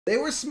They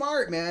were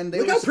smart, man.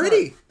 Look how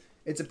pretty.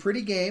 It's a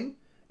pretty game,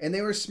 and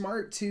they were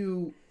smart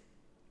to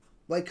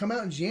like come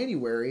out in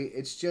January.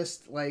 It's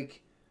just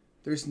like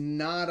there's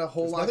not a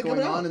whole lot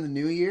going on in the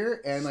new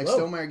year, and like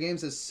Stonemaier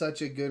Games has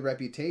such a good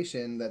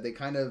reputation that they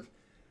kind of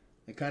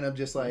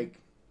just like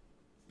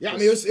I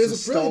mean it was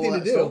a brilliant thing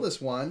to do. Stole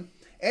this one.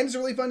 And it's a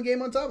really fun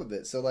game on top of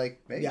it. So, like,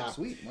 maybe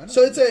sweet. Why not?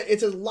 So it's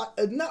a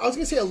I was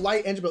gonna say a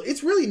light engine build.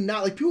 It's really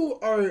not like people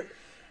are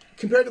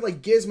compared to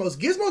like Gizmos.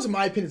 Gizmos, in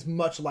my opinion, is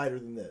much lighter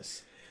than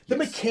this. The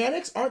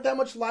mechanics aren't that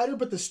much lighter,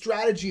 but the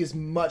strategy is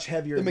much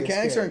heavier. The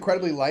mechanics are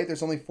incredibly light.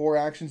 There's only 4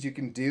 actions you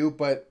can do,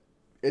 but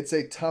it's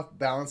a tough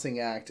balancing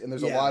act, and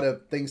there's a lot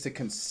of things to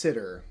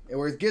consider.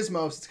 Whereas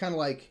Gizmos, it's kind of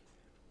like.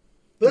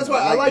 But that's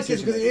why I like it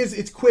because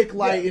it's quick,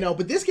 light, you know.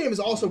 But this game is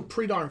also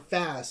pretty darn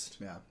fast.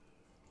 Yeah.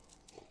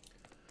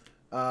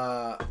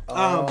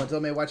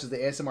 Until May watches the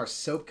ASMR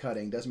soap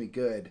cutting, does me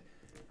good.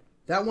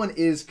 That one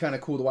is kind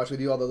of cool to watch. We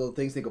do all the little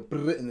things. They go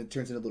and it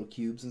turns into little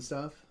cubes and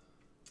stuff.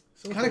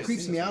 So kind of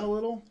creeps me out a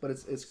little, but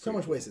it's so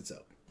much wasted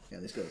soap. Yeah,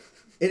 this go.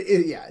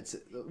 It's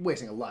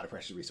wasting a lot of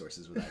precious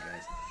resources with that,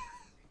 guys.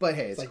 But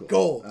hey, it's like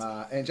cool. Gold.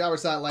 And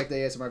Jabbersat liked the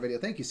ASMR video.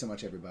 Thank you so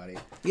much, everybody.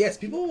 Yes,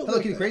 people.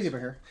 Hello, Kitty Crazy over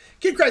here.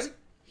 Kitty Crazy.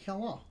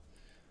 Hello.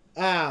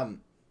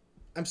 I'm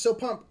so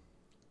pumped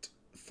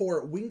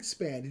for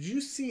Wingspan. Did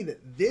you see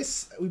that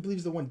this, we believe,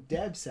 is the one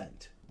Deb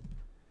sent?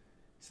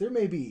 So there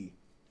may be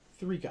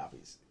 3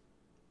 copies.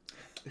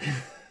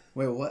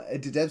 Wait, what?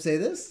 Did Deb say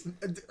this?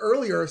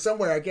 Earlier,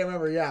 somewhere, I can't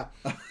remember, yeah.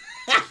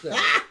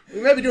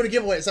 We may be doing a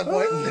giveaway at some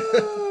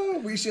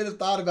point. We should have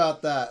thought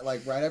about that,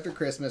 like, right after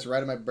Christmas,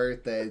 right on my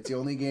birthday. It's the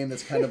only game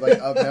that's kind of, like,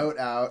 of note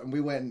out, and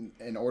we went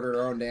and ordered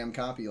our own damn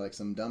copy, like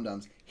some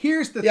dum-dums.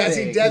 Here's the thing. Yeah,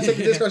 see, Deb said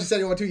the Discord, she said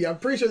you want 2. Yeah, I'm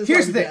pretty sure this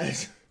Here's the thing.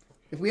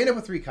 If we end up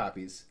with 3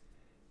 copies,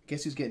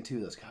 guess who's getting 2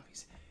 of those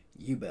copies?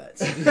 You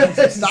butts.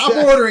 Stop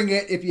ordering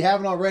it if you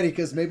haven't already,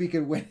 because maybe you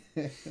could win.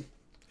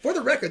 For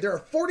the record, there are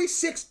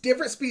 46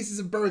 different species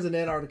of birds in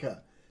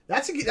Antarctica.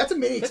 That's a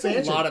mini expansion.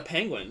 That's a lot of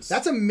penguins.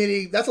 That's a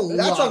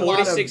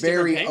lot of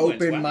very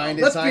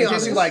open-minded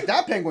scientists who like,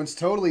 that penguin's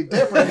totally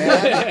different,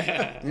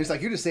 man. And it's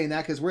like, you're just saying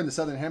that because we're in the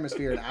southern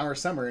hemisphere in our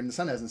summer and the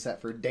sun hasn't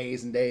set for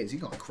days and days.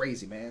 You're going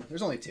crazy, man.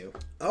 There's only 2.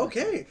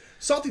 Okay.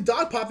 Salty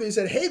Dog popped in and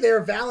said, hey there,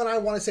 Val and I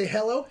want to say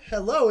hello.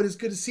 Hello, it is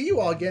good to see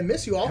you all again.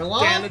 Miss you all. Hello?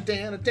 Garth.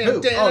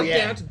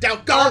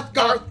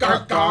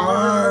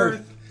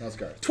 That was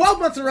Garth. 12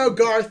 months in a row,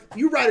 Garth.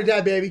 You ride or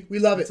die, baby. We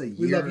love it.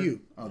 We love you.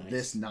 Of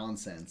this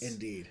nonsense.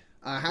 Indeed.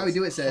 How we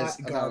do it says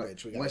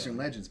garbage. Western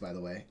Legends, by the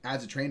way.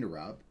 Adds a train to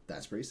rob.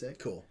 That's pretty sick.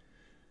 Cool.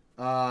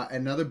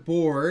 Another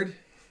board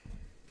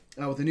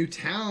with a new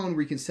town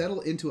where you can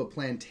settle into a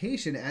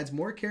plantation. Adds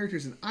more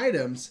characters and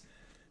items.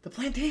 The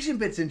plantation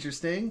bit's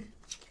interesting.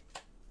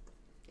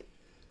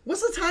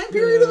 What's the time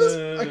period of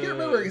this? I can't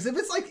remember. Because if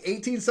it's like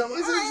 18 something,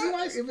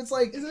 if it's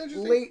like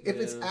late, if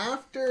it's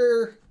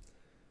after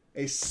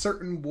a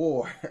certain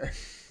war.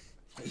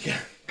 Yeah.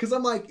 Because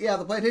I'm like, yeah,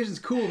 the plantation's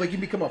cool. Like, you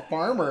become a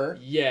farmer.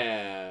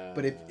 Yeah.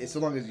 But if so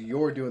long as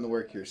you're doing the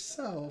work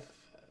yourself,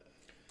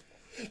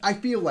 I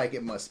feel like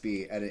it must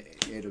be, and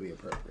it'll be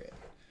appropriate.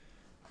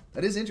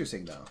 That is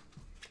interesting, though.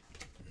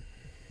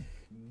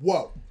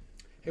 Whoa.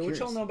 Hey, what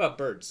y'all know about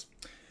birds?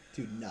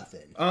 Dude,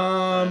 nothing.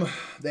 I've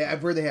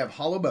heard they have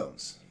hollow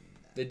bones.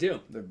 They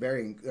do. They're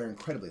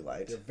incredibly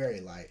light. They're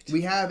very light.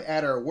 We have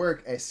at our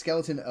work a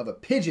skeleton of a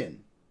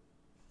pigeon.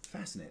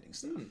 Fascinating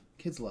stuff.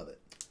 Kids love it.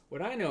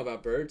 What I know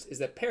about birds is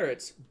that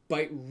parrots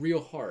bite real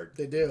hard.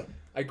 They do.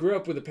 I grew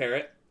up with a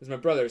parrot. It was my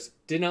brother's.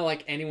 Did not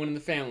like anyone in the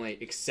family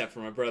except for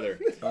my brother.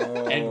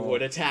 And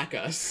would attack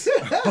us.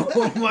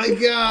 Oh my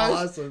gosh.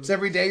 Awesome. So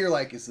every day you're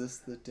like, is this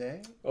the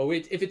day? Oh,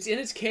 wait, if it's in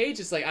its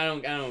cage, it's like, I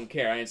don't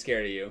care. I ain't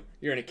scared of you.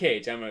 You're in a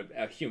cage. I'm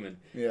a human.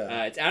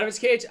 Yeah. It's out of its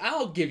cage.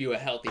 I'll give you a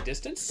healthy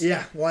distance.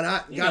 Yeah, why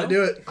not? Gotta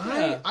do it.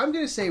 I'm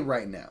going to say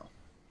right now,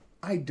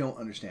 I don't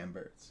understand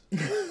birds.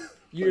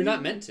 You're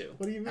not meant to.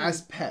 What do you mean?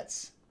 As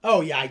pets.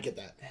 Oh, yeah, I get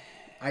that.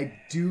 I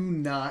do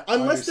not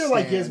Unless they're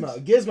like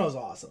Gizmo. Gizmo's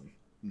awesome.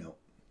 No.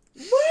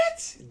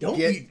 What? Don't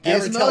you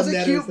ever tell Gizmo's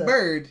a cute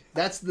bird.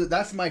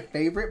 That's my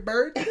favorite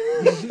bird.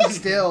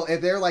 Still, if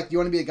they're like, do you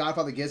want to be a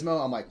Godfather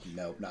Gizmo? I'm like,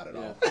 no, not at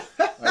all.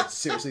 I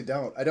seriously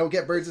don't. I don't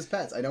get birds as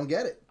pets. I don't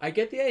get it. I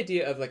get the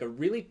idea of like a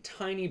really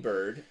tiny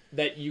bird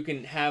that you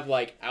can have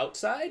like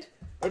outside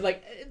or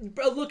like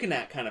a looking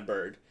at kind of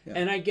bird. Yeah.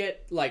 And I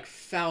get like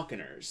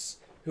falconers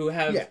who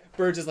have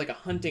birds as like a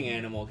hunting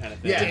animal kind of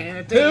thing.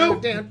 Yeah.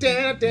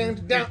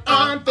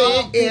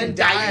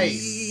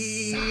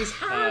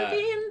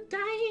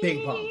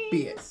 Bing bong,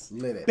 be it,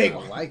 live it. Bing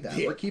I like that.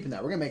 We're keeping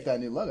that. We're gonna make that a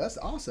new logo. That's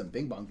awesome.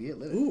 Bing bong, be it,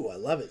 live it. Ooh, I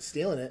love it.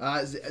 Stealing it.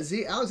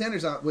 Z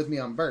Alexander's with me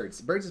on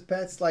birds. Birds as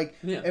pets. Like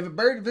if a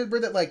bird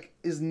that like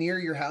is near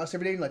your house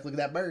every day, you're like, look at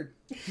that bird.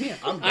 Yeah,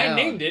 I'm down. I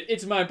named it.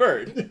 It's my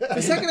bird.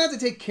 The second I have to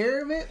take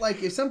care of it,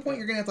 like at some point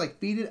you're gonna have to like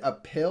feed it a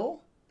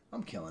pill.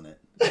 I'm killing it.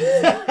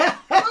 I'm not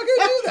gonna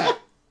do that.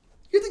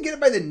 You have to get it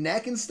by the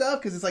neck and stuff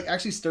because it's like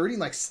actually sturdy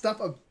and like stuff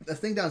a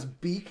thing down its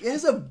beak. It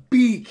has a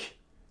beak.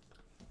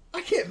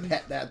 I can't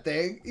pet that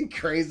thing. You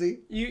crazy?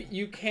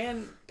 You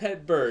can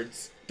pet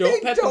birds.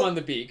 Don't pet them on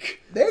the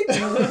beak. They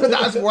do.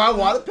 That's where I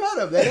want to pet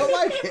them. They don't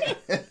like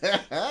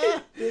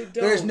it.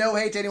 There's no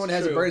hate to anyone who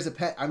has a bird as a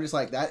pet. I'm just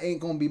like, that ain't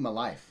going to be my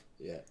life.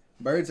 Yeah.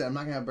 Birds, I'm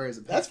not going to have birds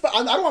as a pet. That's fine.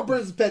 I don't want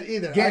birds as a pet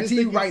either.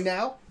 Guarantee you right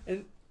now,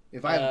 And,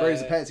 if I have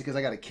birds as a pet, it's because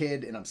I got a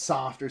kid and I'm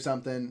soft or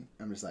something.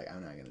 I'm just like,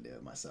 I'm not going to do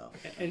it myself.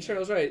 And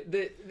Cheryl's right.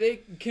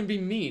 They can be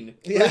mean.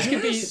 Yeah. Birds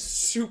can be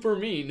super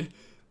mean.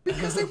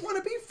 Because they want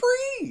to be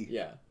free.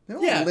 Yeah. They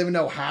don't want to live in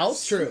no house.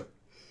 It's true.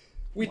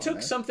 We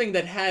took something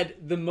that had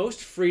the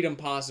most freedom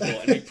possible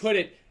and we put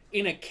it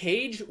in a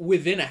cage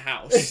within a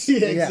house.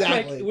 Yeah,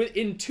 exactly. Like,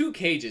 in 2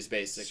 cages,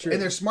 basically.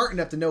 And they're smart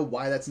enough to know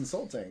why that's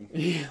insulting.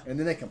 Yeah. And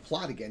then they can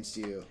plot against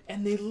you.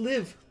 And they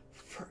live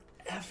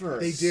forever.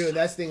 They do. And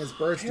that's the thing is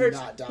birds do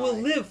not die. Will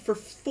live for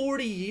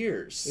 40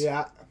 years.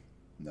 Yeah.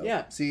 Nope.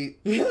 Yeah. See,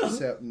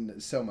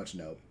 so much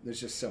nope. There's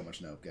just so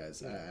much nope,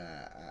 guys.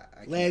 I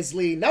can't.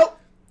 Leslie, nope.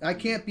 I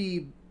can't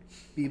be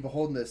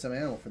beholden to some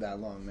animal for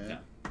that long, man.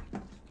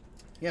 No.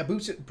 Yeah,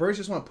 birds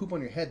just want to poop on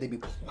your head. They be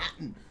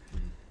plotting.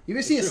 You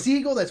ever see a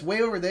seagull that's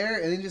way over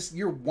there, and then just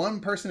you're one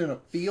person in a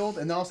field,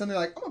 and all of a sudden they're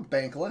like, "I'm gonna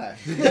bank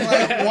left."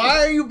 Like,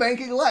 why are you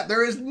banking left?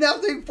 There is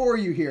nothing for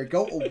you here.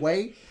 Go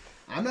away.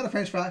 I'm not a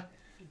French fry.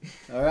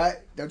 All right,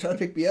 don't try to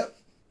pick me up.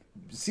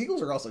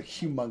 Seagulls are also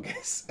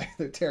humongous.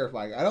 They're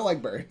terrifying. I don't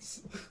like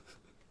birds.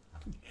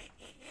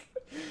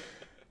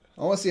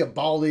 I want to see a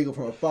bald eagle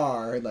from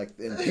afar and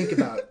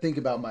think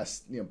about my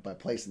my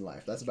place in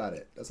life. That's about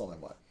it. That's all I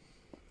want.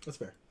 That's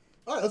fair.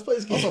 All right, let's play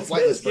this game. Also,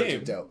 flightless birds are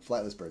dope.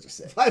 Flightless birds are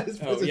sick. Flightless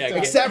birds are dope.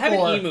 Except have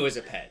for an emu as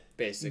a pet,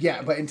 basically.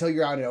 Yeah, but until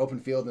you're out in an open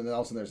field and then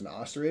all of a sudden there's an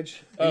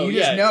ostrich, Oh, and you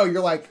just know you're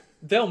like,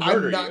 they'll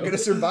murder I'm not you. going to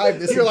survive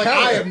this. You're like,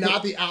 encounter. I am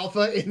not the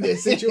alpha in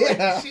this situation.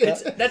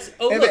 That's If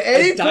look, at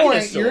any a point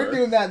dinosaur. you're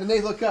doing that, and then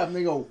they look up and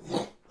they go,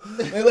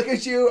 they look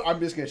at you, I'm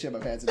just going to shit my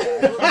pants and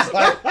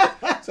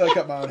die. So I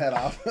cut my own head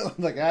off. I'm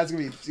like, that's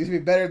going to be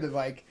better than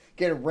like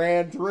getting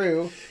ran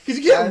through. Because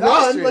you can't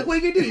run. Like, what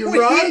are you going to do? You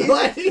run?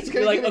 Like,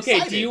 You're like,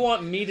 okay, do you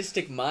want me to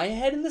stick my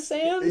head in the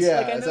sand?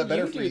 Yeah, like, I is know that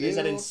better you for do. you? Is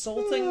that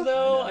insulting,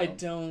 though? I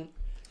don't.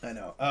 I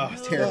know. Oh,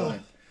 it's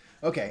terrifying.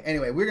 Okay,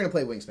 anyway, we're going to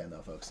play Wingspan,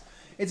 though, folks.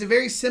 It's a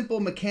very simple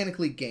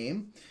mechanically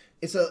game.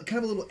 It's a kind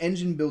of a little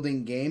engine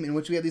building game in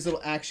which we have these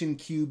little action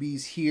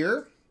cubies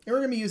here. And we're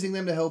going to be using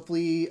them to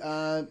hopefully...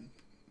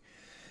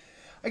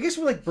 I guess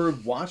we're like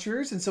bird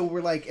watchers, and so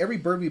we're like, every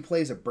bird we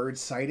play is a bird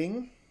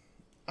sighting.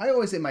 I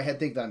always in my head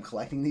think that I'm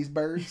collecting these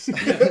birds.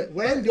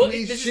 When do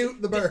we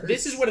shoot the birds?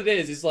 This is what it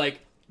is. It's like,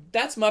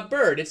 that's my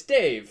bird. It's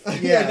Dave.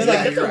 Yeah, it's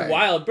like, that's a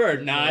wild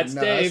bird. Nah, it's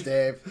Dave. It's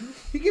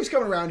Dave. He keeps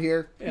coming around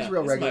here. He's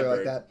real it's regular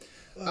like that.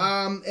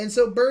 And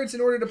so birds,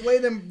 in order to play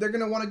them, they're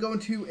going to want to go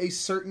into a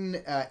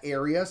certain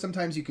area.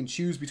 Sometimes you can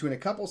choose between a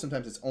couple.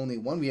 Sometimes it's only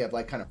one. We have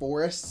like kind of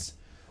forests,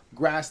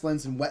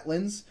 grasslands, and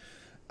wetlands.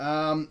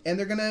 And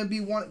they're going to be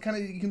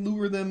you can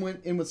lure them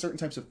in with certain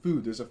types of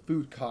food. There's a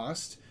food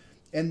cost.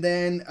 And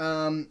then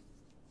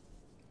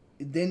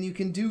you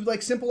can do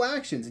like simple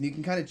actions, and you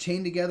can kind of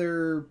chain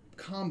together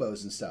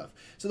combos and stuff.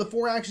 So the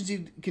 4 actions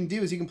you can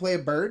do is you can play a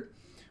bird,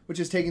 which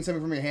is taking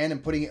something from your hand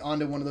and putting it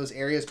onto one of those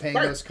areas, paying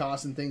those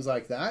costs and things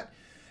like that.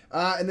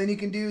 And then you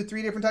can do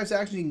 3 different types of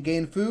actions. You can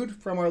gain food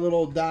from our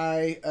little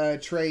die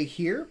tray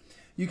here.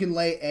 You can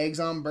lay eggs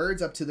on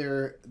birds up to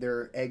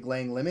their egg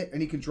laying limit,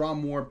 and you can draw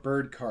more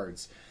bird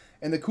cards.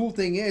 And the cool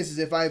thing is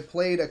if I've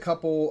played a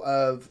couple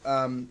of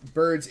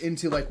birds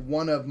into like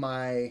one of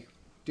my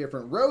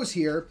different rows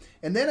here,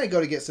 and then I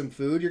go to get some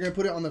food, you're going to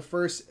put it on the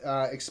first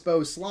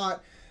exposed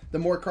slot. The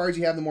more cards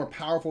you have, the more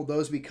powerful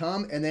those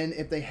become. And then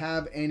if they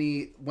have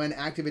any when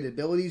activated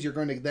abilities, you're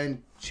going to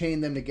then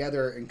chain them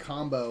together and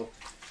combo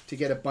to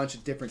get a bunch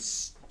of different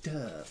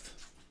stuff.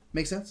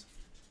 Make sense?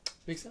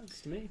 Makes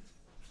sense to me.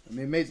 I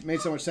mean, it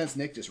made so much sense.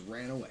 Nick just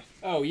ran away.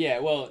 Oh, yeah.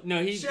 Well,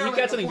 no, he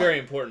got something very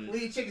important.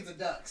 We eat chickens and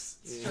ducks.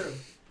 It's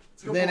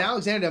true. Then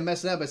Alexander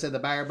messed it up. I said the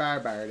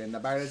bird, and the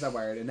bird is a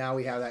word, and now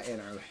we have that in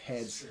our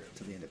heads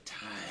till the end of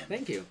time.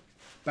 Thank you.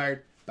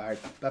 Bird, and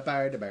the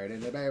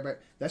bird.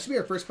 That should be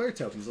our first player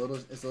token.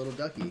 It's a little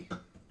ducky.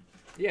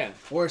 Yeah.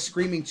 Or a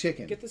screaming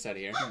chicken. Get this out of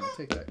here.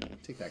 Yeah,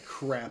 take that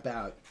crap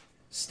out,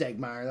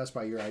 Stonemaier. That's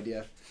probably your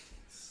idea.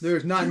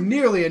 There's not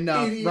nearly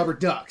enough rubber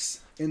ducks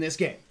in this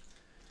game.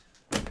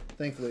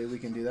 Thankfully, we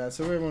can do that.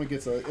 So everyone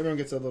gets a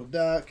little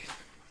duck.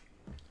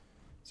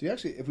 So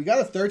actually, if we got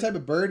a third type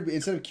of bird,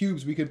 instead of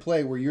cubes, we could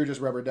play where you're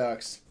just rubber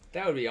ducks.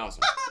 That would be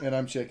awesome. And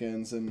I'm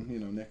chickens, and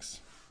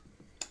Nick's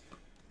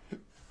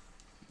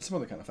some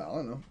other kind of fowl. I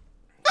don't know.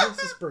 Why is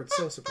this bird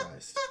so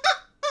surprised?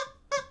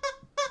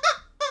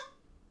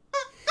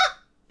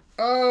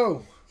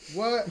 Oh,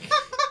 what?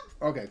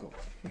 Okay, cool.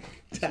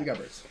 So we got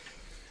birds.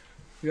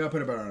 You gotta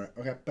put a bird on it.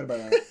 Okay, put a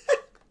bird on it.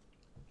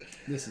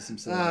 This is some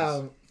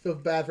silliness. Feel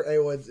bad for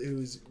anyone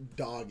whose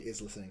dog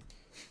is listening.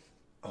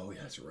 Oh, yeah,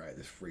 that's right.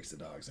 This freaks the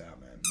dogs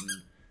out, man.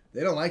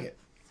 They don't like it.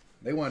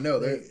 They want to know.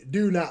 They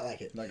do not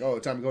like it. Like, oh,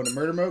 time to go into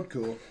murder mode?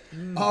 Cool.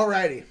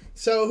 Alrighty.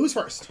 So, who's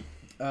first?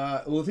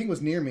 Well, the thing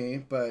was near me,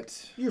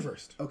 but... You're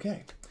first.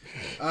 Okay.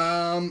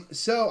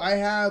 So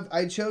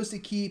I chose to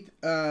keep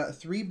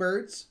 3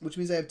 birds, which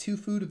means I have 2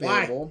 food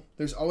available. Why?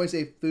 There's always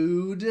a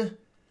food.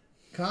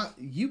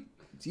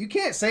 You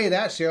can't say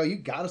that, Cheryl. You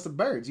got us the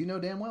birds. You know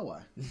damn well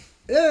why.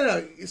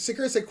 No.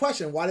 Sakura said,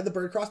 question, why did the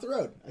bird cross the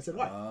road? I said,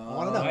 why? I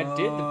want to know. I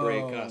did the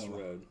break cross the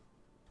road.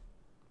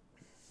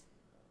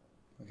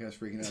 Okay, I was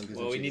freaking out.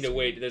 Well, we need to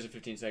wait. There's a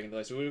 15-second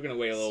delay, so we were going to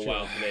wait a little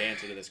while for the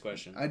answer to this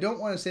question. I don't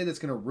want to say that's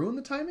going to ruin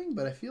the timing,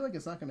 but I feel like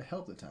it's not going to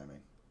help the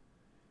timing.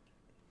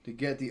 To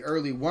get the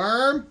early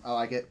worm. I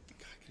like it.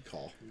 Good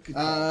call.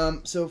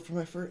 So for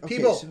my first... Okay,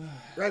 People,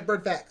 write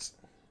bird facts.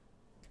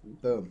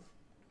 Boom.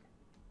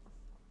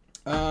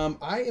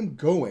 I am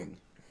going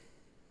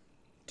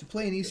to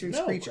play an Eastern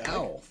Screech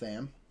Owl,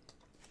 fam.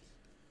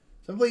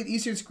 So I'm playing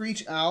Eastern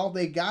Screech Owl.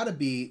 They gotta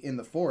be in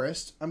the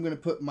forest. I'm gonna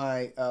put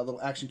my little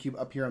action cube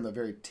up here on the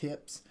very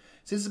tips.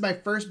 So this is my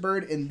first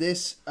bird in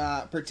this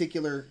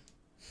particular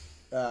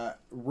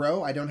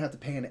row. I don't have to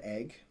pay an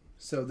egg.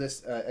 So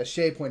this, as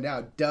Shay pointed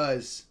out,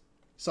 does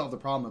solve the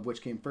problem of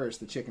which came first,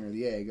 the chicken or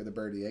the egg, or the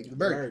bird or the egg. The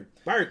bird.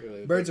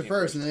 Birds are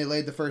first, and then they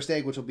laid the first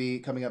egg, which will be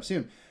coming up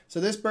soon. So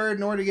this bird,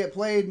 in order to get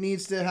played,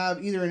 needs to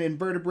have either an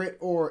invertebrate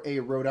or a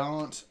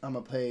rodent. I'm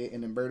going to play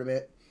an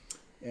invertebrate.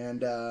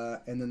 And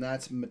then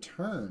that's my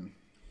turn.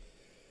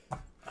 All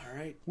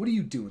right. What are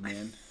you doing,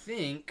 man? I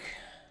think...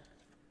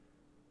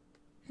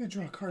 You're going to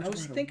draw a card. I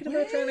was thinking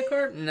about drawing a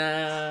card.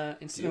 Nah.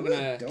 Instead I'm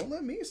gonna... Don't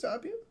let me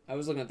stop you. I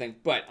was looking at things,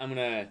 but I'm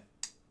going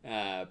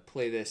to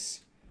play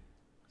this...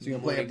 So you're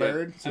going to play a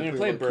bird? I'm going to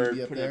play a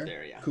bird, put it up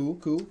there, yeah.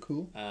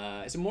 Cool.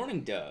 It's a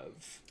morning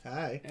dove.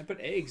 Hi. And I put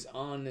eggs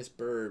on this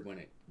bird when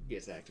it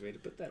gets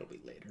activated, but that'll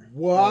be later.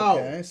 Wow.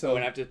 Okay, so I'm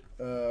going to have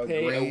to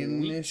pay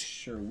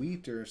grainish or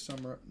wheat or some...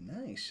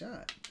 Nice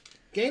shot.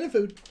 Gaining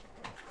food.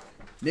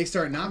 Nick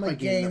started not by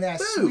gaining that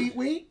food. sweet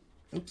wheat.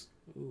 Oops.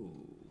 Ooh.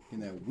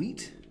 And that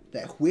wheat.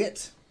 That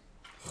wheat.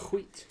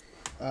 Wheat.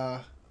 A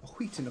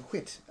wheat and a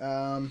whit.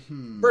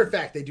 Bird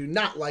fact, they do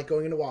not like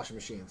going into washing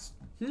machines.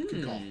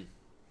 Good call.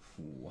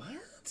 What?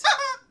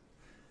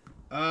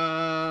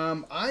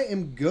 I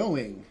am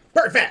going.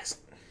 Bird facts.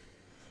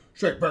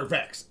 Shrek bird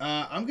facts.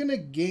 I'm gonna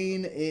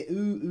gain a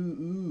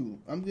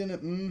I'm gonna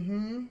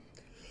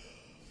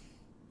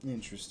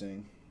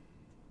Interesting.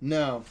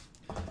 No.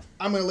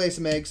 I'm gonna lay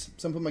some eggs.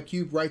 So I'm gonna put my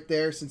cube right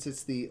there since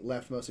it's the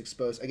leftmost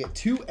exposed. I get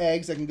 2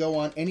 eggs that can go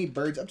on any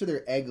birds up to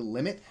their egg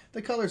limit.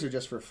 The colors are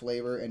just for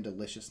flavor and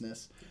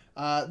deliciousness.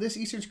 This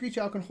Eastern Screech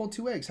Owl can hold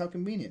 2 eggs. How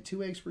convenient.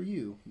 2 eggs for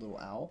you, little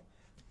owl.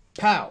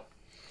 Pow.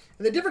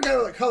 And the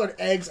different colored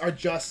eggs are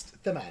just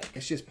thematic.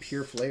 It's just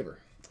pure flavor.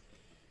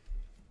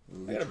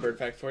 I got a bird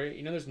fact for you.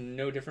 You know there's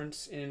no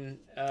difference in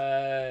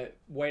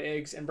white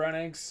eggs and brown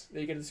eggs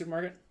that you get at the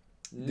supermarket?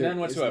 None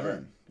whatsoever.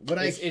 None. What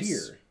I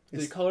hear.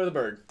 The color of the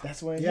bird.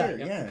 That's what I hear.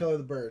 Yeah, the color of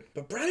the bird.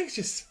 But brown eggs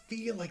just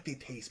feel like they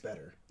taste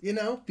better. You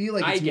know? Feel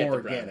like it's more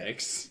organic. Brown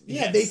eggs.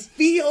 Yeah, yes. They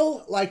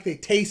feel like they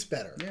taste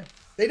better. Yeah.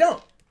 They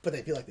don't, but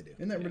they feel like they do.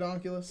 Isn't that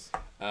ridiculous?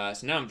 So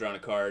now I'm drawing a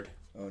card.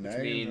 Oh, now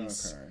you're drawing a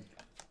card.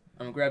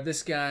 I'm going to grab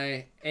this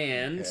guy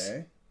and...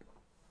 Okay.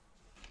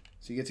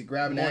 So you get to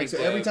grab an egg. So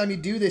every time you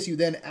do this, you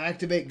then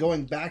activate,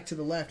 going back to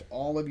the left,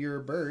 all of your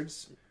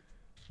birds.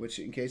 Which,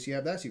 in case you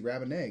have that, so you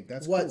grab an egg.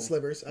 That's what cool.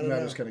 Slivers? I don't know.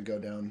 I'm just going to go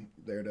down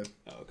there to,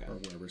 or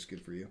whatever's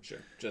good for you. Sure.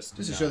 Just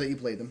to show that you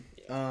played them.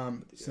 Yeah.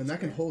 So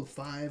that can hold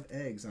 5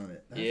 eggs on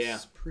it.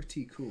 That's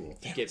pretty cool.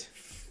 It gets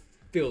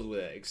filled with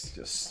eggs.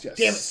 Just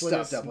damn it,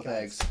 stuffed up with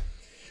eggs.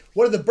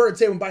 What do the birds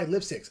say when buying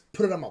lipsticks?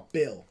 Put it on my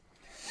bill.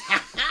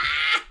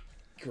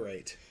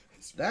 Great.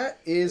 That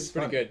is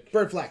pretty good.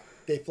 Bird flag.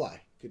 They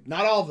fly. Good.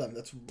 Not all of them.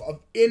 That's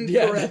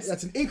incorrect.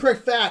 That's an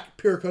incorrect fact.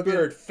 Pure cooking.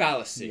 Bird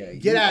fallacy. Yeah,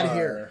 get out of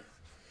here.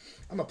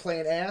 I'm gonna play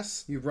an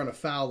ass. You've run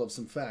afoul of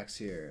some facts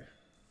here.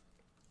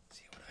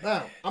 See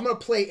what I'm gonna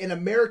play an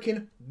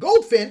American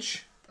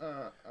goldfinch.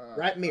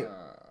 Right mirror.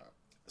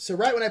 So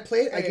right when I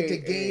play it, I get to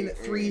gain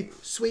 3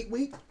 sweet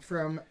wheat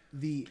from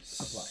the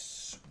supply.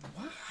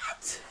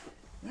 What?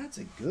 That's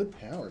a good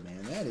power,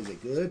 man. That is a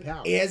good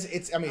power.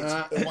 It's a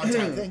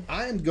one-time thing.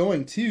 I am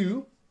going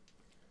to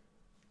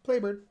play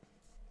bird.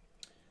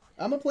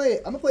 I'm gonna play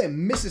a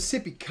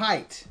Mississippi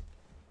kite.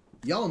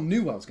 Y'all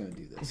knew I was gonna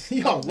do this.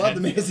 Y'all love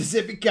the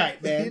Mississippi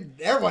kite, man.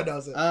 Everyone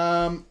knows it.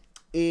 I'm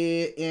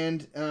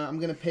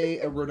gonna pay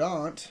a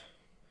rodent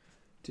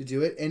to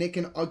do it, and it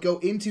can go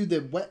into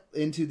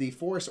the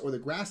forest or the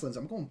grasslands.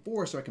 I'm going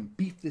forest so I can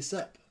beef this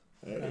up.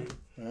 Okay.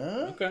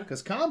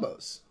 Because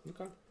combos.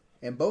 Okay.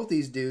 And both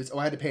these dudes... Oh,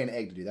 I had to pay an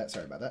egg to do that.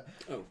 Sorry about that.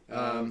 Oh,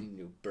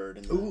 new bird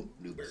in the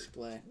new bird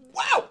display.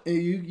 Wow!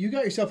 You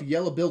got yourself a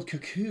yellow-billed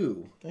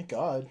cuckoo. Thank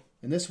God.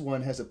 And this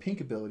one has a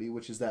pink ability,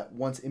 which is that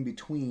once in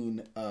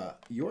between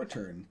your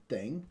turn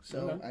thing.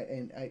 So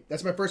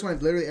that's my first one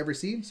I've literally ever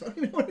seen, so I don't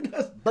even know what it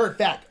does. Bird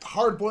fact.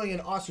 Hard boiling an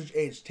ostrich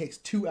egg takes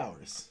 2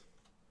 hours.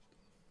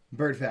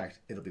 Bird fact.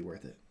 It'll be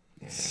worth it.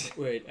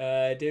 Wait,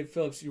 Dave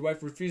Phillips, your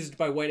wife refuses to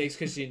buy white eggs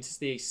because she insists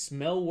they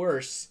smell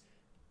worse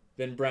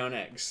than brown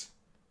eggs.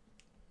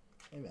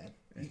 Hey, man.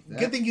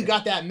 Good thing you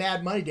got that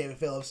mad money, David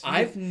Phillips.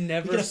 I've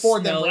never you can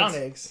afford them smelled brown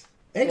eggs.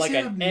 Eggs like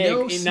have an egg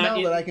no in,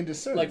 smell that I can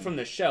discern. Like from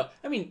the shell.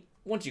 I mean,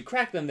 once you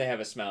crack them, they have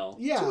a smell.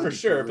 Yeah, for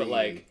sure. But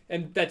like,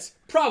 and that's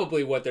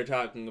probably what they're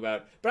talking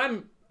about. But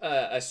I'm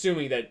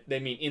assuming that they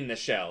mean in the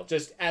shell,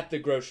 just at the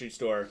grocery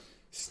store,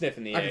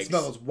 sniffing the eggs. I can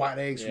smell those white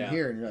eggs from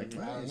here, and you're like,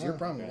 "Wow, is your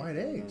problem with white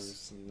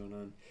eggs?" Going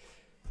on.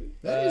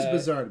 That is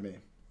bizarre to me.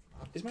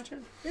 Is my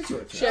turn? It's your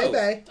turn. Shay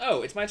Bay.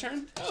 Oh, it's my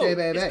turn. Shay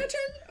Bay. It's my turn.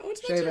 Oh,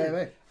 it's my Shay turn.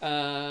 Bay.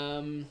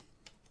 I'm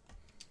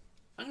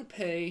gonna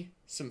pay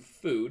some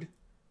food.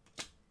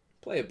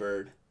 Play a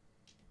bird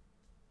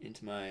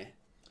into my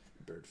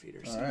bird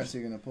feeder. All right, so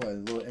you're gonna put a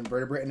little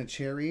invertebrate in a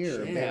cherry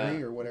or a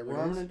berry or whatever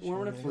it is.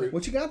 Worm and a fruit.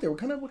 What you got there? What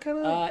kind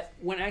of?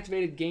 When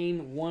activated,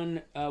 gain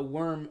 1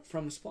 worm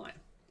from the supply.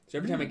 So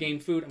every time I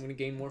gain food, I'm going to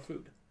gain more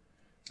food.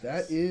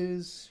 That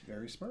is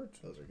very smart.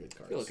 Those are good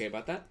cards. Feel okay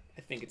about that?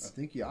 I think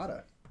you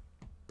oughta.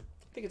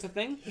 I think it's a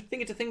thing. I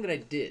think it's a thing that I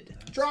did.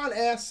 Draw an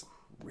S.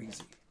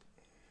 Crazy.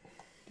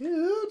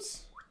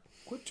 Dudes,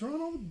 quit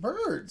drawing all the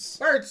birds.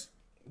 Birds.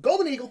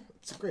 Golden Eagle.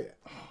 It's great.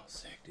 Oh,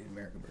 sick, dude.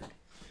 American bird.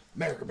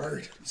 American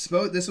bird.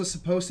 This was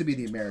supposed to be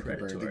the American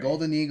bird. The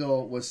golden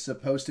eagle was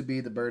supposed to be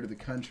the bird of the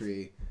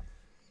country,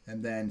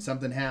 and then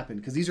something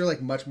happened because these are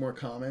like much more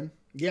common.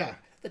 Yeah,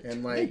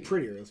 and like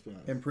prettier. Let's be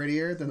honest. And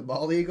prettier than the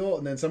bald eagle.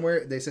 And then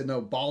somewhere they said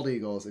no bald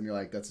eagles, and you're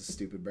like, that's a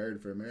stupid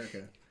bird for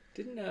America.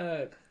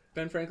 Didn't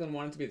Ben Franklin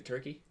want it to be the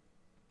turkey?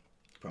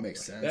 Probably.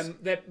 Makes sense.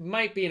 That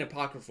might be an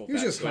apocryphal. He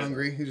was just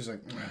hungry. He was just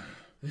like.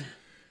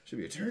 Should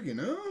be a turkey,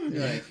 no?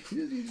 You're like,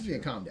 you just need to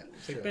calm down.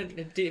 Like, Ben,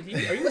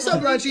 are you What's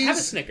up, Munchies? Have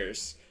a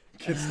Snickers.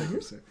 Get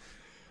Snickers.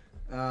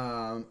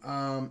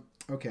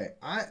 Okay.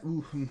 Yeah.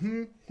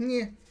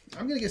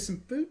 I'm gonna get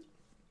some food.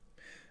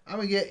 I'm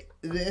gonna get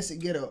this and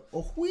get a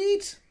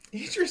wheat.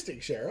 Interesting,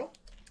 Cheryl.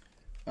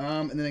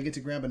 And then I get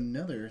to grab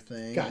another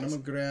thing. Guys, and I'm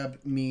gonna grab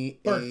me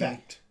Bird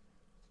fact.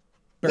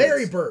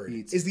 Larry Bird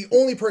is the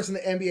only person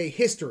in NBA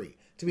history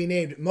to be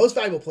named Most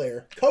Valuable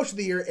Player, Coach of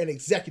the Year, and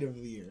Executive of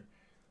the Year.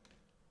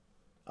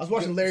 I was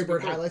watching Larry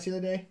Bird highlights the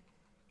other day.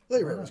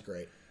 Larry Bird was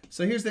great.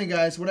 So here's the thing,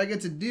 guys. What I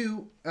get to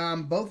do,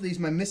 both of these,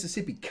 my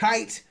Mississippi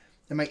Kite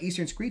and my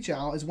Eastern Screech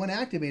Owl, is when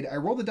activated, I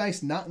roll the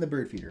dice not in the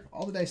bird feeder.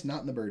 All the dice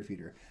not in the bird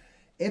feeder.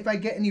 If I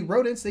get any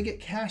rodents, they get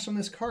cash on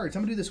this card. So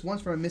I'm going to do this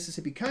once for my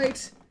Mississippi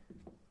Kite.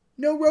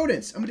 No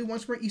rodents. I'm going to do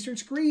once for my Eastern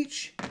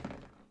Screech.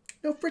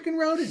 No freaking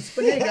rodents.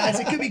 But hey, guys,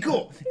 it could be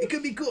cool. It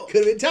could be cool.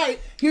 Could have been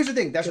tight. Here's the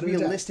thing. That's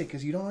realistic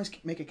because you don't always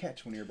make a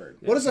catch when you're a bird.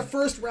 What is the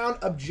first round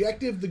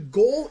objective? The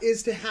goal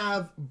is to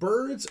have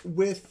birds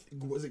with,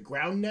 was it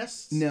ground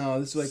nests? No,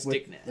 this is like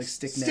stick nests. Like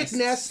stick nests. Stick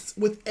nests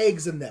with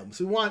eggs in them.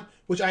 So we want,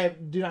 which I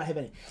do not have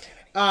any.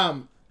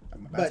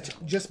 But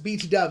just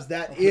BT dubs.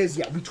 That is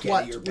what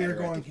we're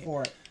going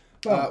for.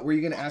 Were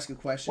you going to ask a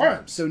question?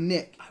 Worms. So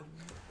Nick,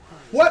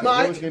 what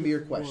was going to be your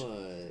question?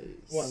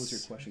 What was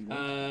your question?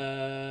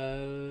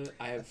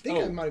 I think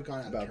I might have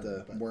gone out about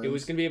the worms. It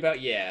was going to be about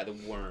the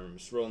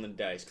worms rolling the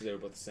dice because they were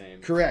both the same.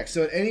 Correct.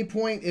 So at any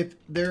point, if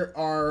there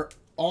are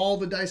all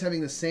the dice having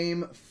the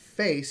same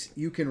face,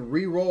 you can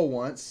re-roll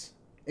once,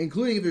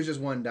 including if there's just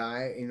one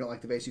die and you don't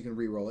like the face, you can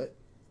re-roll it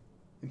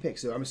and pick.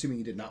 So I'm assuming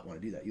you did not want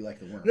to do that. You like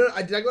the worm. No,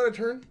 did I go out of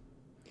turn?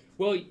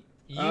 Well, you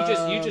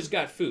just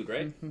got food,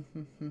 right?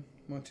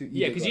 1, 2.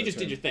 Yeah, because you just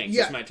did your thing. So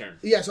Yeah, it's my turn.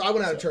 Yeah, so I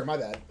went out of turn. My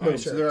bad. Oh,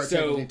 so there are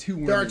technically 2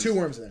 worms. There are 2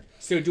 worms in there.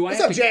 So do I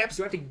have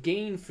to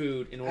gain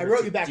food in order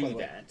to do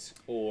that,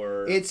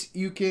 or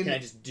can I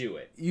just do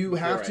it? You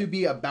have to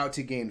be about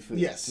to gain food.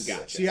 Yes,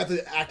 gotcha. So you have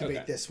to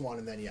activate this one,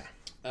 and then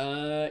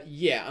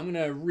I'm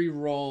gonna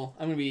re-roll.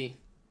 I'm gonna be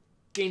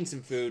gain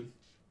some food.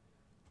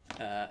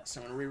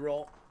 So I'm gonna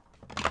re-roll.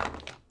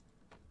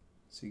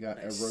 So you got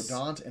a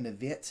rodent and a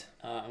vit.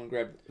 I'm gonna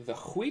grab the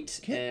wheat,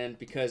 and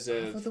because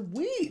of the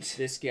wheat,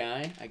 this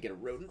guy, I get a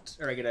rodent,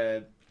 or I get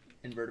a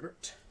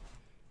invertebrate.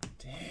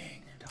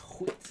 Dang, and a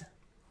wheat.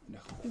 And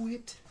a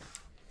wheat.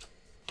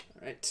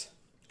 All right.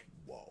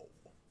 Whoa,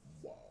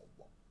 whoa,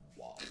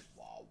 whoa,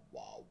 whoa,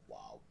 whoa,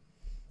 whoa,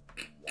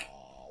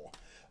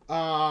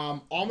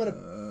 whoa. I'm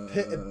gonna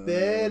put a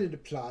bed and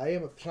apply. I'm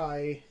gonna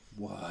apply.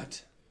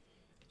 What?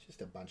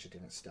 Just a bunch of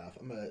different stuff.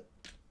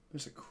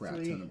 There's a crap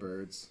ton of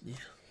birds. Yeah.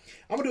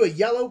 I'm going to do a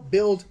yellow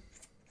build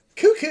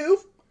cuckoo.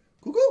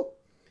 Cuckoo.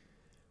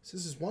 So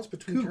this is once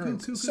between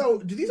turns. So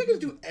do these things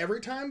do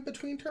every time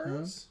between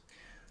turns?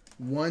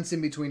 Once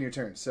in between your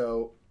turns.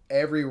 So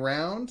every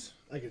round,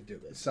 I can do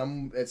this.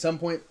 At some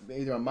point,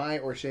 either on my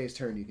or Shay's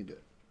turn, you can do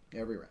it.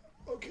 Every round.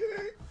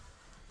 Okay.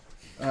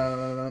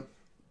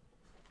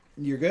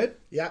 You're good?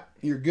 Yep.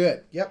 You're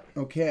good. Yep.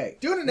 Okay.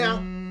 Doing it now.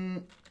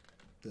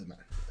 Doesn't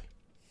matter.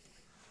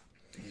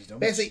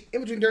 Basically,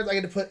 in between turns, I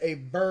get to put a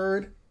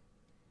bird,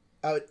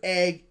 an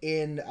egg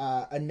in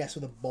a nest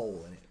with a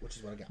bowl in it, which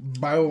is what I got.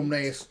 Bowl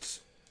nests.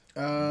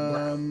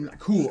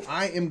 Cool.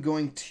 I am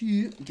going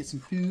to get some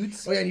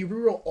foods. Oh yeah, and you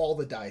reroll all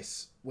the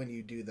dice when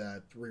you do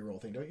the reroll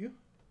thing, don't you?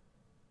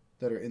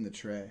 That are in the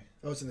tray.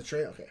 Oh, it's in the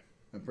tray? Okay.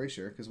 I'm pretty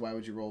sure, because why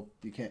would you roll?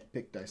 You can't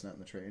pick dice not in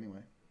the tray anyway.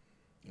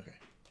 Okay.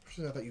 For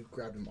some reason, I thought you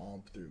grabbed them all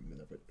and threw them in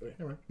there, but okay,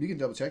 never mind. You can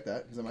double check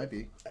that, because it might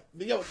be.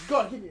 Yo, go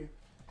on, continue.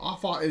 I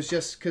thought it was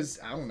just because,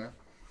 I don't know.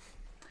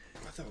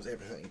 thought it was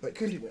everything, but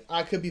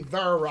I could be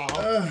very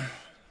wrong.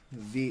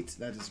 Wheat,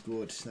 that is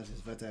good. That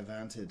is what I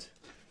wanted.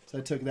 So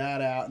I took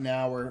that out.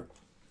 Now we're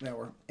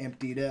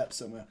emptied up.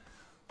 So I'm gonna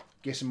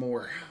get some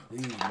more.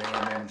 These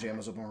man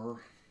jammas up on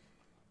her.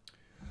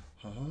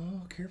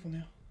 Oh, careful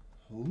now.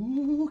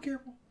 Oh,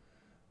 careful.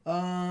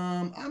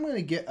 I'm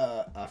gonna get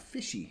a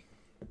fishy.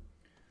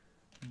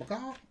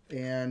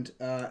 And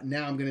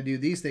now I'm gonna do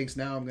these things.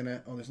 Now I'm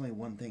gonna. Oh, there's only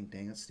one thing.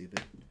 Dang, that's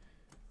stupid.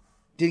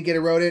 Didn't get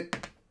a rodent.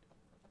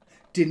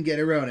 Didn't get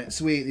a rodent.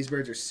 Sweet. These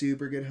birds are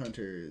super good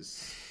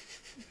hunters.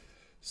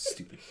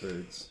 Stupid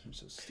birds. They're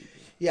so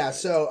stupid. Yeah,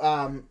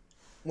 so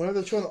whenever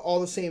they're showing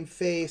all the same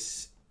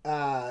face,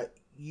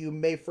 you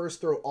may first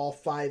throw all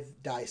 5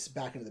 dice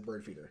back into the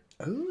bird feeder.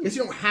 Oh. I guess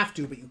you don't have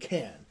to, but you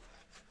can.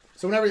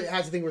 So whenever it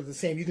has a thing where it's the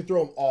same, you can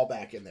throw them all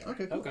back in there.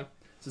 Okay, cool. Okay.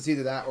 So it's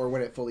either that or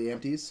when it fully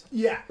empties.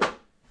 Yeah.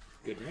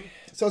 Good night.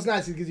 So it's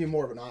nice. It gives you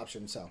more of an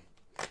option. So,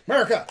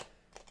 America.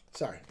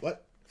 Sorry.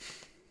 What?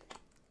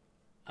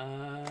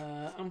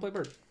 I'm gonna play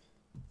bird.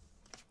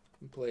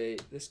 I'm gonna play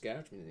this guy,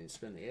 which means I need to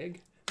spin the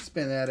egg.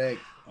 Spin that egg.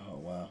 Oh,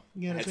 wow.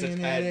 You gotta That's spin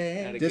a- that I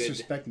egg. had a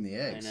Disrespecting the I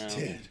eggs. know.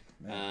 Dude.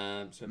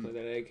 So I play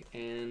that egg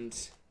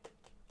and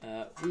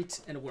wheat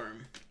and a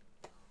worm.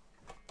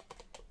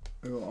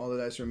 Oh, all the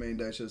dice remain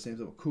dice show the same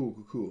level.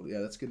 Cool. Yeah,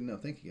 that's good to know.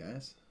 Thank you,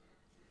 guys.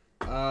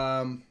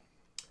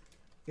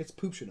 It's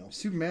pooptional.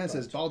 Superman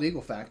says, bald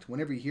eagle fact.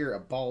 Whenever you hear a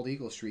bald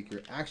eagle shriek,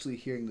 you're actually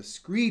hearing the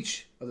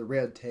screech of the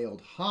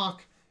red-tailed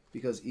hawk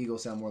because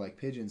eagles sound more like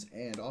pigeons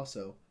and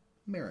also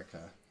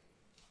America.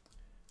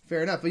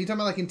 Fair enough. But you talking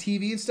about like in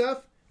TV and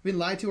stuff? Been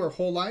lied to our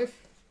whole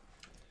life?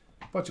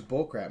 Bunch of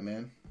bullcrap,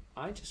 man.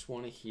 I just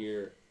want to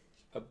hear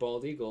a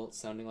bald eagle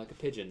sounding like a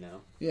pigeon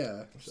now.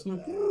 Yeah.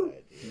 Well,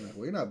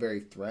 you're not very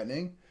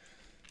threatening.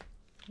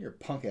 You're a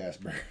punk-ass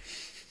bird.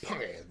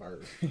 Punk-ass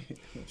bird.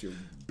 With your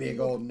big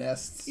old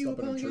nests You up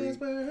in a tree. punk-ass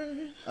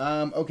bird.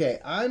 Okay,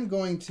 I'm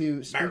going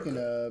to. Speaking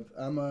of,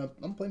 I'm gonna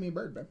play me a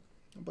bird, man.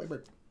 I'm gonna play a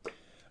bird.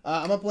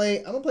 I'm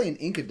gonna play an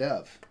Inca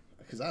dove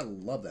because I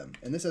love them.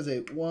 And this has a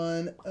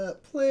when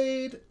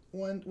played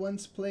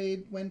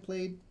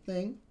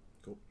thing.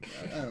 Cool.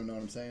 I don't know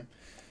what I'm saying.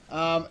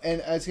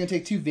 And it's gonna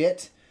take 2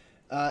 vit.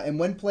 And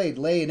when played,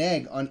 lay an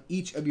egg on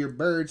each of your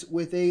birds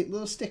with a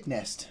little stick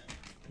nest.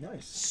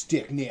 Nice.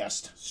 Stick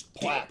nest.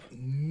 Plap.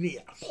 Nest.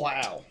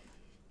 Plow.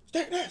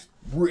 Stick nest.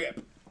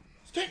 Rip.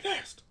 Stick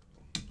nest.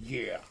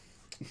 Yeah.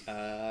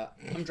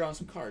 I'm drawing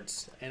some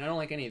cards, and I don't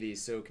like any of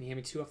these, so can you hand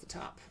me 2 off the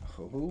top?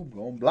 Oh,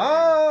 going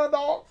blind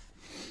dog.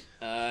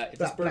 If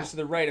this bird is to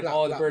the right of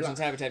all the birds in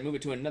its habitat, move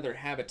it to another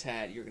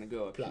habitat, you're going to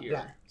go up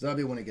here. So that'll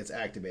be when it gets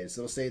activated.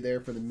 So it'll stay there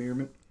for the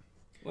mirrorment.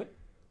 What?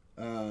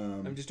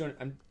 I'm doing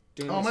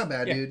Oh, this. my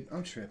bad, Yeah. dude.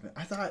 I'm tripping.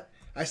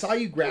 I saw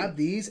you grab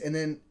these, and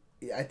then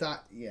I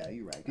thought, yeah,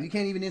 you're right. 'Cause you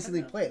can't even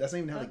instantly play it. That's not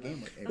even how the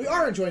game works. We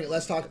are enjoying it.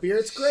 Let's talk beer.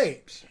 It's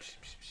great.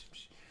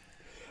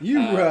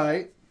 You're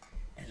right.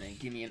 And then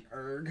give me an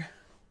erg.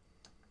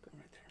 Go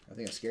right there. I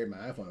think I scared my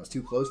iPhone. I was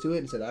too close to it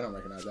and said, I don't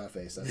recognize that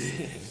face.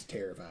 That's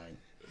terrifying.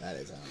 That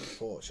is an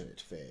unfortunate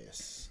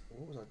face.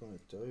 What was I going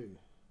to do?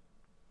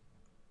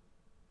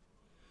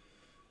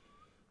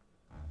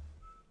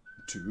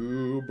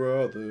 2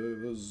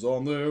 brothers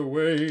on their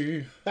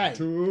way. Bang.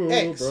 2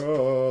 Eggs.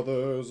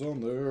 brothers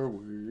on their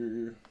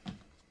way.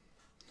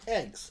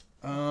 Eggs.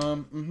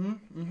 So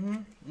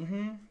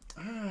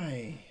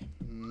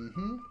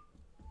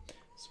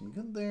we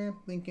good there.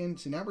 Thinking.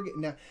 So now we're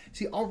getting now.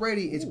 See,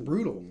 already it's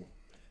brutal.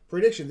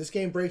 Prediction: this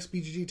game breaks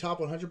BGG top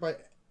 100 by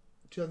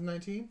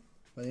 2019.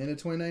 By the end of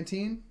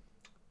 2019.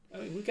 I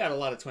mean, we got a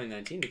lot of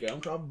 2019 to go.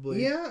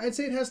 Probably. Yeah, I'd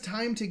say it has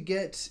time to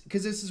get,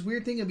 because it's this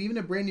weird thing of even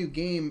a brand new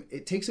game,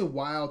 it takes a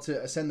while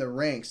to ascend the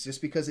ranks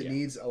just because it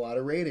needs a lot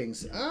of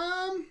ratings.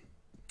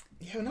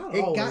 Yeah, not It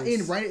always. got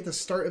in right at the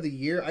start of the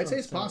year. I'd say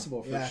it's Understand.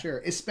 possible for Yeah. sure,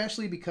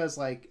 especially because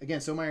like again,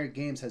 Stonemaier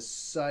Games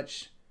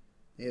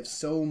they have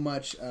so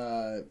much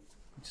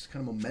just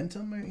kind of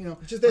momentum, you know.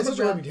 Just there's I'm such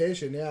a gonna-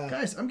 reputation. Yeah.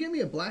 Guys, I'm giving me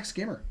a black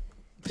skimmer.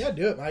 Yeah,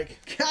 do it, Mike.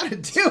 Gotta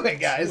do it,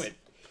 guys. Do it.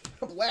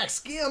 A black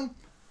skim.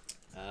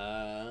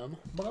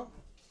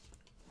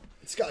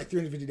 It's got like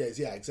 350 days.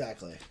 Yeah,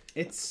 exactly.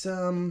 It's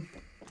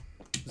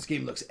this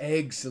game looks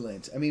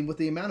excellent. I mean, with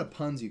the amount of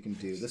puns you can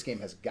do, this game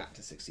has got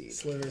to succeed.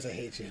 Slivers, I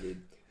hate you,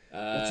 dude.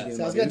 What you doing,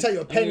 So I was my gonna dude? tell you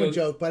a penguin go-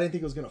 joke, but I didn't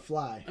think it was gonna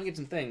fly. I'll get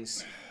some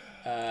things.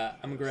 I'm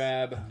gonna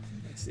grab.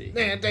 Let's see.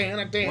 Let's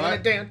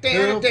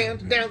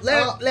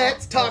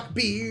talk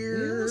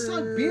beer. Let's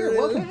talk beer.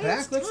 Welcome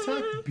back. Let's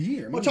talk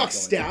beer. We'll talk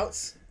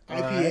stouts, All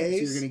right, IPAs.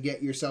 so you're gonna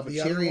get yourself a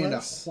The other cherry and a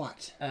ones?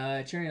 what?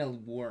 Cherry and a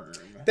worm.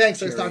 Thanks,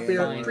 Let's Cherry talk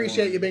beer. and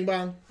Appreciate you, Bing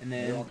Bong. And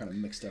They're all then kind of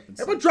mixed up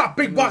inside. Everyone drop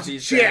big move box of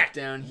these shit. back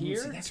down See,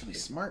 here. that's really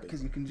smart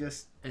because you can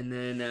just. And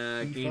then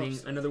gaining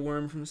folks. another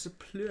worm from the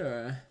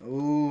supplier.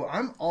 Ooh,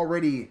 I'm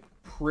already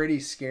pretty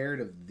scared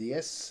of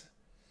this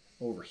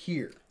over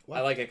here I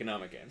like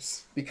economic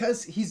games.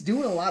 because he's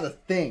doing a lot of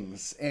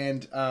things,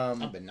 and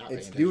been not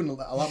it's paying doing a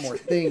lot more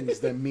things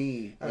than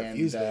me. I And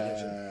refuse to pay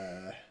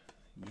attention.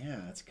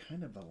 yeah, it's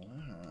kind of a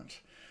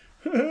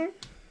lot.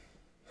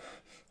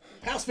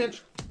 House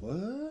Finch.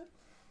 What?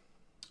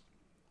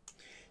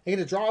 I get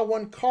to draw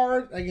 1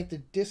 card. I get to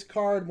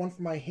discard 1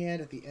 from my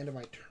hand at the end of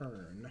my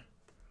turn.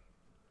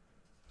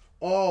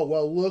 Oh,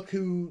 well, look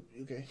who...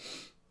 Okay.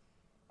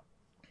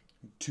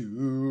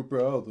 2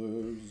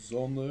 brothers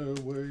on their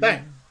way.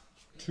 Bang!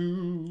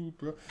 2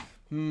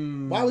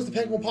 Why was the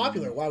penguin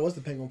popular? Why was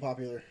the penguin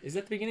popular? Is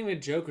that the beginning of a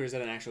joke or is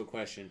that an actual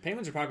question?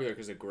 Penguins are popular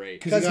because they're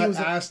great. Because he got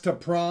asked to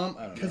prom.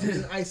 Because he was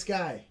an ice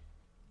guy.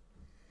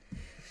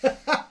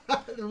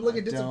 Look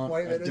at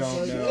disappointment. I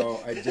don't know.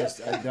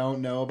 I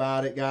don't know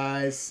about it,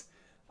 guys.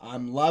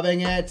 I'm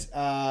loving it.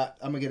 I'm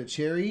gonna get a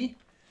cherry.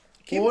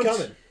 Keep it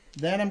coming.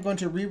 Then I'm going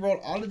to re-roll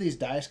all of these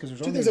dice because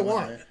there's 2 things I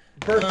want: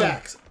 bird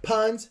facts,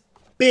 puns,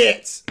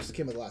 bits. Just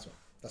came with the last one.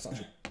 That's not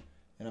true.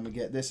 And I'm gonna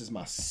get this is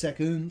my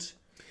second.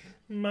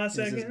 This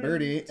is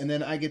birdie, and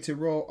then I get to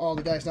roll all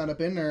the dice not up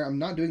in there. I'm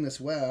not doing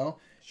this well.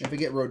 If I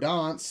get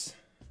rodents,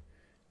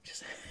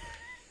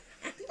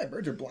 I think my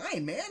birds are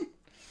blind, man.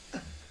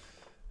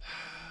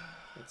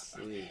 Let's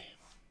see.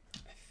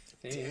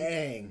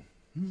 Dang.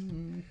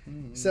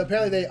 So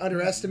apparently they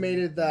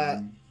underestimated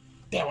the...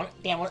 Damn it.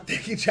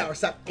 Thank you, Chower.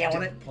 Stop.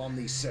 Damn it. Palm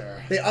these,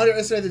 sir. They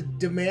underestimated the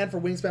demand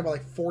for Wingspan by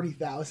like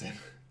 40,000.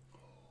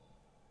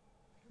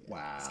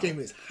 Wow. This game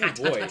is hot.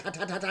 Oh boy.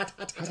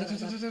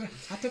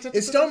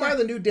 Is Stonemaier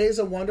the new Days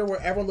of Wonder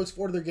where everyone looks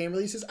forward to their game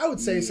releases? I would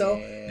say so.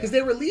 Because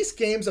they release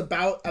games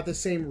about at the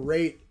same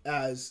rate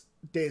as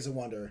Days of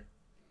Wonder.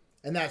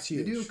 And that's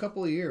huge. They do a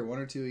couple a year, 1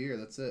 or 2 a year.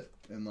 That's it.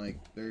 And like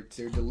they're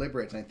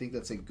deliberate, and I think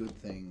that's a good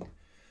thing.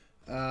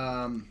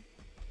 Yeah,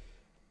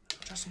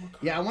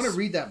 I want to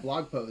read that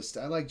blog post.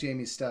 I like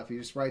Jamie's stuff. He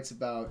just writes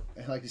about,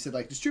 like he said,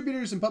 like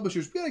distributors and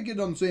publishers, we gotta get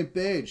on the same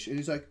page. And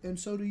he's like, and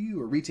so do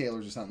you, or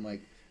retailers or something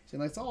like.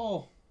 Saying let's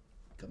all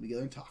come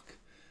together and talk.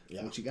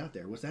 Yeah. What you got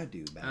there? What's that do?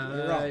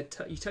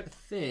 You tuck a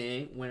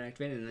thing when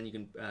activated, and then you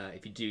can,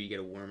 if you do, you get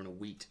a worm and a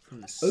wheat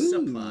from the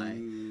supply,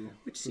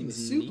 which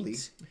seems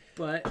neat.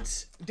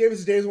 But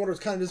Davis' Days of Wonder was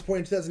kind of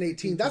disappointing in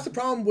 2018. That's the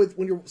problem with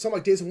when you're something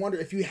like Days of Wonder.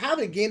 If you have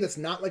a game that's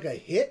not like a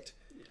hit,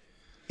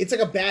 it's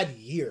like a bad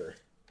year.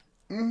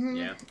 Mm-hmm.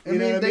 Yeah, I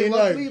mean, they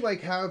luckily like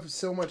have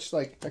so much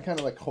like a kind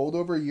of like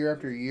holdover year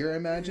after year. I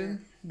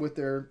imagine with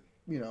their,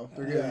 they're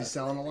going to be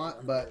selling a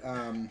lot. But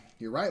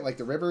you're right. Like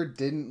the River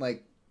didn't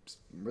like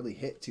really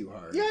hit too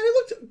hard. Yeah, and it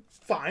looked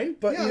fine,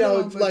 but you're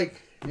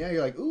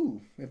like, ooh,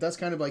 if that's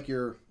kind of like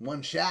your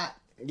one shot.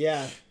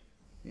 Yeah.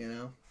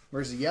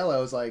 Whereas the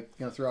Yellow is like,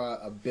 throw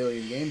out 1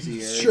 billion games a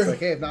year. Sure. It's like,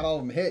 hey, if not all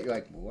of them hit, you're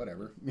like, well,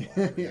 whatever.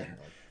 Yeah.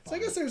 So I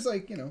guess there's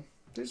like,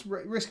 there's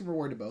risk and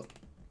reward to both.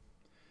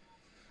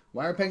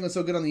 Why are penguins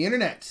so good on the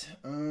internet?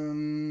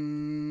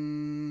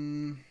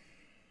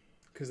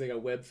 Because they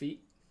got web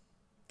feet.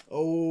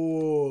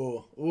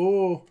 Oh.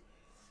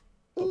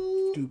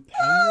 Do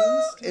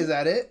penguins? Is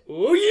that it?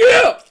 Oh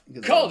yeah!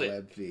 Called it.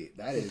 Web feet.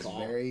 That is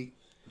very,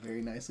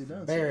 very nicely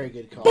done. Very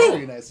good call.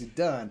 Very nicely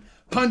done.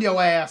 Pun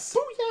your ass.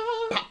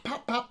 Booyah! Pop,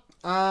 pop, pop.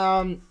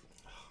 Man,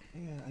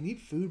 I need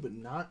food, but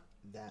not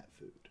that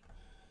food.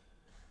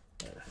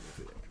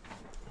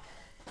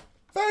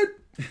 Food.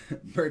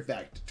 Bird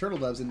fact: turtle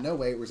doves in no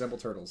way resemble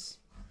turtles.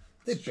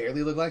 They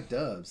barely look like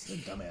doves. They're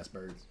dumbass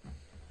birds.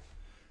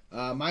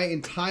 My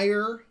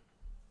entire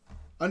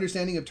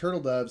understanding of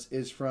turtle doves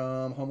is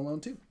from Home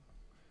Alone 2.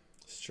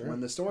 It's true.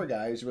 When the store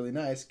guy, who's really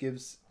nice,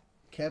 gives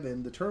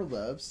Kevin the turtle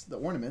doves, the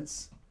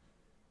ornaments.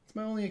 It's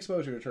my only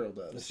exposure to turtle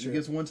doves. He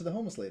gives one to the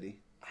homeless lady.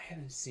 I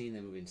haven't seen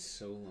that movie in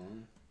so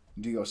long.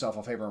 Do yourself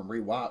a favor and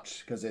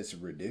rewatch because it's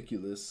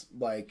ridiculous.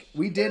 Like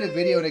we did a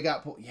video and it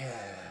got pulled.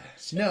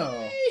 Yes.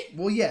 No.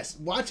 Well, yes.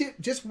 Watch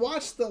it. Just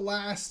watch the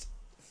last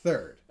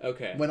third.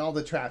 Okay. When all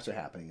the traps are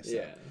happening. And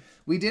stuff. Yeah.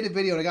 We did a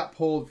video and it got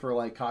pulled for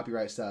like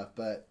copyright stuff,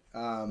 but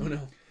oh no.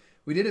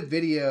 We did a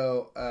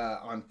video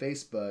on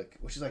Facebook,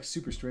 which is like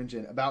super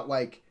stringent, about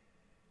like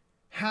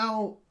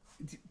how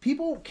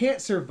people can't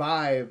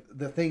survive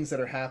the things that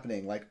are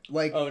happening. Like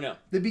oh no,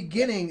 the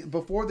beginning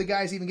before the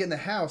guys even get in the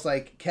house,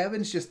 like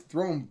Kevin's just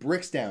throwing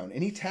bricks down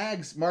and he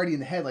tags Marty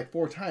in the head like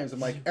 4 times. I'm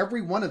like,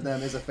 every one of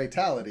them is a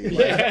fatality.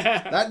 Like,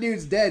 that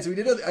dude's dead. So we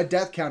did a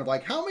death count of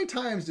like how many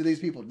times do these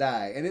people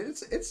die, and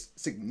it's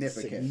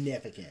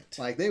significant.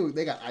 Like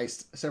they got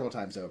iced several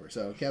times over.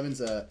 So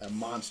Kevin's a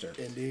monster.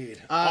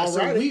 Indeed.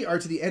 So we are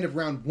to the end of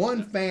round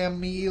 1,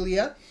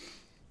 familia.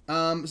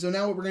 So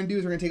now what we're going to do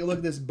is we're going to take a look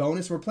at this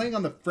bonus. We're playing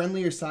on the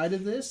friendlier side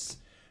of this.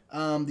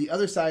 The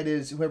other side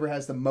is whoever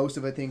has the most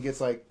of a thing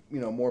gets like,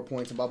 more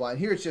points and blah, blah. And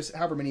here it's just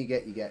however many you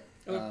get.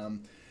 Okay.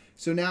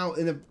 So now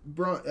in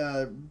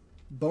the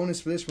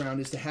bonus for this round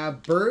is to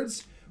have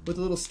birds with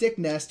a little stick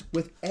nest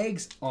with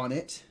eggs on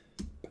it.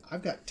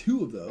 I've got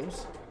 2 of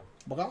those.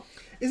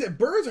 Is it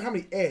birds or how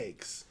many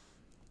eggs?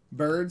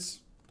 Birds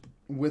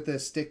with a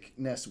stick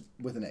nest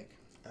with an egg.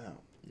 Oh.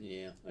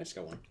 Yeah, I just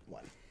got one.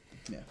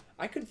 Yeah.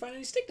 I couldn't find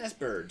any stick nest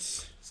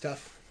birds.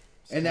 Stuff.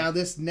 And now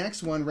this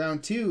next one,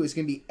 round 2, is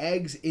going to be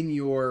eggs in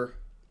your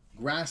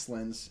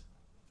grasslands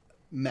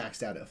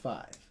maxed out at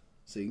 5.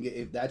 So you can get,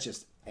 if that's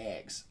just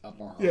eggs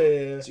up on.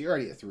 Yeah. So you're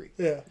already at 3.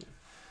 Yeah.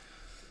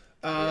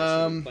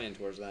 So playing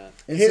towards that.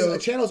 And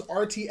his channel is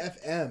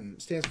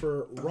RTFM. Stands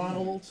for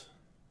Ronald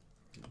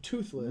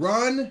Toothless.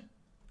 Run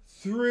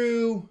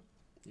through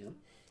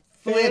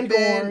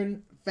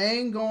Fangorn,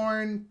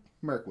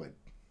 Mirkwood.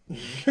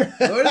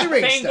 Lord of the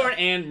Rings Fangorn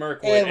and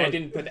Mirkwood. I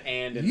didn't put the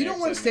and in You there, don't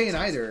want to stay in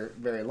either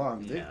very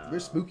long. No. They're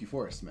spooky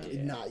forests, man.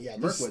 Yeah. Not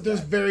yet. Mirkwood's There's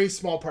bad. very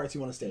small parts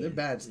you want to stay in. They're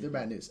bad. They're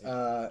bad news.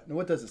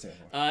 What does it stand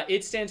for?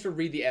 It stands for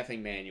Read the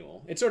Effing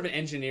Manual. It's sort of an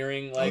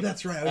engineering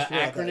that's right.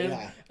 I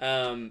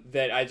acronym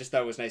that I just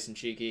thought was nice and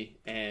cheeky.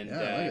 And I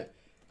like it.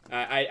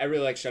 I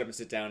really like Shut Up and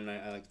Sit Down, and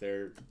I like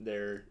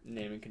their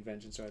naming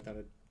convention, so I thought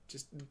I'd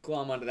just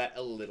glom onto that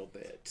a little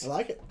bit. I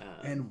like it.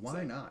 And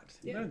why not?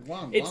 Yeah.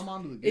 Glom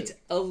onto the good. It's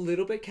a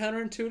little bit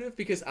counterintuitive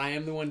because I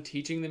am the one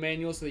teaching the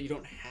manual so that you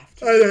don't have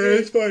to. I know,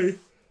 it's funny.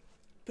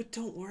 But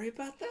don't worry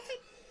about that.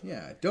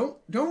 Yeah,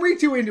 don't read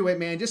too into it,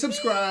 man. Just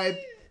subscribe,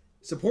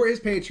 support his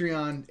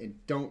Patreon, and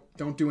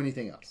don't do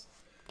anything else.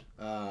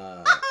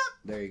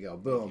 There you go,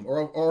 boom.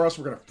 Or else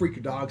we're gonna freak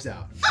your dogs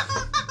out.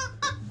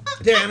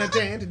 Viger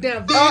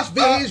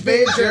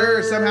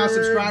somehow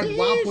subscribed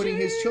while putting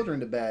his children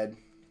to bed.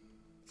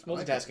 It's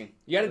multitasking.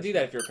 You got to do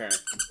that if you're a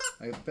parent.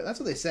 That's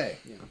what they say.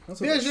 Yeah. That's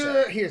what they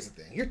say. Here's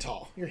the thing. You're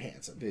tall. You're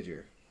handsome.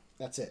 Viger.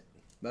 That's it.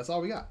 That's all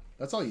we got.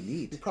 That's all you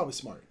need. You're probably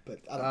smart, but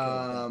I don't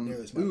care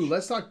nearly as much. Ooh,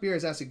 Let's Talk Beer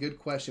has asked a good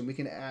question. We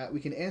can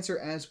answer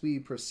as we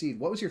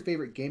proceed. What was your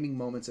favorite gaming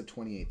moments of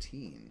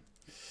 2018?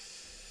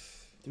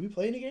 Did we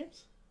play any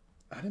games?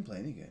 I didn't play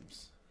any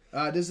games.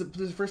 Does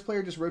the first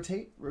player just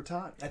rotate?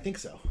 I think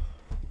so.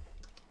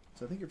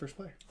 So I think you're first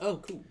player. Oh,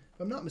 cool. If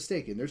I'm not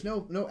mistaken, there's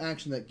no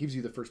action that gives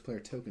you the first player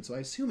token, so I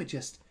assume it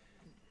just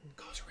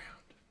goes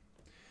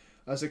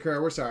around.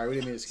 Sakura, we're sorry. We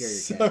didn't mean to scare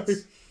your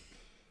cats.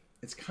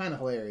 It's kind of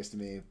hilarious to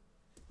me,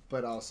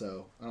 but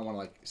also I don't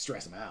want to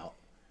stress them out.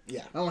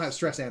 Yeah. I don't want to have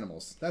stress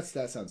animals. That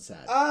sounds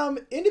sad.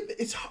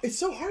 It's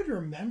so hard to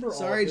remember.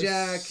 Sorry,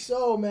 Jack.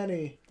 So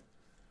many.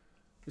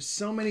 There's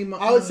so many.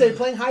 I would say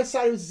playing High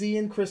Side with Z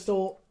and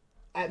Crystal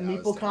at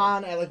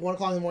MeepleCon at 1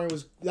 o'clock in the morning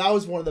was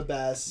one of the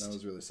best. That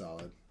was really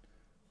solid.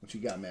 What you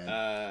got, man?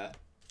 Grab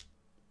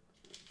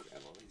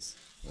all these.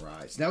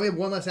 Right. So now we have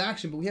one less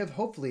action, but we have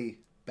hopefully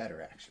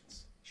better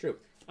actions. True.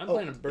 I'm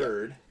playing a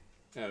bird.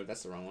 Yeah. Oh,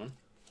 that's the wrong one.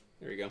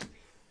 There we go.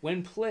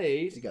 When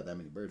played, You got that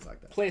many birds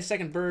like that. play a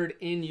second bird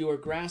in your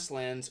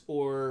grasslands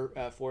or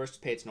forest to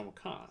pay its normal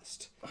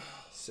cost.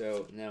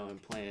 So now I'm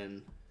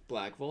playing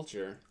Black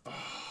Vulture.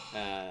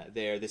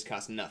 This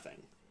costs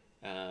nothing.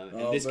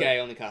 And this guy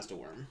only costs a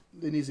worm.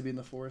 It needs to be in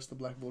the forest, the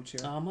Black Vulture.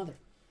 Oh, mother.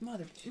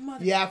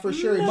 Yeah, for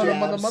sure.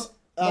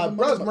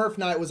 Brothers Murph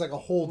Night was like a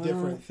whole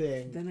different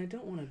thing. Then I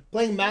don't want to.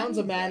 Playing Mountains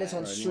of Madness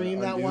on stream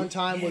that one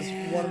time was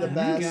one of the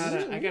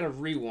best. I gotta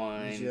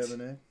rewind. Did you have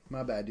an egg?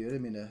 My bad, dude. I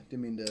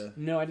didn't mean to.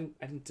 No, I didn't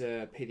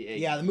pay the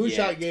egg. Yeah, the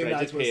Moonshot Game but I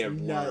Nights did pay was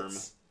a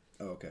nuts.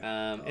 worm. Oh,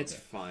 okay. It's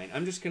fine.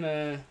 I'm just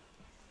gonna.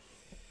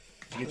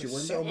 Did you get your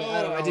worm So back?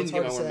 mad. I didn't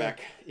get my worm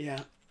back. Yeah.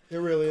 It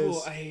really Cool.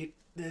 is. I hate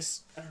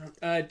this. I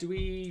don't know. Do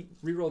we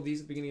re-roll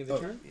these at the beginning of the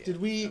turn? Did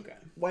we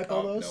wipe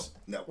all those?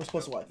 No. We're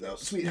supposed to wipe No.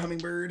 those. Sweet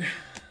hummingbird.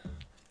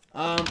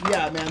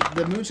 Yeah, man.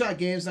 The Moonshot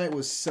Games Night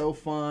was so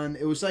fun.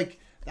 It was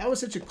that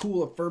was such a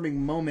cool,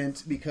 affirming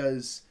moment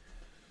because,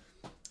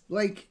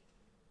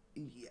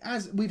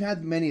 as we've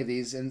had many of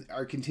these and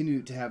are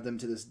continue to have them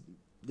to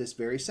this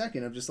very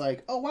second of just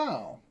oh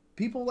wow,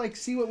 people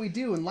see what we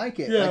do and like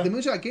it. Yeah. The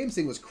Moonshot Games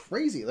thing was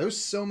crazy. There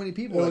was so many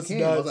people that came.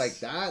 Nuts. I was like,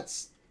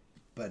 that's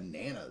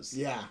bananas.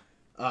 Yeah.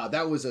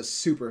 That was a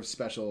super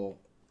special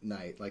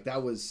night.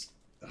 That was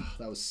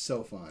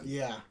so fun.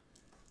 Yeah.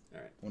 All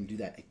right. I want to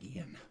do that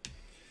again.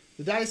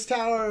 The Dice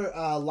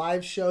Tower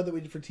live show that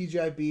we did for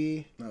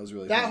TGIB. That was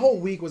really That fun. whole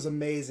week was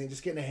amazing.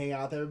 Just getting to hang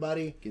out with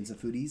everybody. Getting some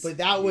foodies. But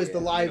that was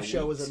the live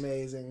show wheat. was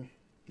amazing.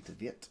 It's a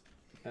bit.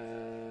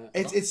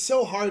 It's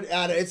so hard.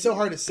 It's so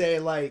hard to say.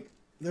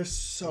 There's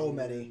so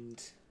many.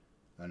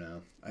 I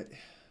know.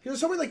 There's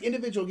so many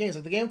individual games.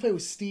 The game we played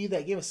with Steve,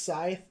 that game of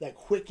Scythe, that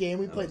quick game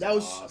we played. That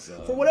was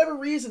awesome. For whatever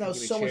reason that was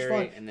Give me so much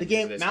cherry, fun. and The then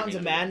game this Mountains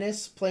of beginning of the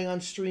Madness playing on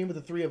stream with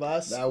the three of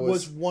us That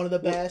was one of the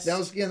best. That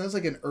was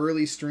an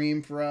early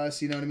stream for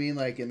us. You know what I mean?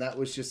 And that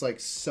was just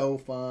so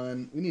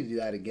fun. We need to do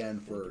that again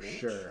for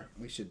sure.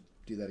 We should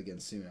do that again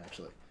soon.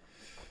 Actually,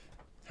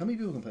 how many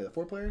people can play that?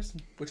 4 players.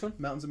 Which one?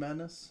 Mountains of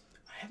Madness.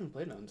 I haven't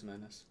played Mountains of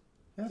Madness.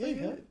 Yeah, we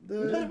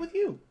played it with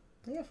you.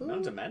 Yeah, fool.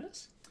 Mountains of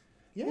Madness?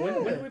 Yeah. When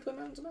did we play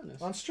Mountains of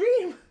Madness? On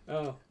stream.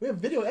 Oh. We have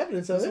video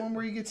evidence of That's it. the one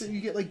where you get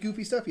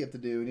goofy stuff you have to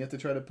do, and you have to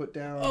try to put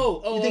down.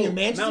 You think of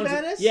Mansions of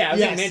Madness? Yeah, I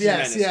was thinking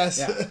Mansions of Madness.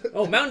 Yes.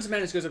 Oh, Mountains of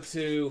Madness goes up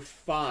to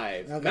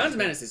 5. Okay. Mountains of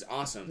Madness is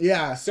awesome.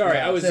 Yeah. Sorry,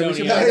 I was So we zoning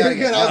should out. play that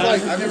again. I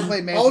was I've never played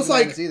I Mansions was of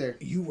Madness either.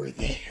 You were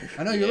there.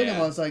 I know you're looking at Yeah.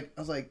 it. I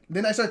was like,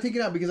 then I started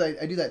thinking out because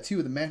I do that too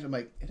with the mansion. I'm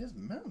like, it is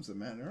Mountains of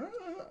Madness.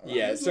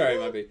 Yeah, sorry,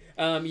 might be.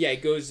 Yeah,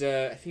 it goes.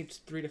 I think it's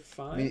 3 to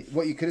 5. I mean,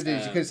 what you could have done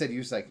is you could have said, you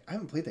was like, I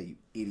haven't played that, you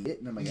idiot.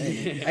 And I'm like, I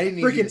didn't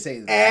need you to say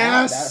that.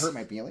 ass. That hurt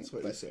my feelings.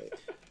 That's what you say.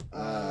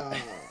 Yeah,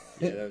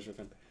 that was real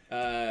fun.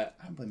 I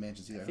haven't played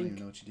Mansions either. I don't even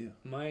know what you do.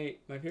 My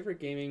favorite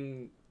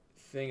gaming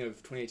thing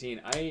of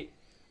 2018,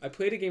 I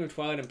played a game of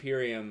Twilight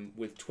Imperium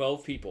with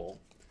 12 people,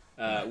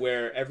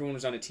 where everyone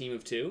was on a team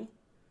of 2,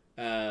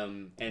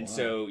 and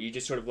so you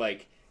just sort of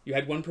you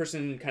had one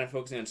person kind of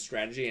focusing on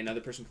strategy,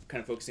 another person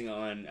kind of focusing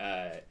on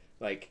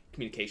like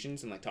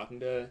communications and like talking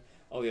to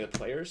all the other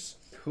players.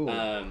 Cool.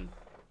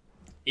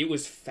 It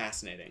was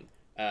fascinating.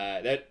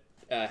 That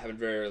happened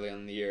very early on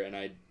in the year, and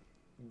I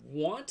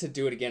want to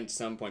do it again at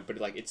some point, but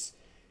like it's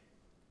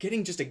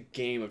getting just a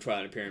game of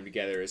Twilight and Imperium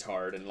together is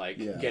hard, and like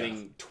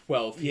getting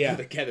 12 people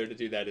together to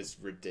do that is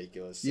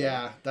ridiculous. So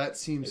yeah, that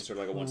seems sort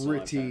of like a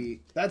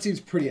pretty. That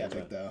seems pretty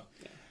epic, though.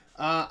 Yeah.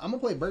 I'm gonna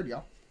play a bird,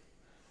 y'all.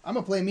 I'm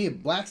gonna play me a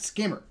black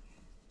skimmer.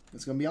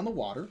 It's gonna be on the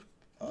water.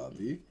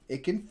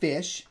 It can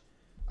fish.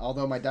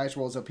 Although my dice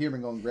rolls up here have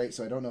been going great,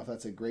 so I don't know if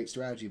that's a great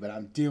strategy, but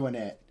I'm doing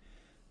it.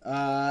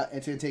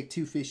 It's gonna take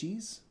 2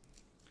 fishies,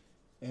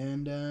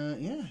 and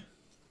yeah,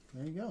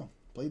 there you go.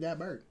 Play that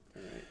bird.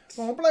 All right.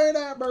 Gonna play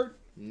that bird.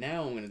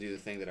 Now I'm going to do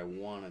the thing that I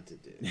wanted to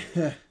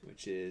do,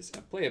 which is I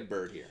play a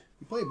bird here.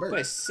 You play a bird.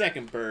 Play a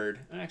second bird.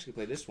 I actually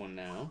play this one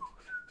now.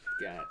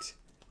 Got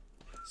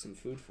some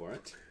food for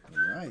it.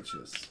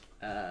 Righteous.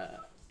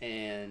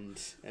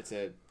 And that's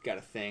got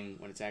a thing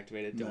when it's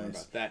activated. Don't worry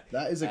about that.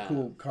 That is a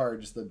cool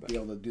card, just to be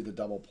able to do the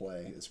double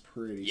play. It's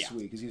pretty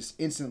sweet, because you just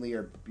instantly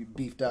are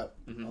beefed up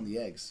on the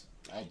eggs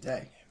all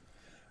day.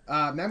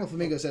 Mammal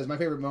Flamingo says, my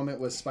favorite moment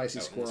was Spicy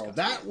Squirrel.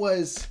 That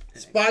was...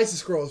 Spicy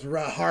Squirrel's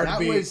hard to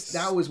beat.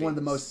 That was one of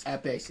the most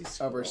epic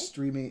of our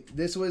streaming...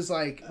 This was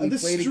like... We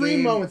played a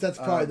game moments, that's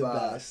probably the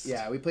best.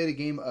 Yeah, we played a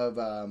game of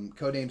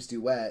Codenames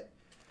Duet,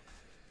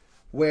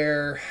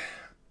 where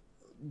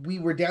we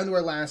were down to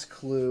our last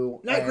clue.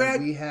 Night Crag!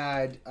 We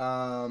had...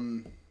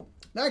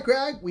 Night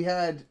Crag! We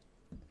had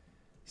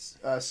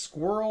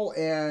Squirrel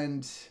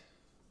and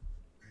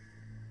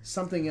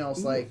something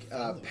else, like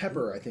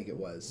Pepper, I think it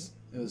was.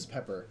 It was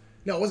Pepper.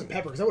 No, it wasn't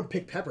Pepper, because I would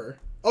pick Pepper.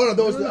 Oh, no,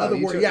 those were the other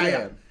word.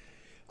 Yeah.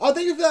 Oh,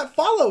 thank you for that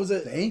follow. Was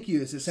it? Thank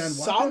you. Is it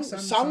Sangwaka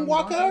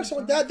or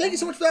something like that? Thank you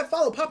so much for that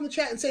follow. Pop in the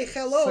chat and say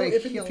hello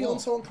if you're feeling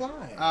so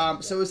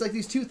inclined. So it was like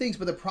these 2 things,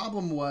 but the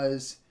problem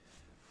was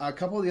a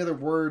couple of the other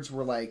words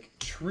were like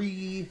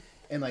tree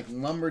and like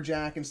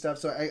lumberjack and stuff.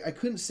 So I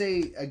couldn't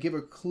say give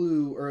a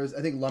clue, or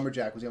I think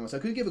lumberjack was the one. So I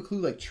couldn't give a clue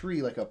like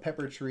tree, like a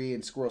pepper tree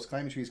and squirrels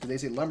climbing trees, because they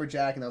say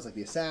lumberjack and that was like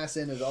the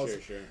assassin.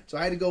 Sure. So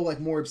I had to go like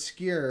more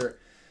obscure,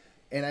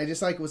 and I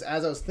just like was,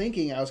 as I was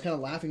thinking, I was kind of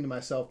laughing to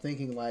myself,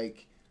 thinking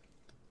like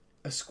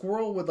a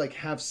squirrel would like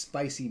have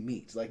spicy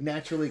meat, like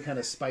naturally kind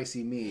of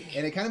spicy meat,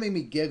 and it kind of made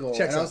me giggle.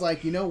 I was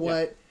like, you know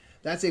what? Yeah.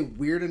 That's a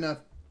weird enough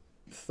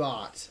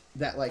thought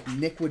that like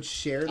Nick would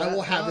share that. I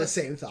will have the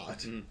same thought.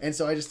 Mm-hmm. And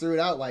so I just threw it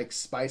out like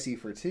spicy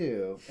for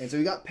 2. And so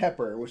he got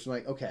pepper, which is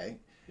like, okay.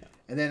 Yeah.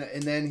 And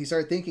then he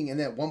started thinking, and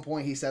then at one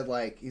point he said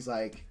like, he's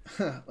like,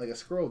 like a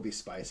squirrel would be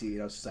spicy.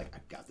 And I was just like, I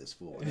got this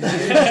fool.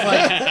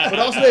 But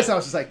also this, I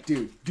was just like,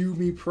 dude, do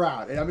me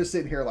proud. And I'm just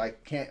sitting here like,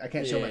 I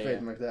can't show my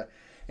face like that.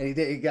 And he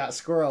did. He got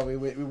squirrel. We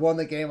won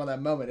the game on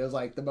that moment. It was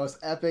like the most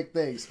epic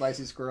thing,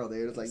 spicy squirrel,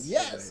 dude. It was like,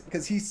 yes,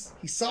 because he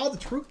saw the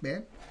truth,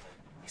 man.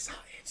 He saw it.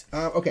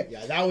 Okay.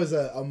 Yeah, that was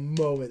a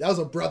moment. That was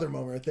a brother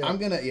moment right there. I'm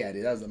gonna,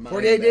 dude, that was a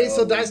 48 days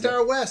till Dice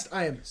Tower West.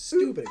 I am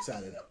stupid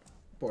excited.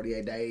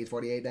 48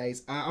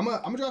 days. I'm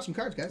gonna draw some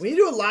cards, guys. We need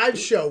to do a live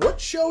show. What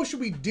show should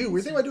we do? We're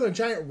thinking about doing a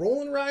giant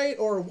roll and write,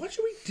 or what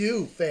should we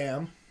do,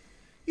 fam?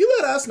 You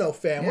let us know,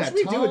 fam. What should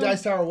we do at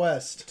Dice Tower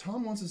West?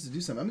 Tom wants us to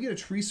do something. I'm gonna get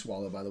a tree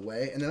swallow, by the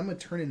way, and then I'm gonna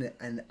turn into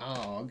an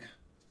og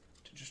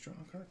to just draw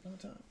a card on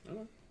top.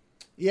 Okay.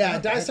 Yeah,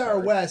 Dice Tower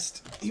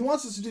West. He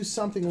wants us to do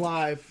something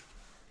live.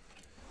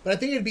 But I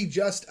think it'd be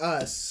just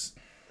us.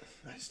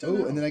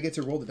 Oh, and then I get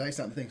to roll the dice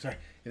on the thing. Sorry.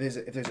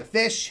 If there's a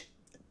fish,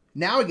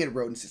 now I get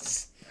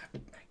rodents.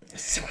 I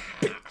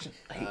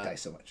hate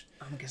dice so much.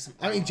 I'm gonna get some.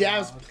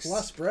 Jabs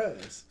plus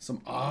bros.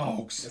 Some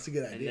ogs. That's a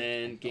good idea.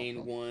 And then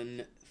gain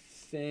 1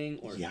 thing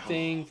or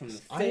thing from the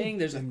thing.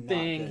 There's a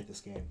thing. At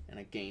this game. And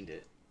I gained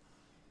it.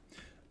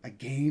 I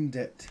gained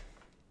it.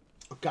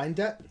 Gained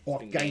it? Or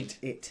gained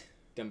it.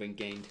 Done been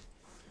gained.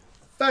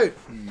 Food.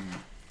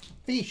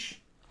 Fish.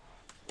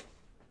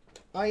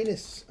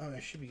 Inus. Oh, I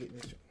should be getting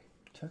this.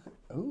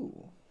 Oh,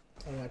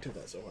 I took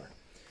that so far.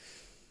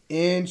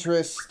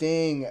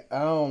 Interesting.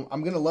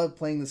 I'm gonna love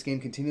playing this game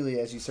continually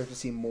as you start to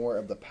see more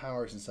of the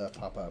powers and stuff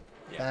pop up.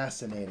 Yeah.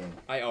 Fascinating.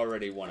 I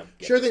already want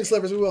to. Sure thing,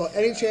 Slivers. We will.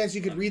 Any chance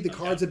you could read the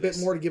cards a bit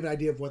more to give an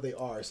idea of what they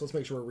are? So let's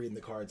make sure we're reading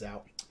the cards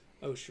out.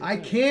 Oh, sure. I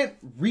can't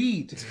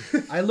read.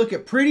 I look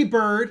at pretty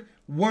bird,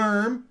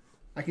 worm.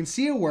 I can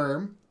see a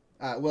worm.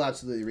 We'll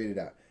absolutely read it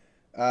out.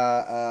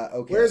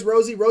 Okay. Where's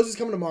Rosie? Rosie's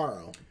coming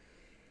tomorrow.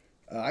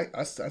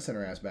 I sent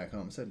her ass back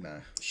home. Said nah.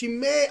 She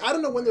may. I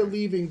don't know when they're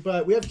leaving,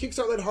 but we have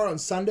Kickstart Led Hard on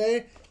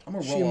Sunday. I'm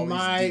gonna roll she all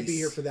might these be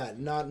here for that.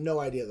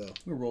 No idea though. I'm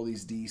gonna roll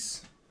these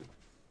D's.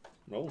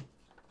 Roll.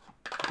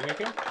 You think I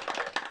care?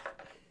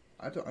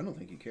 I don't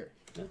think you care.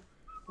 No.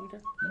 Okay.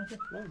 Okay.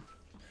 Roll.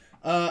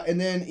 And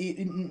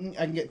then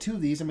I can get 2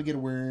 of these. I'm gonna get a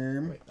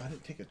worm. Wait, I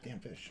didn't take a damn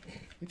fish.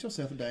 Get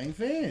yourself a dang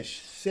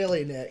fish.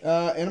 Silly Nick.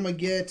 And I'm gonna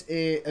get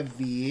a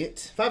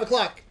Viet. 5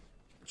 o'clock.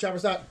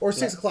 Chopper's not, or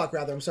 6 o'clock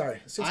rather. I'm sorry.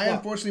 6 o'clock. I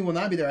unfortunately will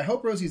not be there. I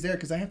hope Rosie's there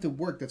because I have to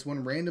work. That's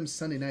one random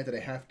Sunday night that I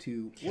have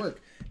to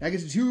work. Now I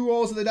get 2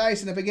 rolls of the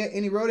dice, and if I get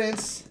any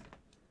rodents,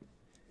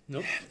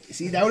 Nope.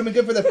 See, that would have been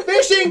good for the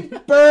fishing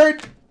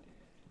bird.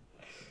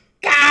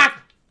 God,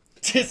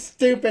 just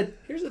stupid.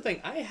 Here's the thing.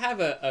 I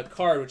have a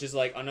card which is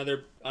like on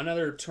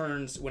other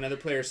turns when other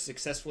players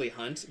successfully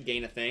hunt,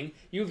 gain a thing.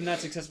 You have not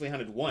successfully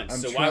hunted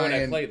once, why would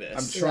I play this?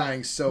 I'm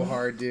trying so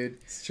hard, dude.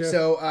 It's true.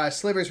 So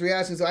Sliver's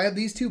reacting. So I have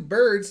these two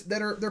birds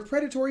they're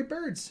predatory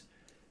birds.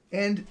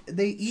 And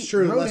they eat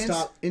rodents,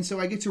 and so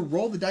I get to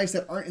roll the dice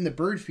that aren't in the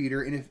bird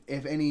feeder, and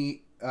if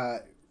any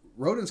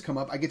rodents come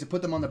up, I get to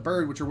put them on the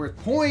bird, which are worth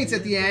points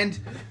at the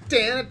end.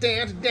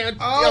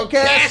 Oh,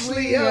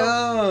 Cashley,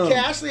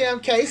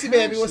 I'm Casey,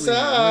 baby. What's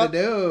up?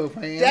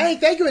 Dang,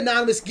 thank you,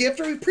 anonymous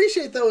gifter. We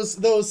appreciate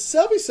those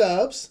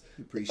subs.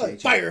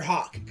 Appreciate you.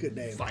 Firehawk, good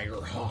name.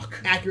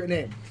 Firehawk, accurate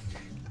name.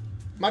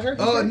 My turn.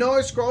 Oh no,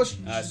 it's Scrolls.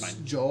 It's mine.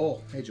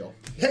 Joel. Hey Joel.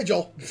 Hey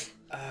Joel.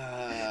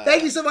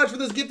 Thank you so much for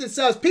those gifted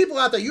subs. People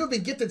out there, you have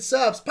been gifted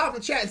subs. Pop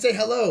in the chat and say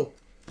hello.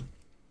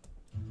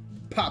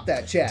 Pop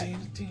that chat.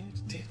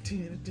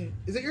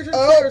 Is it your turn?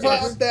 Oh,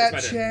 pop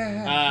that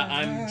chat.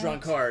 I'm drawing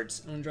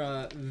cards. I'm going to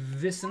draw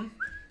Vissen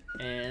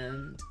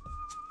and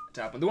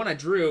top one. The one I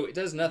drew, it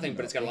does nothing,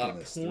 but it's got a lot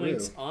of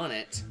points on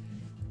it.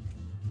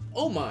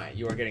 Oh my,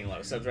 you are getting a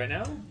lot of subs right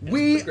now.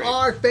 We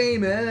are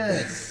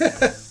famous.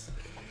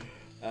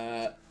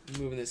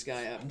 Moving this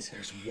guy up.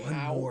 There's one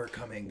more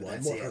coming.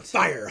 One more.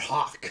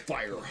 Firehawk.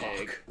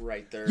 Firehawk.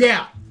 Right there.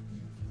 Yeah.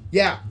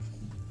 Yeah.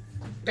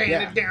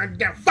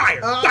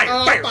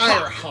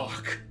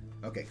 Firehawk.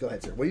 Okay, go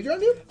ahead, sir. What are you trying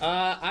to do?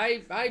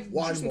 I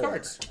drew some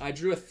cards. I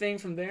drew a thing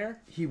from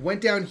there. He went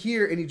down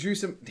here and he drew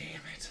some.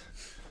 Damn it.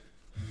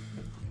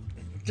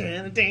 This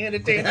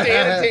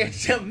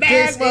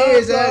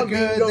is a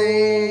good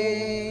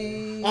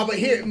thing. Oh, but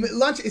here,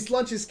 lunch. It's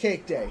lunch's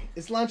cake day.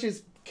 It's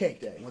lunch's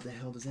cake day. What the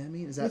hell does that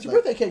mean? Is that it's your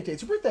birthday cake day?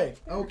 It's your birthday.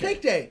 Okay.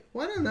 Cake day.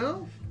 Well, I don't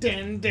know.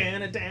 Mr.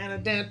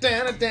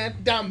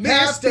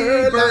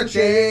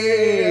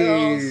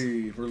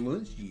 Birthday for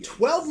lunch.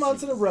 12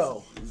 months in a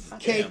row.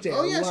 Cake day.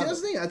 Oh yeah, see, that's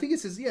the thing. I think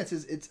it's his. Yeah,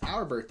 it's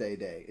our birthday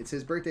day. It's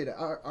his birthday to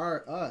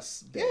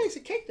us. Day. Yeah, it's a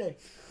cake day.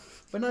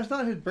 But no, it's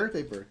not his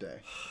birthday.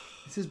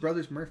 It's his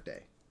brother's Murph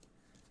day.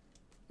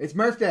 It's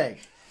Murph day.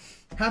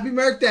 Happy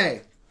Murph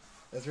day.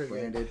 That's right,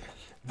 branded.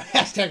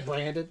 Hashtag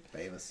branded.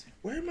 Famous.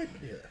 Where am I?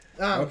 Here.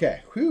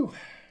 Okay. Whew.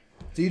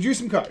 So you drew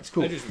some cards.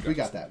 Cool. I drew some cards. We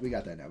got that. We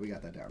got that now. We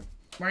got that down.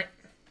 Right.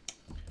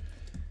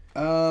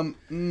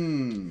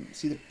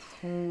 See, the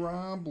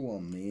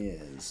problem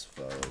is,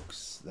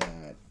 folks,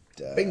 that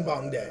Bing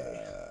Bong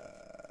Day.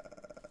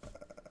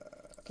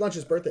 It's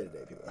Lunch's birthday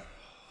today, people.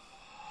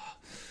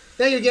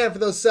 Thank you again for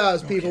those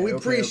subs, people. We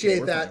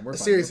appreciate that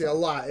seriously a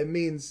lot. It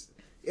means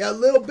a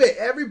little bit,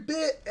 every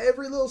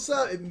little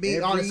sub. It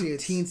means honestly,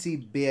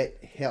 teensy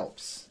bit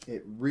helps.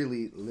 It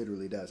really,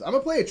 literally does. I'm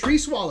gonna play a tree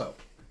swallow.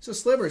 So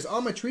Slivers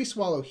on my tree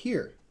swallow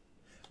here.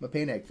 I'm gonna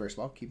pay an egg first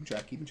of all, keeping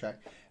track. I'm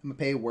gonna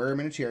pay a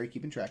worm and a cherry,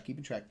 keeping track.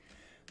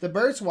 The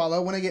bird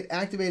swallow, when I get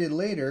activated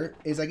later,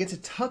 is I get to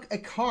tuck a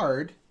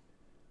card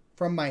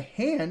from my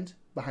hand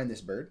behind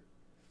this bird.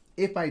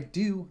 If I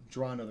do,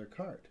 draw another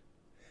card.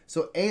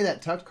 So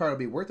that tucked card will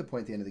be worth a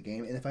point at the end of the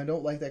game, and if I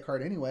don't like that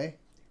card anyway,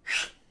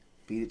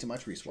 feed it to my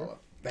tree swallow.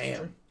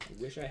 Bam.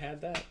 I wish I had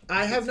that.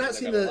 I have not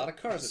seen the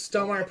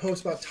Stonemaier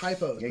post about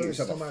typos. Yeah, you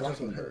yourself a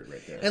fluffing bird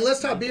right there. And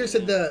Let's Talk Beer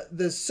said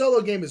the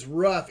solo game is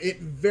rough. It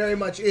very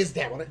much is.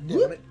 Damn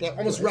it.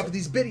 Almost rough with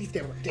these biddies.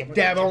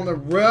 Dab on the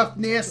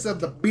roughness of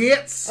the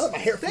bits. Oh, my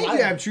hair Thank you,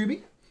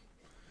 Abtruby.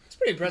 It's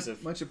pretty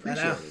impressive. Much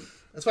appreciated.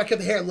 That's why I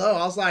kept the hair low.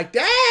 I was like,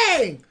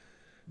 dang!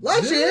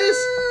 Lunches!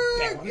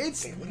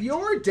 It's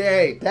your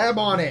day. Dab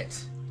on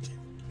it.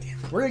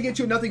 We're going to get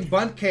you a nothing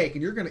bundt cake,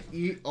 and you're going to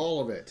eat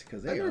all of it.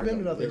 Because they I've never been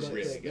to nothing bundt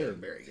delicious. cake. They're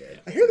very good.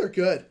 I hear they're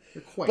good.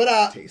 They're quite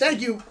tasty.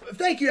 Thank you,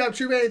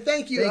 Abtruby.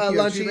 Thank you,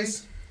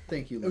 Lunchies.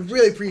 Thank you, I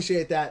really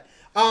appreciate that.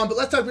 But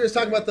Let's Talk Beer is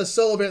talking about the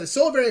solo variant. The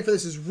solo variant for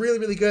this is really,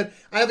 really good.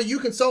 I have a You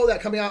Can Solo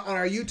that coming out on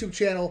our YouTube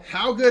channel.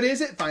 How good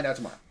is it? Find out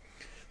tomorrow.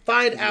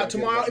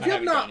 If you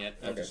have not,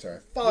 Okay,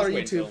 sorry. follow our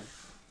YouTube.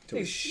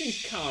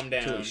 Please calm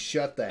down.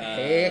 Shut the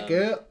heck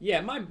up.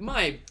 Yeah, my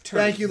turn.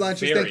 Thank you,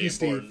 Lunches. Very Thank you,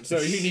 Steve. important, so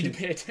you need to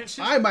pay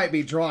attention. I might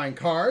be drawing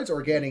cards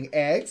or getting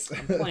eggs.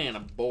 I'm playing a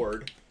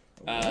board.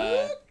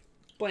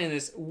 Playing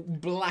this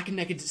Black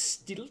Naked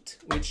Stilt,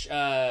 which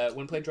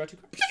when played, draw 2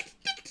 cards.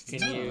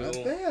 Can you?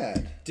 Not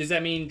bad. Does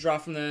that mean draw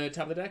from the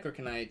top of the deck, or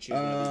can I choose?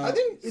 I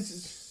think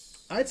it's.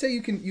 I'd say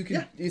you can.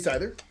 Yeah. It's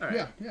either. All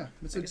right. Yeah.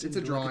 It's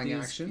a drawing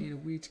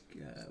action.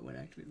 When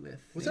activated with.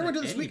 What's everyone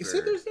do this week? Is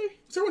it Thursday?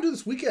 What's everyone do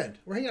this weekend?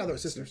 We're hanging out with our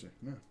sisters.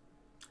 Yeah.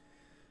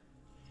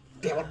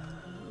 Damn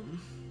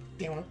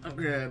it. I'll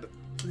grab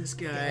this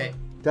guy.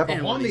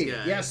 And one of these Bondi.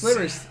 guys. Yeah,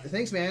 Slivers.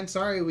 Thanks, man.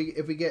 Sorry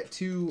if we get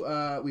too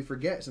we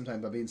forget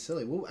sometimes by being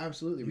silly. We'll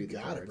absolutely read the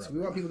cards. We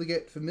want people to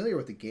get familiar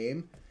with the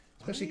game,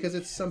 especially because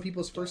it's some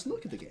people's first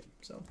look at the game.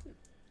 So,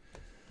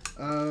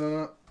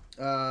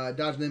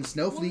 dodging them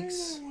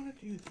snowflakes. Why do I want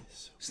to do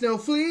this?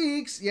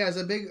 Snowflakes. Yeah, is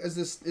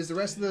the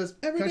rest of the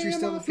Every country day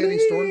still I'm a getting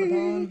stormed fleek.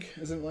 upon?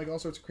 Isn't it like all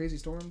sorts of crazy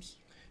storms?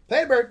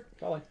 Play it, Bird.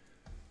 Golly.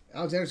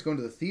 Alexander's going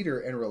to the theater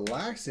and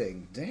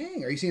relaxing.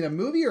 Dang, are you seeing a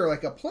movie or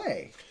like a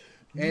play?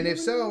 And if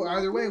so,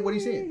 either way, what are you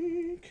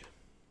seeing?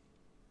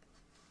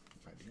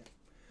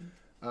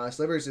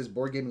 Slivers is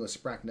board gaming with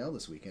Spracknell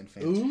this weekend.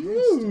 Fantastic.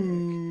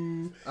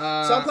 Ooh. So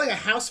I'm playing a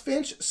House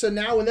Finch. So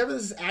now whenever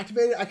this is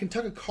activated, I can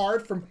tuck a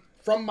card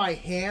from my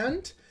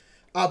hand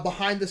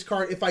behind this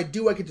card. If I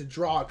do, I get to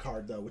draw a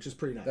card, though, which is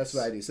pretty nice. That's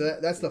what I do. So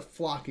that's the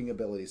flocking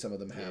ability some of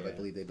them have. I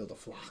believe they build a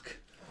flock.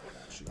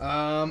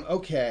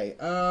 Okay.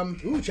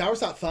 Ooh,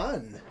 Shower's not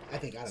fun. I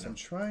don't know. I'm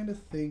trying to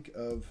think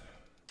of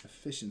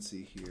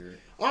efficiency here.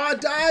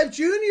 Dive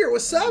Junior,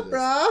 what's up,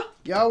 brah?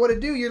 Y'all, what to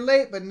do? You're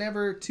late, but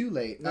never too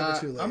late. Never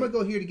too late. I'm gonna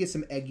go here to get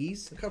some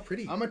eggies. Look how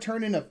pretty. I'm gonna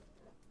turn in a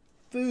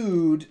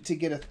food to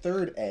get a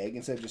third egg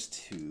instead of just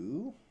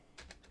 2.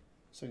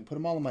 So I can put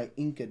them all in my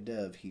Inca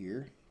Dove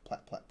here.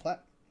 Plat, plat,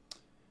 plat.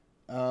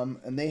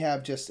 And they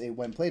have just a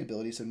when played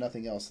ability, so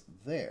nothing else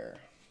there.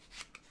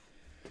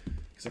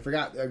 Because I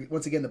forgot,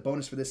 once again, the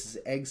bonus for this is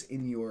eggs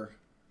in your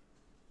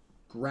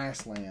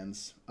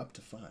grasslands up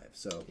to 5.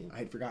 So I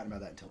had forgotten about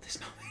that until this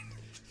moment.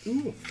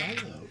 Ooh, a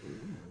follow.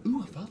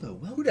 Ooh, a follow.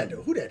 Well, Who that do?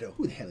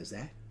 Who the hell is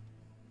that?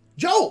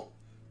 Joel!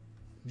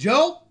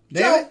 Joel?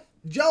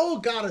 Joel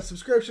got a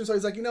subscription, so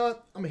he's like, you know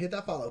what? I'm going to hit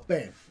that follow.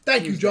 Bam.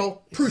 Thank you,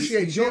 Joel.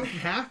 Appreciate you. You don't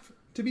have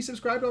to be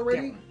subscribed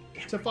already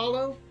to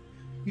follow.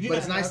 But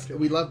it's nice.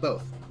 We love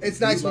both. It's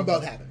nice when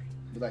both happen.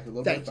 We like a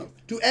little Thank bit of you.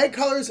 both. Do egg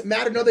colors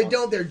matter? No, they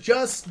don't. They're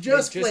just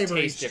flavor.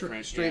 Taste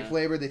different. Straight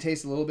flavor. They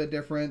taste a little bit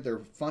different. They're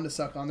fun to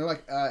suck on. They're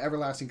like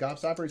everlasting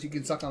gobstoppers. You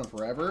can suck on them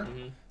forever.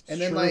 Mm-hmm.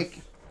 And then I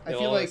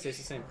feel like taste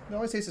the same. They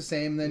always taste the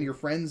same. Then your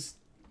friends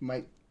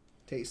might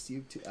taste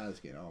you too. I was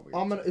getting all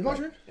weird. It's my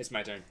turn. It's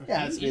my turn.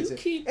 Yeah,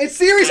 keep. It's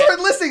Siri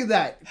started listening to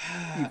that.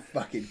 You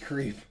fucking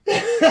creep.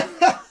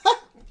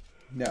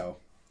 No,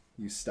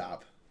 you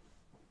stop.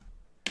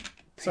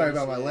 Sorry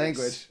about my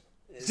language.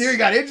 Siri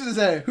got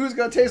interested in who's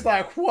gonna taste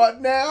like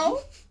what now?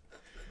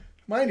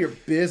 Mind your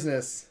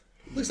business.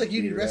 Looks like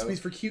you need recipes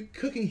for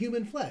cooking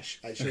human flesh.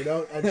 I sure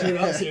don't.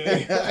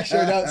 Siri. I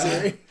sure don't,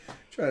 Siri.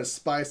 Trying to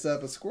spice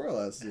up a squirrel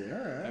house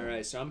here. All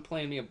right, so I'm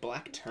playing me a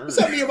black turn. What's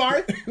up,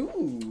 Nehemiah?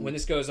 When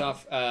this goes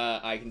off,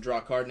 I can draw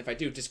a card, and if I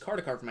do, discard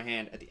a card from my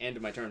hand at the end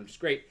of my turn, which is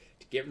great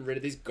to get rid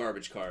of these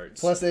garbage cards.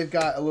 Plus, they've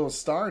got a little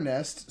star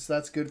nest, so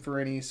that's good for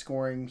any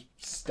scoring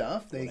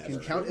stuff. They can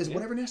count as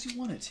whatever nest you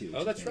want it to.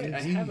 Oh, that's right.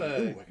 I have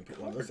a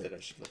card that I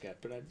should look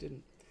at, but I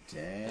didn't.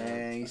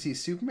 Dang, you see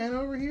Superman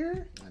over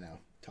here? I know.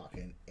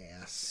 Talking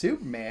ass.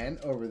 Superman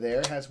over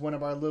there has one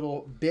of our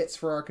little bits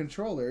for our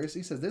controllers.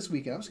 He says, this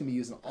weekend I'm just going to be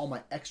using all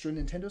my extra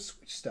Nintendo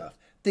Switch stuff.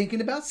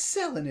 Thinking about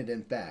selling it,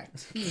 in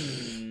fact.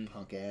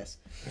 Punk ass.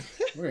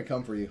 We're going to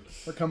come for you.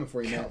 We're coming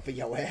for you, man. Come for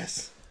your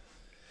ass.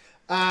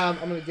 I'm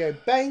going to go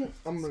bang.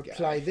 I'm going to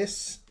play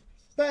this.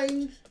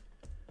 Bang.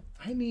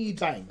 I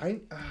need...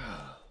 Bang.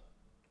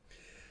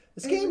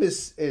 This game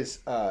is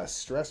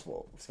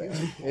stressful.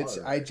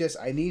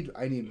 I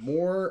need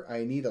more.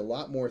 I need a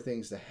lot more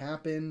things to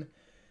happen.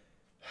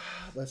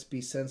 Let's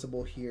be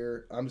sensible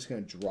here. I'm just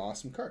going to draw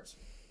some cards.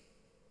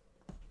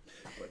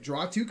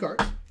 Draw 2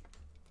 cards.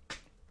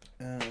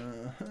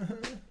 How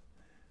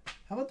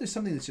about there's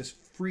something that's just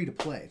free to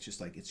play? It's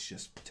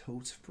just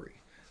totes free.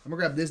 I'm going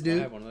to grab this dude.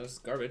 I have one of those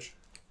garbage.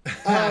 You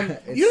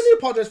don't need to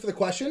apologize for the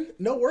question.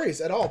 No worries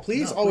at all.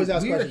 Please always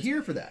ask questions. We are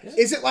here for that. Yeah.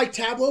 Is it like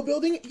tableau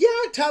building? Yeah,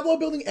 tableau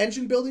building,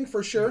 engine building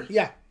for sure.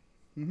 Yeah.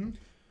 Mm-hmm.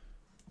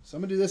 So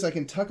I'm going to do this. I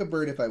can tuck a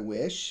bird if I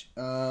wish.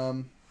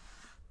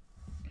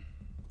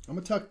 I'm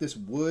going to tuck this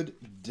wood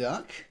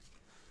duck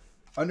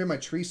under my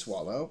tree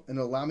swallow and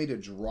allow me to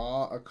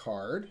draw a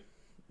card.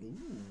 Ooh.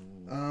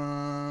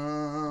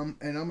 And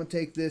I'm going to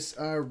take this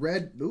a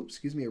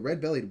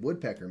red-bellied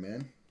woodpecker,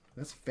 man.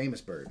 That's a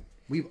famous bird.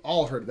 We've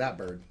all heard of that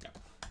bird. Yeah.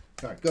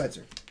 All right, go ahead,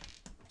 sir.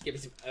 Give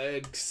me some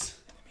eggs.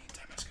 In the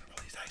meantime, I'm just going to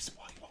roll these dice.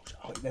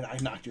 Oh, then I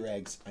knocked your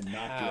eggs.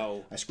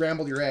 I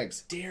scrambled your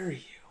eggs. Dare you?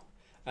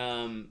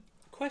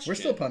 Question. We're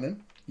still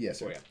punning. Yes,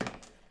 sir. Oh, yeah.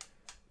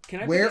 Can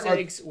I put these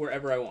eggs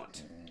wherever I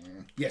want?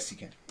 Yes, you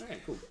can. All right,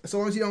 cool. As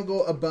long as you don't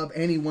go above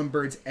any one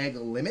bird's egg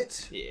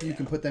limit, you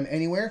can put them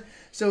anywhere.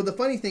 So the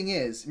funny thing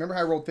is, remember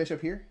how I rolled fish up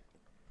here?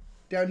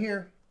 Down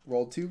here,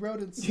 rolled 2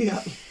 rodents.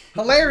 Yeah.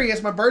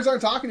 Hilarious. My birds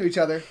aren't talking to each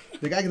other.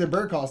 They got to get their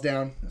bird calls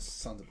down.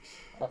 Sons of...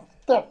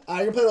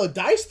 I can play a little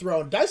Dice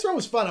Throne. Dice Throne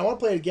was fun. I want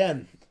to play it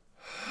again.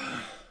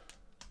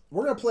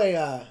 We're going to play...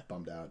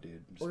 bummed out,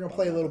 dude. We're going to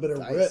play a little bit of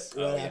Rip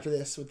after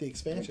this with the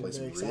expansion. I'm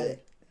very excited.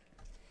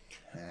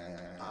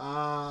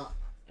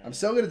 I'm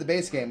so good at the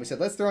base game. We said,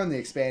 let's throw in the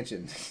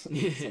expansion.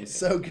 I'm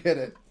so good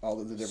at all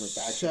of the different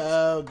factions.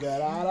 So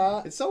good at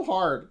it. It's so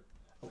hard.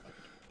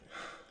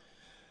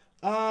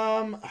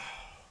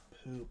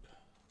 Poop.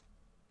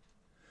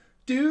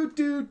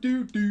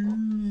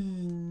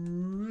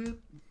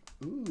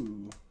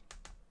 Ooh.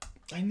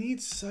 I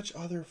need such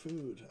other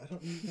food. I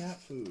don't need that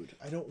food.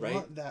 I don't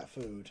want that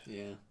food.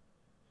 Yeah.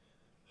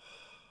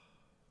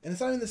 And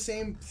it's not in the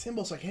same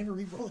symbol, so I can't even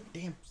re-roll it.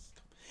 Damn.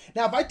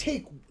 Now, if I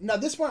take... Now,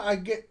 this one, I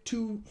get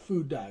 2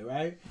 food die,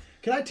 right?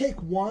 Can I take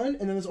 1, and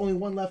then there's only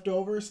 1 left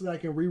over, so that I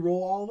can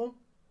re-roll all of them?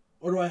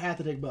 Or do I have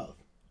to take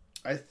both?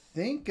 I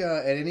think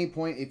at any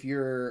point, if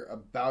you're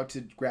about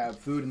to grab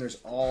food and there's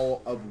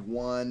all of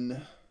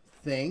one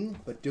thing,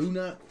 but do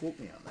not quote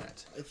me on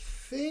that. I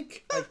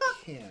think I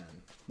can.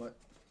 What?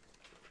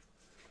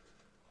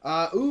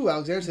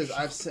 Alexander says,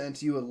 I've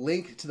sent you a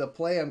link to the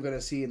play I'm going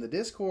to see in the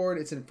Discord.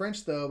 It's in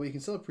French, though, but you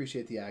can still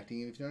appreciate the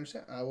acting if you don't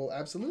understand. I will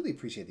absolutely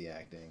appreciate the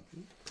acting.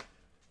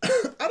 I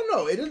don't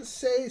know. It doesn't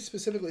say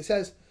specifically. It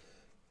says,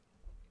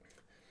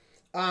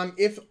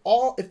 if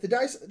the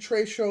dice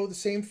tray show the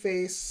same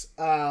face,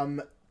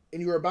 and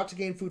you are about to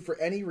gain food for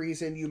any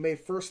reason, you may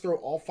first throw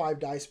all 5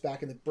 dice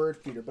back in the bird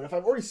feeder. But if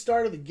I've already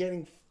started the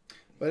getting...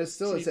 But it's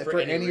still, it's for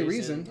any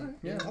reason.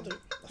 Yeah, I'll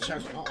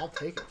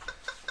take it.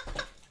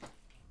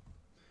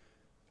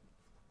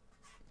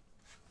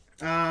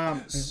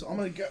 So I'm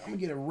gonna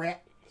get a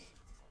rat,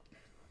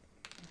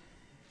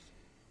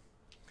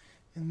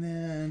 and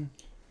then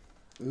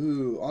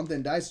On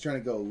Thin Dice is trying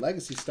to go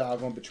legacy style,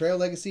 going Betrayal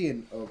Legacy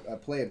and a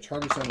play of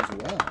Charterstone as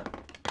well.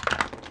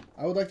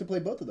 I would like to play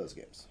both of those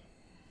games.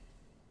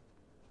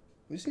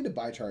 We just need to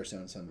buy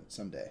Charterstone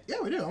someday. Yeah,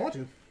 we do. I want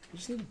to. We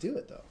just need to do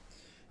it though.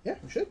 Yeah,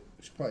 we should.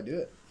 We should probably do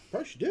it.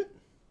 Probably should do it.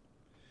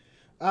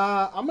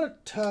 I'm going to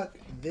tuck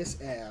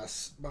this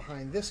ass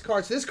behind this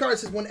card. So this card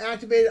says, when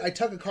activated, I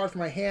tuck a card from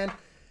my hand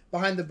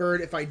behind the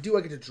bird. If I do,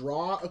 I get to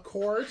draw a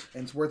card.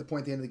 And it's worth a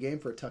point at the end of the game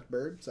for a tucked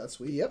bird. So that's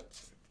sweet. Yep.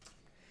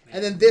 Man,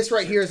 and then this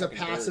right here is a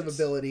passive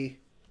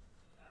ability.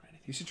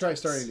 You should try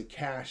starting to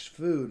cache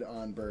food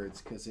on birds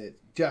because it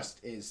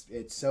just is,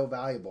 it's so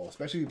valuable.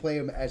 Especially if you play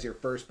them as your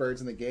first birds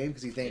in the game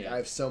because you think, I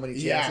have so many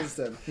chances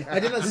to...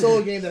 I did a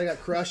solo game that I got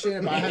crushed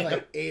in, but I had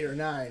like 8 or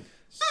 9.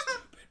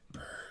 Stupid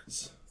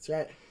birds. That's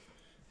right.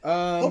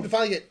 Hope to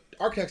finally get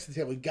Architects to the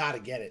table. We gotta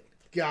get it.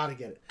 Gotta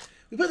get it.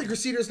 We played the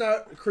Crusaders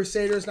now,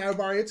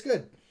 Barry. It's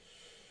good.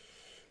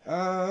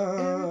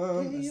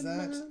 Is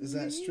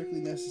that strictly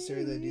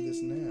necessary that I do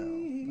this now?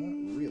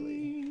 Not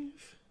really.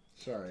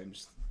 Sorry, I'm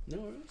just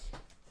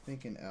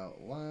thinking out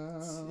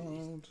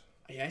loud.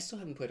 Yeah, I still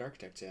haven't played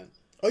Architects yet.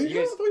 Oh, you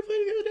guys... I thought we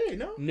played it the other day,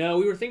 no? No,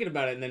 we were thinking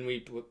about it, and then we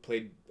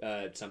played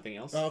something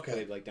else. Oh, okay.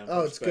 Played, like, Down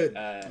it's good.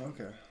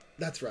 Okay.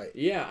 That's right.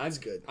 Yeah, that's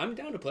good. I'm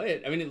down to play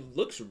it. I mean, it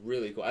looks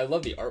really cool. I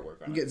love the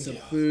artwork on it. I'm getting some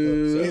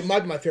food. It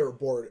might be my favorite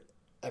board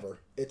ever.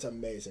 It's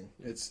amazing.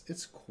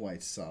 It's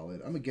quite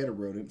solid. I'm gonna get a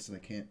rodent so I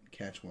can't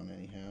catch one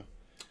anyhow.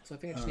 So I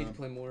think I just need to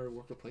play more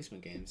worker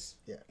placement games.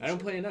 Yeah, I don't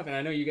play enough, and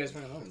I know you guys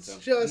fucking love them.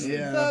 So I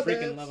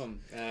freaking love them.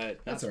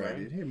 That's all right,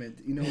 dude. Hey man,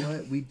 you know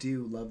what? We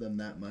do love them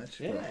that much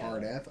for a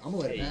hard F. I'm gonna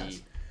let it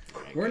pass.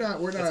 We're not.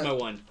 That's my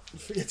one.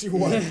 It's your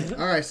one.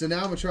 All right, so now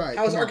I'm gonna try.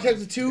 How was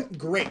Architects 2?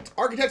 Great.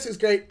 Architects is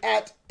great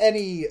at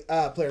any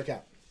player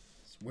count.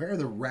 Where are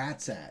the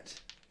rats at?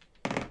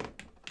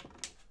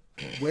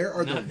 Where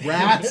are the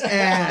rats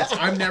at?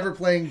 I'm never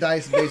playing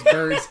dice-based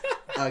birds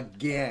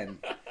again.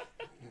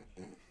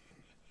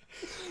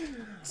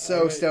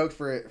 So stoked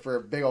for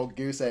a big old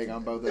goose egg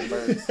on both of the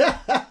birds.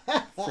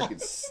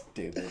 Freaking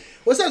stupid.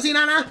 What's up,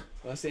 Zinana? Well,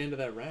 that's the end of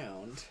that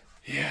round.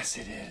 Yes,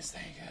 it is.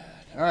 Thank God.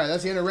 All right,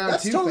 that's the end of round 2.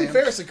 That's totally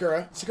fair,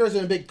 Sakura. Sakura's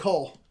in a big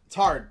coal. It's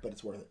hard, but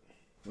it's worth it.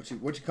 What you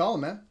call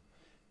them, man?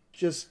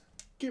 Just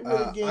get rid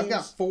of games. I've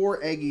got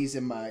 4 eggies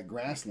in my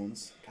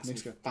grasslands.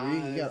 Nick's got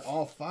 3. You got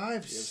all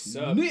 5.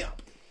 Snap. I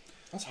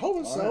was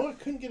hoping so. I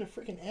couldn't get a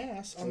freaking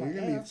ass on my ass.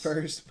 You're gonna be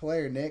first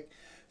player, Nick.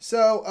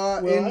 So,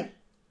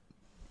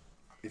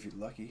 if you're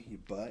lucky, you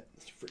butt.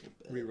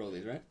 Reroll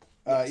these, right?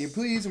 You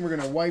please, and we're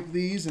gonna wipe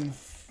these and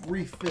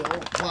refill.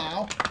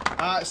 Wow.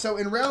 So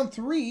in round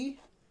 3,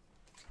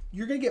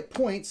 you're gonna get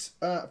points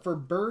for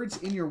birds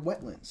in your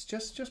wetlands.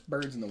 Just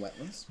birds in the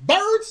wetlands.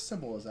 Birds.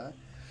 Simple as that.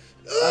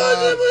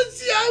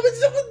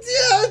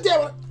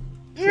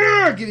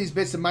 Give these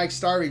bits to Mike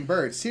starving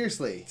birds.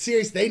 Seriously,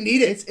 they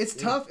need it. It's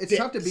tough. It's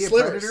tough to be a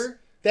predator.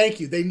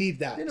 Thank you. They need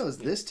that. I didn't know it was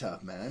this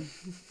tough, man.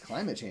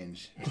 Climate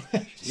change.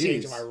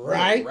 Change, am I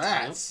right?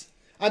 Rats.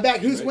 I'm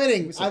back. Who's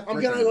winning? I'm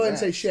gonna go ahead and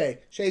say Shay.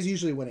 Shay's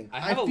usually winning. I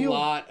have a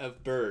lot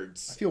of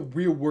birds. I feel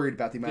real worried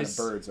about the amount of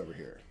birds over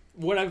here.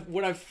 What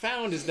I've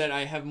found is that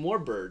I have more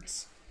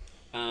birds,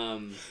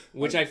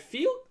 which I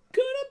feel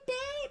good about.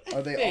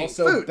 Are they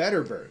also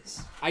better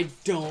birds? I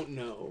don't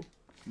know.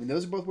 I mean,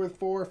 those are both worth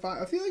 4 or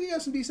 5. I feel like you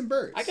got some decent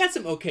birds. I got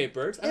some okay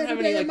birds. I don't have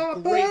any like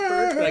great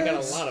birds, but I got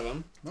a lot of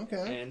them.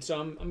 Okay. And so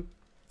I'm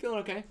feeling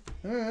okay.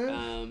 All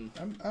right.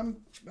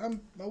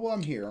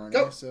 I'm here, aren't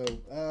Go. I? So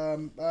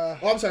I'm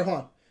sorry.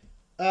 Hold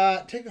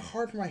on. Take a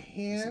card from my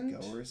hand. Is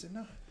it go or is it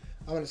not?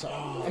 I'm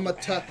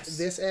gonna tuck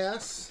this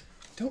ass.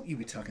 Don't you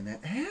be tucking that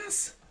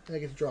ass. And I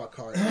get to draw a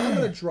card. I'm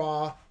gonna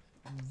draw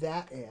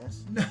that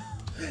ass. No.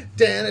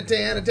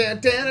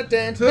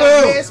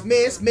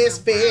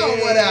 Misfit. Oh,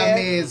 what I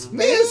misfit.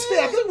 Misfit.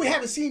 I think we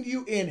haven't seen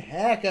you in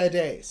heck of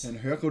days. And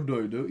heck of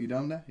days, dude. You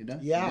done that? You done?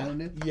 Yeah. You done,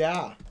 dude?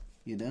 Yeah.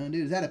 You done,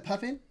 dude? Is that a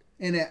puffin?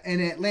 An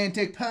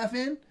Atlantic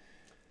puffin?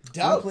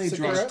 Dope. Dope.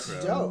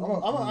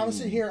 I'm gonna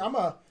sit here. I'm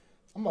gonna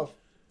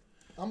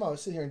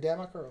sit here and dab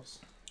my curls.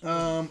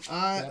 Let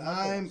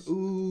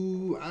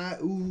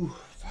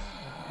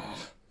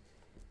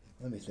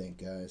me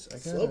think, guys.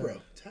 Slow, bro.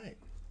 Tight.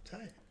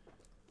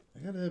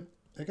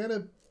 I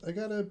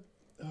gotta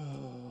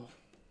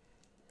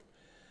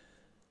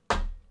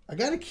I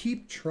gotta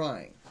keep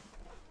trying.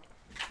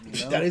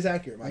 You know? That is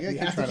accurate, Mike. I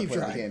gotta keep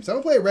trying the game. So I'm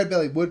gonna play a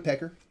red-bellied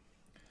woodpecker.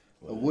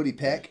 A woody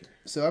peck.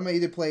 So I'm gonna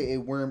either play a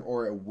worm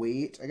or a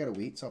wheat. I got a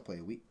wheat, so I'll play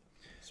a wheat.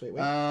 Sweet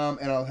wheat.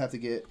 And I'll have to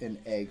get an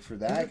egg for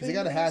that because they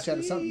got to hatch out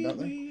of something, don't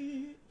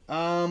they?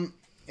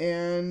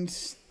 And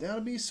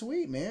that'll be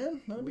sweet,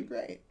 man. That'll be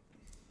great.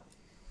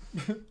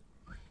 I'm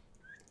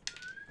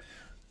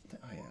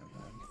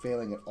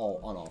failing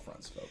on all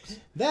fronts, folks.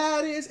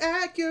 That is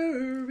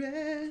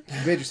accurate.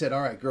 Vader said,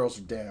 "All right, girls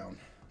are down."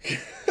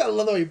 I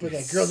love the way you put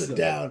that. Girls are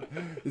down.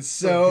 It's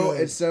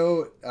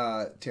so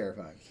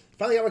terrifying.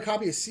 Finally got my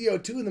copy of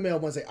CO2 in the mail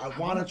Wednesday. I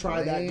want to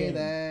try that game.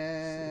 Dude,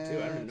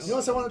 I don't know. You know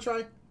what I want to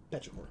try?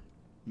 Petrichor.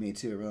 Me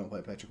too. I really want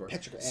to play Petrichor.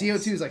 Petrichor.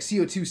 CO2 is like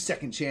CO2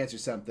 second chance or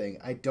something.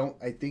 I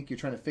think you're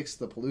trying to fix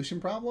the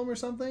pollution problem or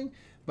something.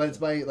 But it's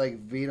by like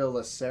Vita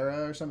La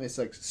Sera or something. It's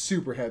like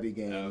super heavy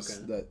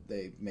games that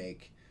they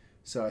make.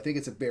 So I think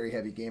it's a very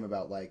heavy game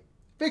about like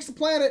fix the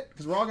planet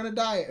because we're all gonna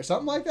die or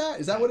something like that.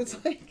 Is that what it's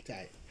like?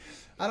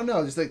 I don't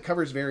know. Just the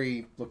cover's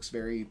looks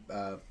very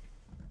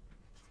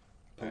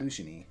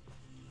pollution-y.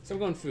 So I'm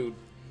going food.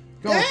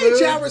 Hey,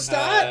 Shower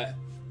Stott!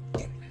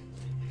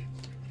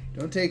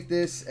 Don't take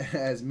this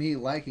as me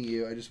liking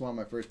you. I just want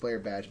my first player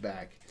badge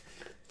back.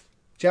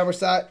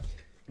 Chabberstot,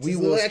 we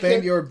will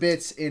spend your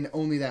bits in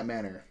only that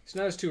manner. So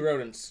now there's 2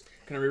 rodents.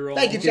 Can I reroll?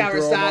 Thank you,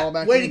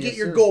 Chabberstot. Way to get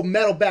your gold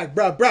medal back,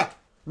 bruh.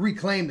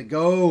 Reclaim the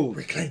gold.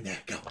 Reclaim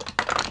that gold.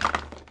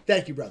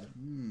 Thank you, brother.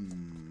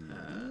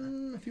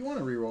 If you want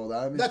to reroll that,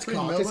 I mean, that's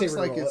cool.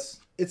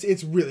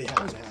 It's really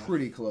happening. It's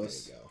pretty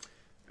close. There you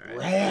go.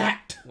 Right.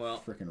 Rat.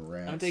 Well, freaking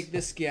rats. I'm gonna take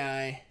this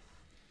guy.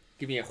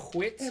 Give me a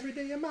whit. Every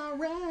day of my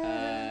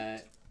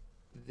rat.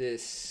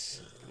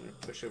 This I'm gonna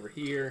push over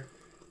here.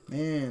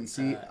 Man,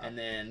 see, and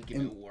then give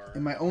me a worm.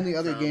 In my only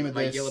other game of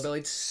this, my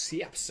yellow-bellied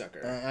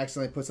sapsucker. I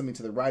accidentally put something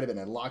to the right of it,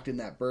 and I locked in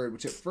that bird,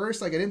 which at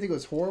first, like, I didn't think it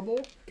was horrible.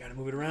 Gotta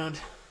move it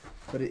around.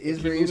 But it is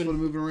very useful to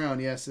move it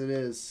around. Yes, it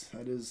is.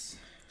 That is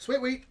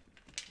sweet wheat.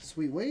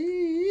 Sweet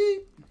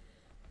wheat.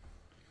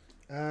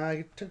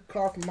 I took a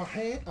car from my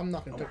hand. I'm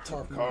not gonna take a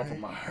car from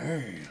my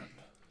hand.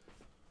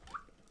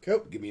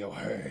 Cool. Give me your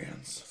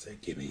hands. Say,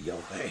 give me your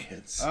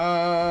hands.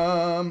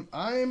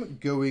 I'm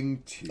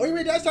going to. Oh, you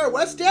made Dice Tower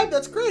West Deb?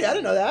 That's great. I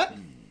didn't know that.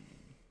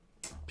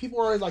 People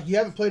are always like, you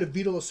haven't played a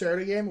Vita La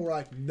Sera game? And we're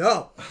like,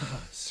 no,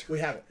 we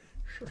haven't.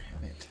 Sure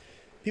haven't.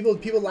 People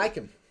like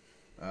him.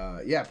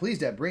 Yeah, please,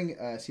 Deb, bring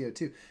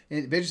CO2.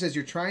 And Victor says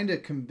you're trying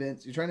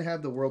to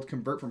have the world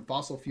convert from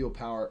fossil fuel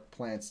power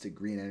plants to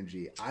green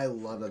energy. I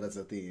love that. That's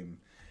a theme.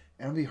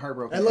 And I'll be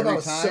heartbroken. I love how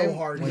it's so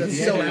hard.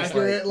 It's so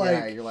accurate. Like,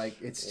 yeah, you're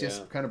like, it's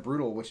just kind of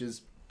brutal, which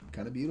is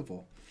kind of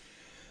beautiful.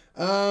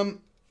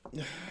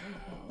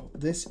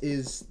 This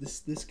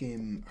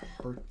game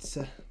hurts.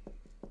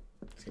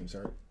 This game's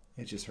hurt.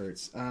 It just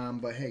hurts.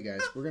 But hey,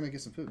 guys, we're gonna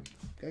get some food.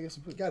 Gotta get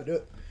some food. Gotta do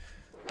it.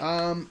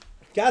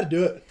 Gotta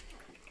do it.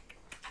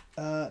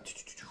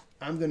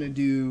 I'm gonna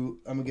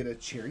get a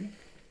cherry.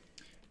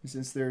 And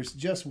since there's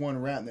just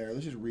one rat in there,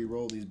 let's just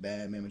re-roll these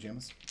bad mamma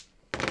jammas.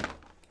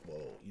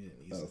 Whoa, you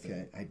didn't use the thing.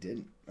 Okay, I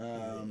didn't. You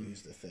didn't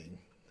use the thing.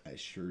 I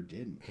sure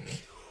didn't.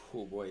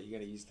 Oh boy, you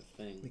gotta use the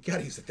thing. You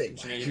gotta use the thing.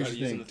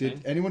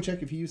 Did anyone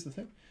check if he used the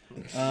thing?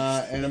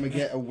 And I'm gonna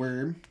get a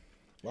worm.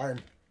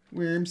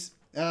 Worms.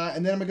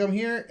 And then I'm gonna come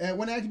here.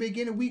 When activate,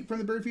 gain a wheat from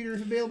the bird feeder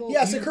if available.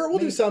 Yeah, so Kurt, we'll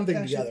do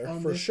something together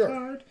for sure.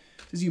 Card.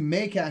 Says you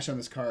may cash on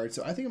this card,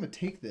 so I think I'm gonna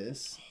take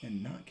this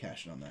and not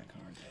cash it on that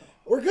card.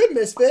 We're good,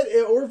 Misfit.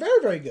 We're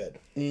very, very good.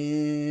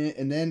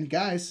 And then,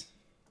 guys,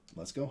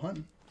 let's go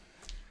hunting.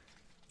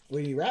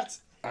 We need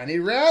rats. I need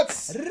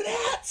rats.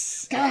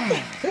 Rats.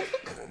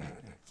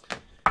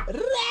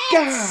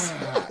 Rats.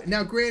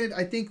 Now, granted,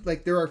 I think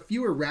like there are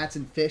fewer rats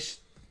and fish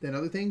than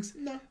other things.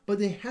 No, but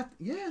they have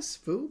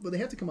food, but they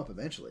have to come up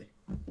eventually.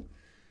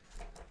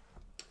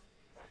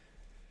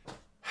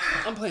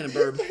 I'm playing a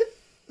bird.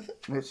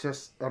 It's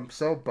just I'm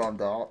so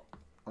bummed out.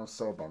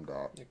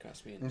 It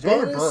cost me.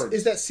 Bonus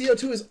is that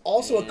CO2 is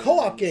also a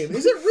co-op game.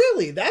 Is it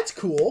really? That's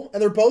cool.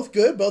 And they're both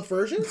good, both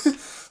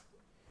versions.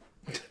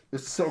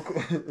 It's so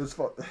cool. It's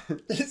fun.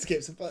 This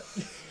game's so fun.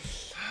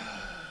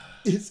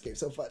 This game's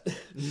so fun.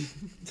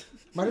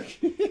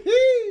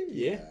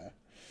 Yeah.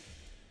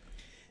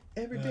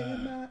 Every day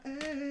in my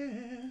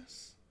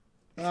ass.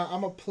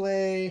 I'm going to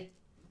play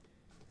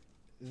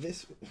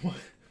this one.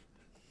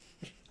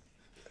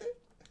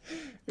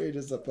 You're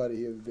just a funny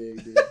human being,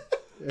 dude.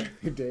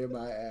 Every day in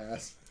my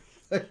ass.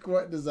 Like,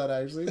 what does that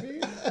actually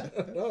mean? I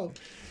don't know.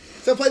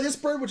 So I play this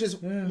bird, which is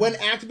when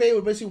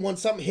activated, basically when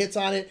something hits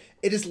on it,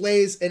 it just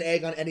lays an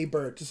egg on any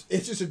bird.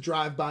 It's just a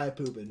drive-by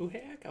pooping. Oh,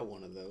 hey, I got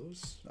one of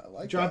those. I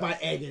like drive-by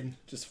egging.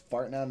 Just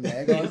farting out an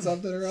egg on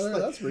something or other.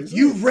 That's pretty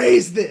You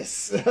raised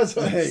this. That's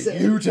what I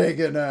said. You take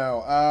it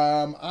now.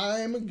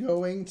 I'm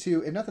going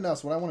to, if nothing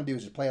else, what I want to do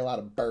is just play a lot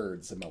of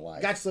birds in my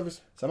life. Gotcha,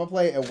 Slivers. So I'm going to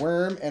play a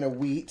worm and a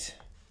wheat.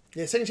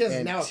 Yeah, second chance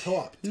is now a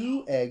co-op.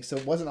 2 eggs, so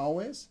it wasn't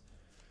always.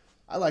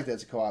 I like that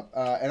as a co-op.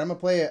 And I'm going to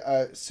play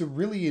a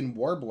Cerulean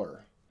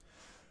Warbler,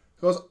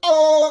 Goes,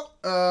 oh!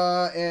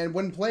 And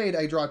when played,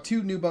 I draw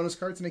 2 new bonus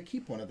cards and I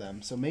keep one of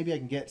them. So maybe I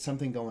can get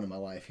something going in my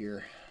life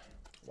here.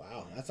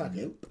 Wow, that's not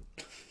good.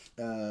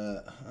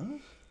 Huh?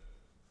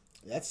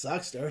 That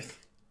sucks,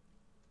 Darth.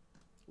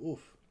 Oof.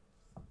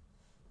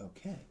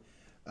 Okay.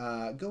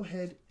 Go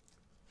ahead,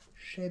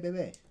 Chez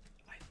Bebe.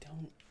 I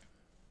don't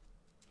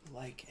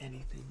like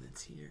anything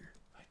that's here.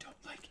 I don't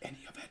like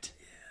any of it.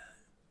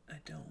 Yeah. I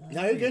don't want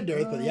No, you're good,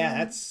 Darth, but yeah,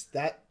 that's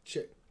that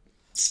shit.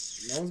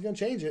 No one's gonna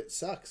change it.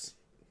 Sucks.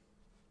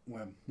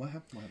 What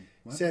happened?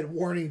 Said,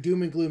 warning,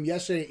 doom and gloom.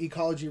 Yesterday, an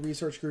ecology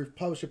research group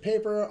published a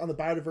paper on the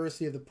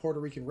biodiversity of the Puerto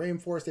Rican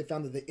rainforest. They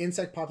found that the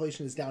insect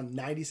population is down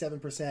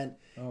 97%,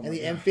 and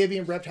the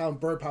amphibian, reptile, and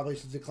bird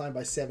populations declined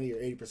by 70 or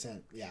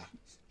 80%. Yeah.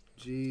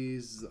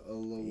 Jeez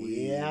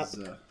Louise.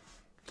 Yep.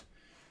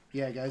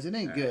 Yeah, guys, it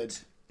ain't good.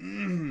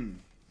 I'm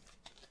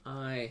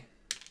going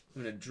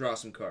to draw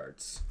some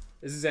cards.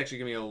 This is actually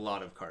going to be a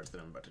lot of cards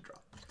that I'm about to draw.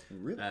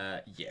 Really?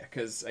 Yeah,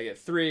 because I get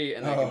 3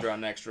 and I can draw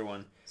an extra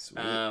one.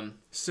 Sweet.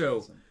 So,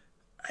 Awesome.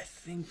 I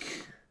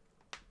think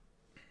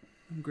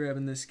I'm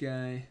grabbing this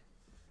guy.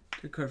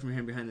 Get a card from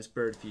here behind this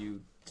bird if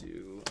you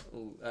do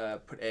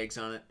put eggs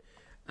on it,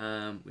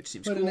 which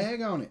seems cool. Put an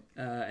egg on it.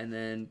 And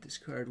then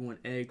discard 1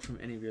 egg from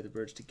any of your other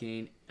birds to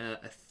gain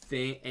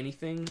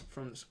anything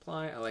from the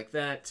supply. I like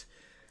that.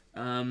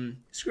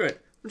 Screw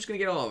it. I'm just going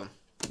to get all of them.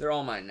 They're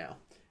all mine now.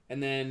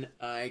 And then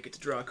I get to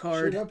draw a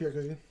card. Shoot up here,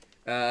 Cookie.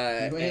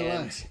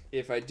 And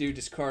if I do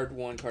discard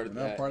 1 card at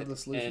the part of the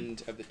solution.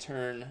 end of the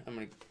turn, I'm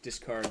going to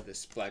discard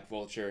this black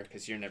vulture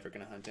because you're never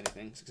going to hunt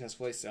anything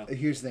successfully. So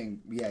here's the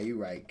thing. Yeah, you're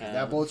right. 'Cause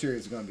that vulture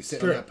is going to be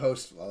sitting on that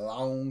post a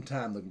long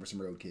time looking for some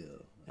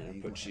roadkill.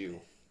 And I'll put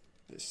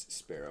this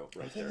sparrow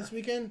right there. This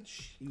weekend?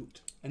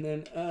 Shoot. And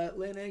then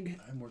lay an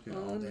egg. I'm working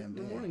all damn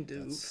day. Morning,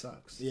 dude. That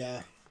sucks.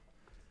 Yeah.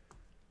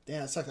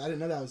 Damn, it sucks. I didn't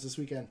know that was this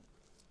weekend.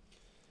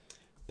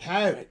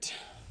 Pirate.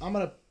 I'm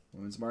going to...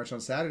 Women's March on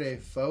Saturday,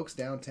 folks,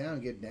 downtown.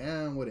 Get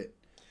down with it.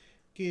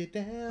 Get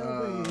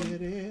down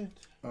with it.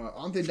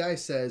 Anthony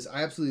Dice says,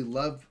 I absolutely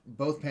love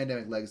both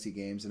Pandemic Legacy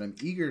games, and I'm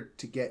eager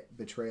to get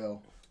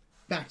Betrayal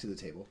back to the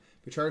table.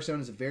 But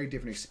Charterstone is a very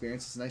different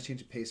experience. It's a nice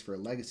change of pace for a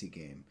Legacy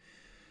game.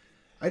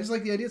 I just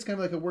like the idea. It's kind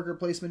of like a worker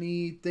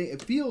placement-y thing.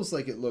 It feels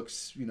like it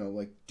looks,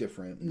 like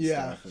different and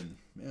stuff. And,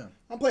 yeah.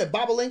 I'm playing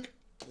Bobolink.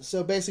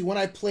 So basically, when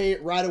I play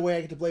it right away,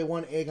 I get to play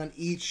 1 egg on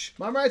each.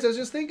 Mom writes, I was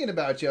just thinking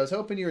about you. I was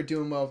hoping you were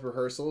doing well with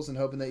rehearsals and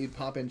hoping that you'd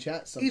pop in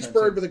chat sometime. Each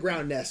bird with a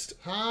ground nest.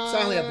 Hi. So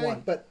I only have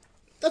 1, but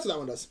that's what that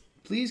one does.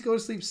 Please go to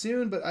sleep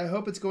soon, but I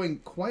hope it's going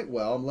quite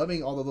well. I'm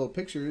loving all the little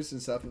pictures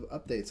and stuff of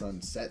updates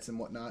on sets and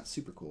whatnot.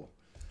 Super cool.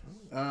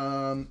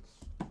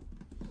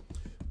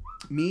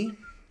 Me?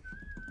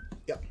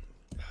 Yep.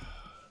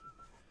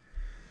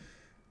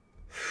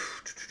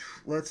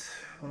 Let's...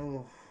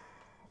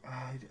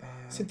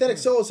 Synthetic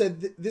Soul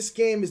said, this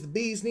game is the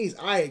bee's knees.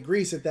 I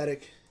agree,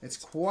 Synthetic. It's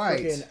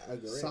quite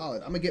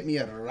solid. I'm going to get me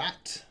a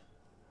rat.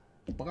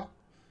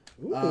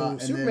 Ooh,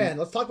 Superman.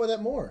 Let's talk about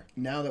that more.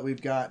 Now that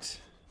we've got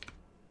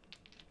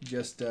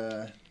just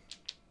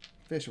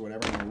fish or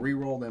whatever, I'm going to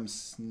re-roll them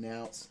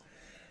snouts.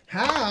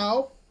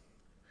 How?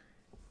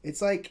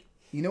 It's like,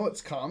 you know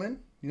what's common?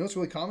 You know what's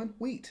really common?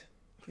 Wheat.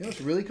 You know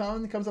what's really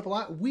common that comes up a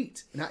lot?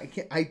 Wheat. And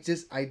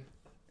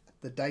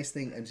the dice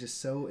thing, and just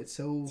so it's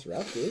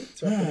rough, dude.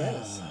 It's rough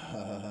bananas.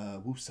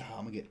 Woosah,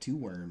 I'm gonna get 2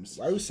 worms.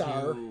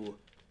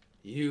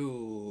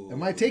 You.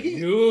 Am I taking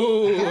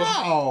you?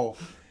 How?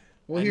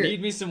 Well, here. I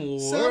need me some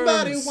worms.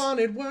 Somebody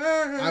wanted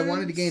worms. I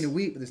wanted to gain a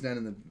wheat, but there's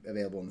none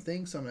available in the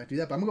thing, so I'm gonna have to do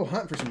that. But I'm gonna go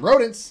hunt for some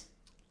rodents.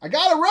 I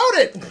got a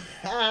rodent.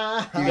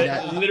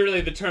 Literally,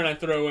 the turn I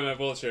throw away my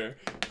vulture.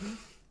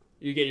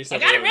 You get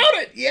yourself. I got a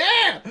rodent.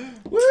 Yeah.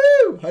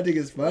 Woo! Hunting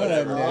is fun.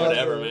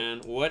 Whatever, man.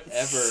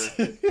 Whatever.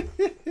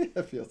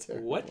 I feel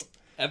terrible.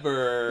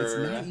 Whatever.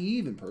 It's not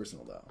even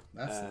personal though.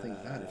 That's the thing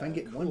about it. If I can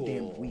get one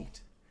damn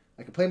wheat,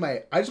 I can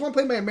play I just want to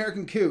play my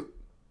American Coot.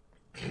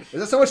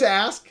 Is that so much to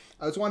ask?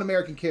 I just want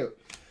American Coot.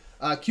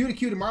 Q to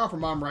Q tomorrow for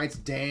Mom writes.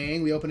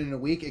 Dang, we open in a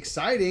week.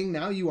 Exciting.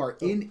 Now you are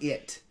in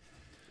it.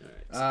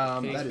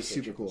 All right, that is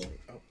super cool.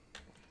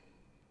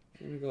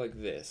 I'm gonna go like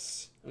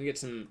this. I'm gonna get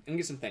some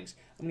things.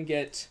 I'm gonna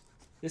get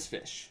this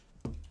fish.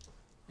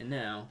 And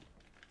now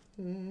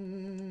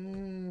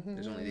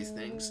there's only these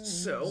things.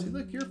 So see,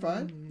 look, you're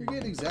fine. You're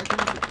getting exactly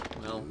what you...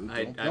 Well,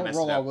 don't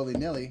roll all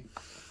willy-nilly.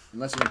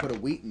 Unless you're gonna put a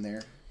wheat in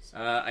there.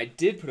 I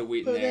did put a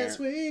wheat in there,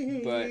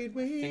 sweet, but I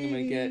think I'm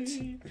gonna get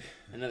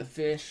another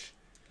fish,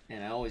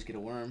 and I always get a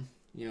worm.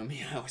 You know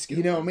me, I always get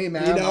a worm. You know me,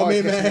 man. You know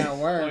me, man.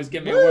 Always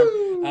get me a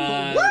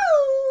worm.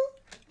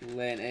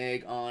 Lay an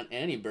egg on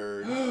any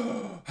bird.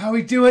 How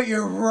we do it,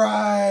 you're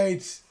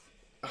right.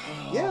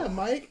 Yeah,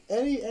 Mike.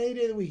 Any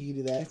day of the week you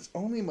do that. It's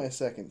only my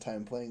 2nd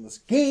time playing this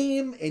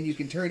game, and you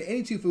can turn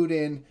any 2 food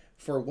in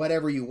for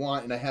whatever you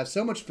want, and I have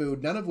so much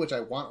food, none of which I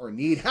want or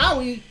need.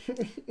 Howie!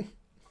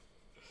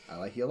 I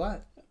like you a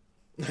lot.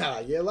 I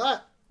like you a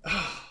lot. Damn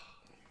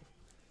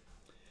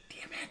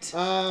it.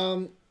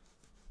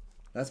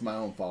 That's my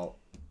own fault.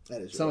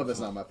 That is some of it's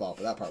not my fault,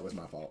 but that part was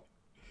my fault.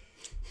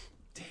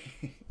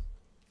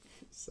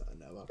 So,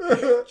 no. of a...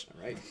 All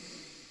right.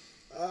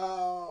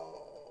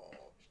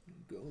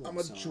 I'm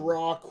going to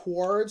draw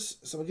cards.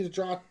 So I'm going to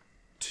draw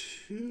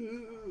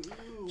 2.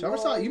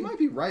 Jarvis, you might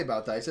be right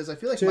about that. He says, I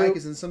feel like Mike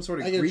is in some sort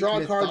of Greek draw a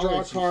mythology. card, draw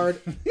a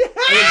card. I'm going to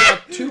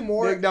draw 2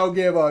 more. Nick don't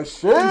give a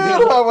shit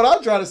about what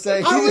I'm trying to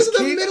say. I He was just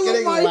in the keeps middle of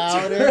getting my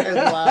louder turn. and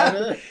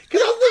louder.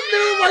 Because I was in the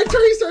middle of my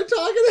turn. He started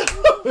talking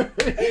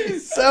over.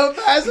 So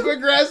passive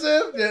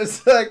aggressive.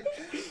 Just like,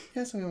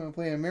 yes, I'm going to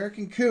play an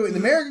American Coot. And the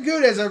American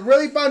Coot has a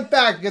really fun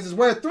fact because it's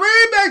worth 3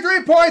 big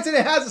 3 points and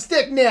it has a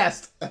stick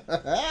nest.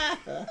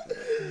 To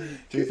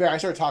be fair, I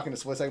started talking to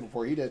split second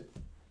before he did.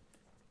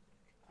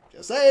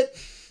 Just say it.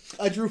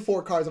 I drew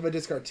 4 cards. I'm going to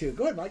discard 2.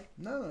 Go ahead, Mike.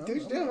 No. Do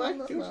what you're doing,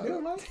 Mike. Do what you're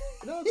doing, Mike.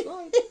 No, it's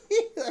fine.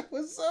 That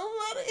was so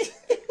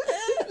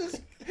funny.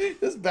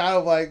 this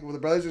battle, like, with the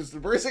brothers, just the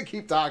person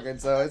keep talking,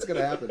 so it's going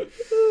to happen.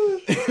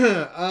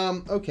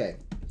 Okay.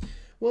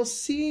 Well,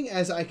 seeing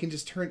as I can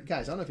just turn...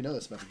 Guys, I don't know if you know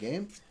this about the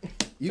game.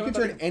 You can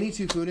turn any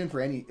 2 food in for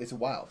any... It's a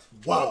wild.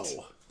 Whoa.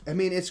 I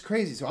mean, it's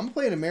crazy. So I'm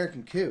playing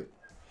American Coot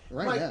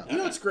Mike, now. you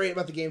know what's great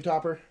about the Game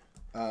Topper?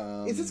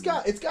 It's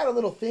got a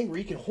little thing where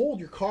you can hold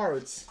your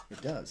cards. It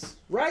does.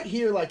 Right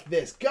here like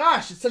this.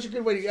 Gosh, it's such a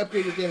good way to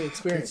upgrade your gaming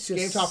experience. It's just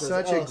Game Topper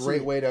such a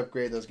great way to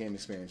upgrade those game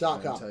experiences.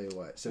 .com. I'll tell you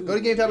what. So go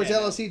to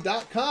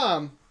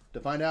GameToppersLLC.com to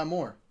find out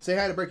more. Say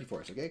hi to Berkey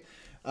for us, okay?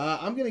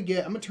 I'm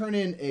gonna turn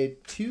in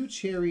 2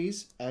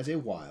 cherries as a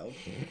wild.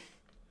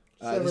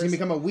 This is gonna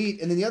become a wheat,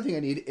 and then the other thing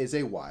I need is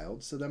a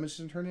wild. So I'm just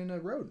gonna turn in a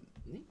rodent.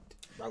 Neat.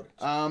 Rodent.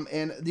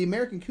 And the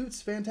American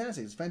Coot's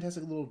fantastic. It's a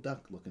fantastic little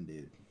duck looking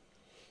dude.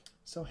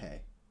 So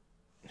hey.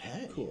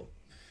 Cool.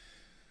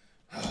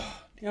 You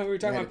know, we were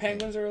talking about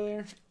penguins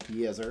earlier.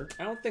 Yes, sir.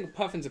 I don't think a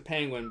puffin's a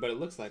penguin, but it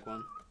looks like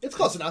one. It's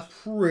close enough.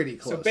 Pretty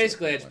close. So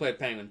basically, I just played a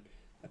penguin.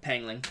 A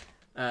pangling.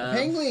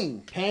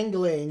 Pangling.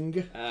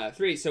 Pangling.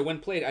 3. So when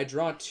played, I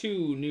draw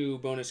 2 new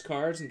bonus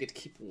cards and get to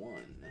keep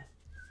 1.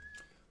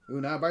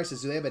 Ooh, now Bart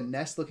says, do they have a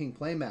nest-looking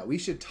playmat? We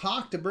should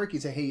talk to Berkey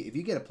and say, hey, if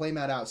you get a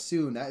playmat out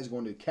soon, that is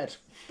going to catch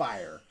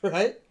fire.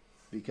 Right?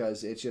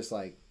 Because it's just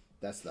like,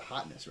 that's the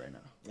hotness right now.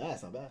 Yeah,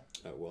 that's not bad.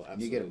 Oh, well,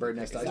 absolutely. You get a bird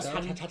nest ice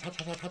out,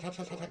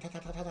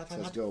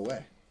 says go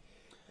away.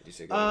 I do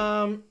say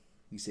go.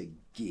 You say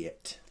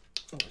get.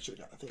 Oh, I should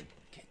have got a thing.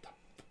 Get the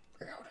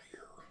fuck out of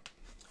here.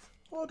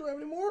 Oh, do I have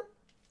any more?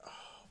 Oh,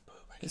 boom.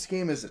 This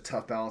game is a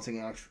tough balancing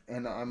act,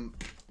 and I'm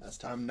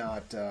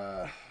not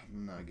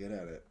good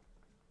at it.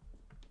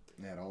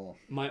 At all.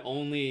 My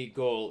only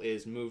goal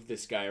is move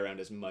this guy around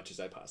as much as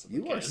I possibly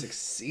can. You are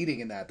succeeding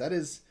in that. That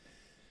is,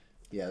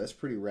 yeah, that's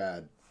pretty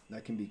rad.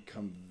 That can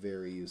become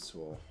very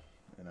useful.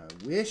 And I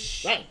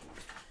wish I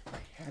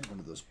had one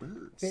of those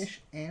birds.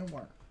 Fish and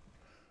worm.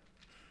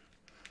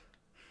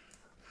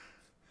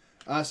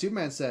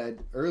 Superman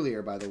said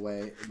earlier, by the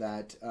way,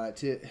 that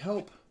to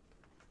help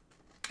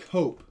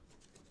cope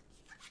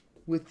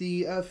with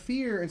the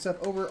fear and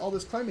stuff over all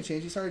this climate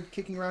change, he started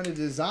kicking around a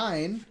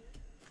design.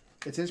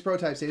 It's in its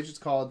prototype stage. It's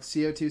called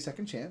CO2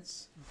 Second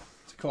Chance.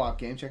 It's a co-op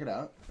game. Check it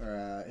out.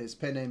 His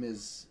pen name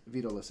is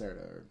Vito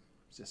Lacerda, or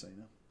just so you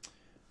know.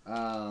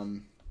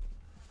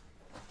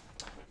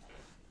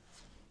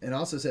 And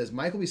also says,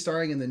 Mike will be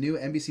starring in the new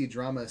NBC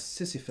drama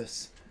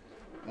Sisyphus.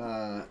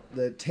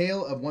 The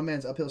tale of one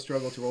man's uphill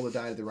struggle to roll the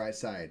die to the right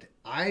side.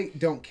 I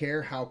don't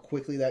care how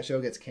quickly that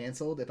show gets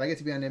canceled. If I get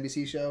to be on an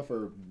NBC show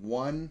for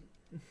 1-2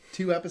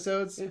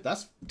 episodes,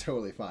 that's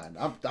totally fine.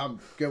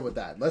 I'm good with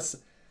that. Let's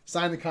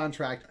sign the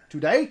contract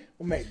today.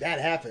 We'll make that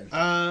happen.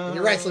 And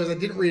you're right, Sliz. I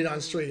didn't read it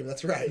on stream.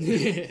 That's right.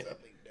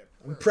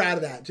 I'm proud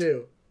of that,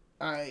 too.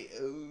 I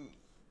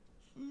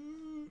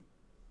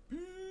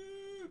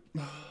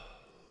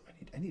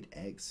need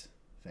eggs,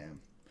 fam.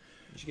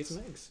 You should get some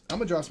eggs. I'm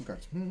gonna draw some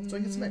cards so I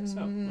can get some eggs.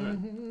 Oh, all right.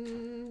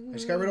 I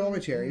just got rid of all my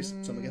cherries,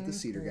 so I'm gonna get the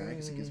cedar guy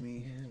because it gives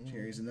me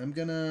cherries, and I'm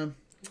gonna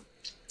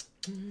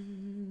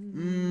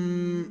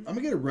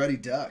get a ruddy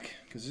duck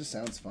because it just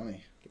sounds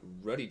funny.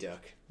 Ruddy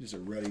duck. Just a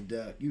ruddy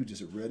duck. You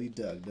just a ruddy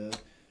duck, duh.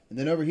 And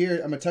then over here,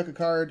 I'm gonna tuck a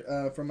card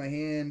from my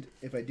hand.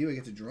 If I do, I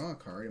get to draw a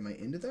card. Am I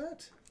into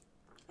that?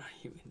 Are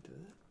you into that?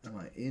 Am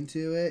I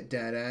into it?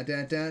 Da da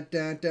da da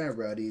da da.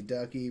 Ruddy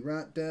ducky,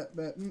 rut da.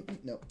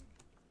 No.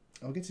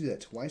 I'll get to do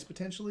that twice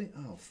potentially.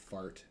 Oh,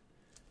 fart.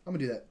 I'm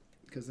gonna do that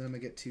because then I'm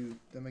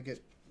gonna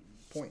get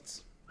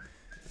points.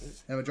 And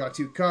I'm gonna draw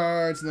 2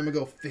 cards, and then I'm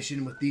gonna go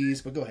fishing with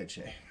these. But go ahead,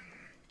 Shay.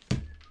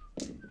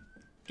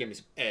 Give me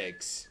some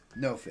eggs.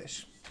 No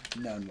fish,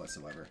 none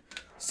whatsoever.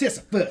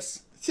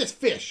 Sisyphus. It's just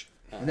fish.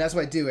 And that's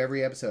what I do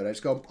every episode. I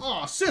just go,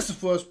 oh,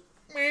 Sisyphus.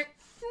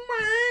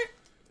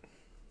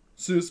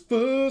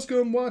 Sisyphus,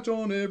 come watch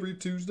on every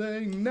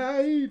Tuesday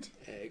night.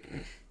 Egg.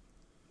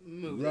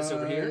 Move this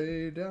over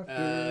here.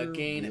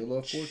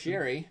 Gain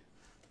cherry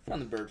from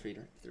the bird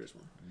feeder. If there is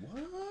one.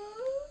 What?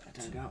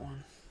 I got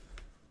one.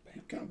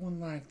 You got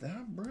one like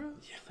that, bro?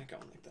 Yeah, I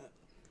got one like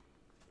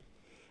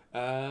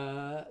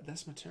that.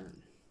 That's my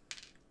turn.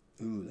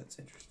 Ooh, that's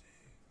interesting.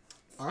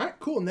 All right,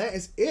 cool. And that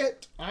is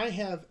it. I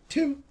have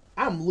 2.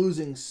 I'm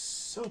losing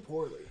so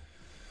poorly.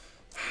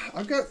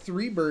 I've got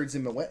 3 birds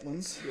in my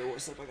wetlands. Your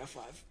worst up, I got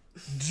 5.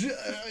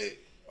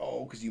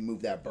 Oh, because you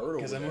moved that bird over there.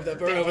 Because I moved that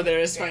bird over there.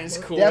 It's fine. It's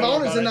cool.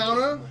 Devon is an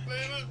honor.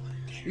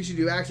 You should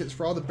do accents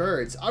for all the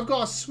birds. I've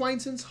got a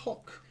Swainson's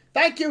hawk.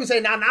 Thank you,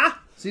 Zenana.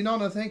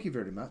 Zenana, thank you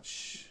very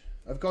much.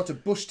 I've got a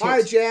bush tit. All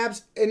right,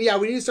 Jabs. And yeah,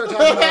 we need to start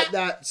talking about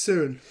that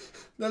soon.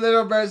 The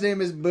little bird's name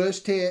is Bush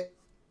Tit.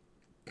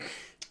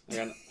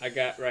 I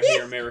got right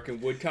here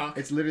American woodcock.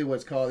 It's literally what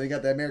it's called. They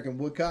got the American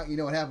woodcock. You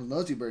know what happens when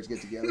those two birds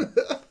get together?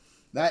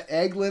 That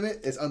egg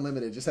limit is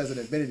unlimited. It just has an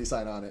infinity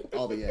sign on it.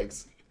 All the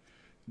eggs.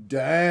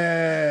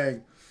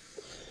 Dang.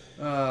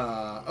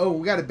 Oh,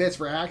 we got a bits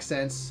for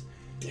accents.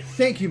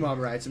 Thank you, Mom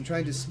Writes. I'm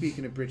trying to speak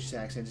in a British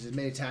accent as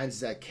many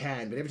times as I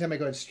can, but every time I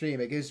go and stream,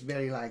 it goes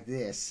very like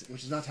this,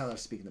 which is not how I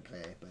was speaking the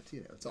play, but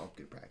you know, it's all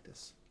good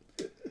practice.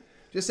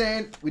 Just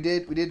saying, we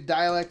did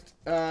dialect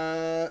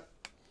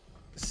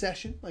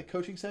session, like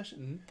coaching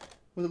session,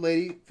 with a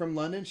lady from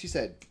London. She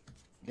said,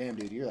 "Damn,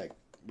 dude, you're like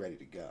ready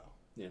to go."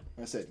 Yeah.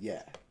 I said,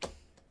 "Yeah,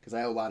 because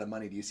I owe a lot of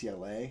money to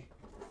UCLA,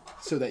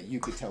 so that you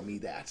could tell me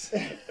that.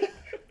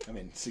 I'm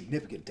in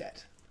significant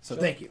debt. So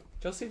thank you."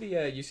 Did y'all see the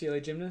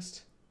UCLA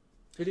gymnast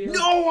video? No,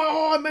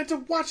 oh, I meant to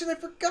watch it. I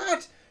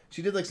forgot.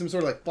 She did like some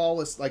sort of like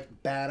flawless, like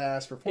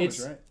badass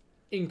performance, right?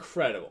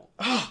 Incredible.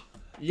 Ah.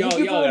 Y'all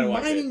Thank you for gotta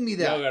watch reminding me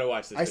that. Y'all gotta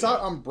watch this. I saw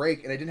it on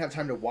break and I didn't have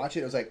time to watch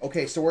it. I was like,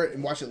 okay, store it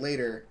and watch it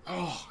later.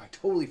 Oh, I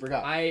totally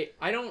forgot. I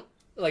don't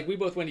like. We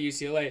both went to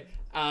UCLA.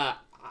 I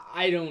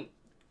don't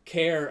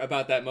care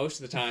about that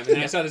most of the time. And then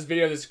I saw this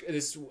video.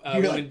 This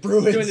woman like,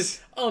 doing this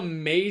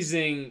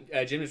amazing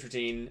gymnast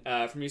routine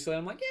from UCLA.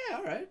 I'm like, yeah,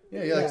 all right.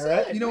 Yeah, you're like,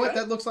 right? You know what?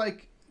 That looks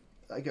like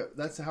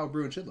that's how a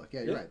Bruin should look.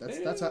 Yeah, you're right.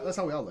 That's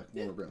how we all look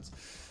when we're Bruins.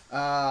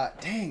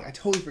 Dang, I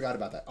totally forgot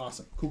about that.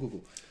 Awesome.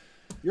 Cool.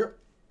 You're.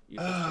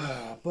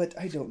 But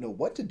I don't know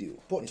what to do.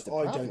 It's the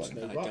I problem.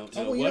 I don't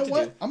know Oh, you what know to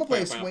what? do. I'm gonna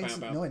play a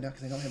Swainson. No, I don't,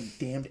 because I don't have any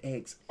damned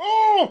eggs.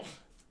 Oh,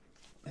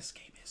 this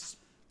game is.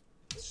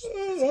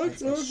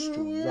 It's a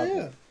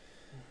struggle.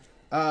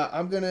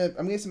 I'm gonna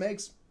get some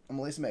eggs. I'm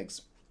gonna lay some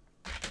eggs.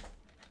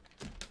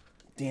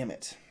 Damn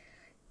it.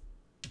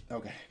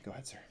 Okay, go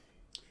ahead, sir.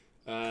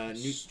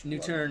 New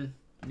turn,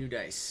 new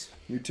dice.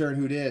 New turn.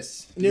 Who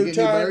dis? New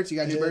turn. New birds? You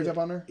got new birds up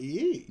on her?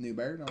 New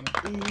bird on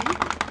her.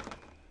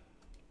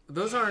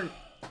 Those aren't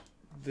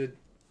the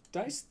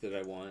dice that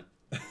I want.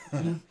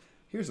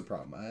 Here's the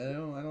problem. I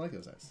don't like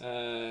those dice.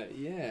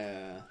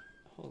 Yeah.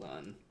 Hold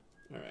on.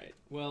 All right.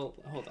 Well,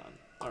 hold on.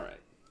 All right.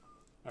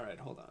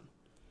 Hold on.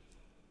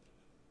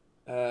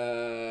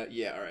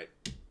 Yeah. All right.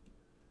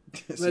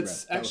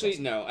 Let's actually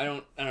no. I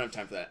don't have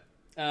time for that.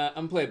 I'm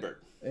gonna play a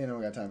bird. Ain't no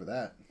got time for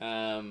that.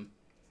 I'm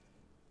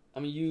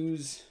gonna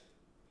use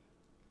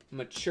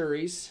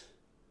Maturis.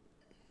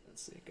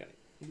 Let's see. Gotta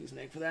use an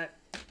egg for that.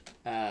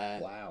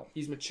 Wow.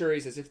 Use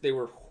Maturis as if they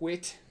were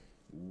wheat.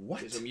 What?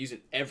 Because I'm using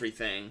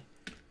everything.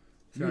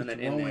 Throwing that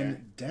in there.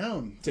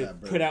 Down to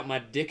put out my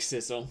dick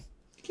sizzle.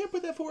 You can't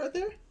put that four right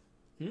there?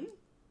 I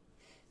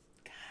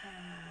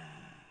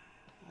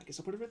guess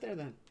I'll put it right there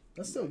then.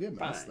 That's still good,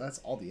 man. That's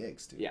all the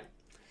eggs, too. Yeah.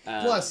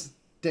 Plus,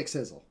 dick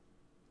sizzle.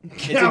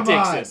 It's a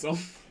dick sizzle.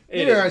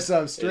 There are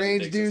some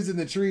strange dudes in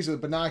the trees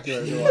with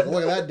binoculars. You're like,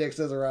 look at that dick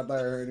sizzle right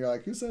there. And you're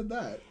like, who said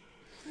that?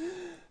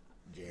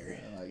 Jerry.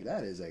 Like,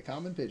 that is a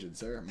common pigeon,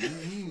 sir.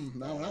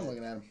 Not when I'm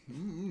looking at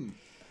him.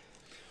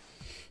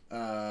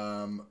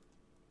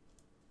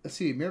 Let's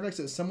see. Mirvex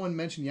says, someone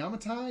mentioned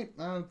Yamatai?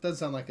 Doesn't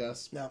sound like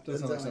us. No, doesn't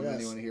sound like something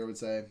anyone here would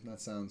say.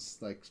 That sounds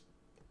like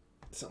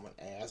someone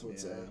ass would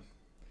say.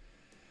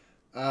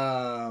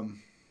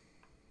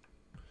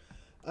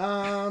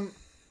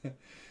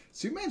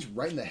 Superman's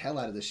writing the hell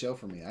out of the show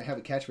for me. I have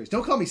a catchphrase.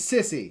 Don't call me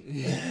sissy.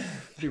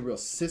 Be real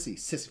sissy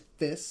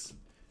fists.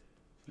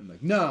 I'm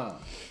like, nah,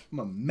 I'm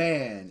a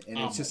man, and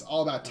it's just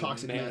all about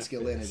toxic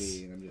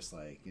masculinity, and I'm just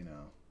like, you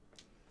know.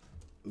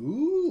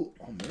 Ooh,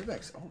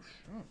 Mirvex. Oh,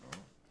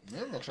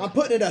 shit. I'm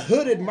putting in a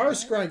hooded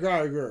Murph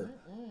grinder.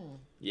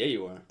 Yeah,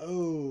 you are.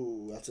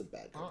 Oh, that's a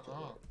bad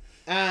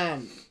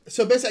card.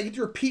 So basically, I get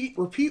to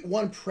repeat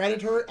one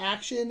predator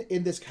action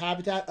in this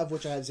habitat, of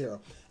which I have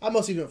 0. I'm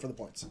mostly doing it for the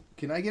points.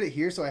 Can I get it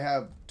here so I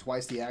have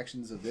twice the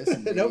actions of this,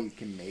 and maybe you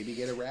can maybe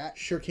get a rat?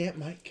 Sure can't,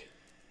 Mike.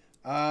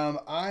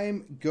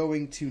 I'm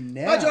going to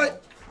now. Bye, Joy.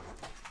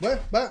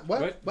 What?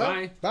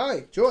 Bye.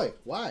 Bye, Joy.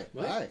 Why?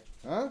 What? Why?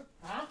 Huh?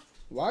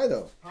 Why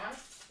though?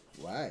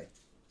 Why?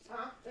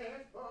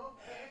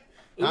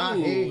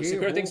 Ooh,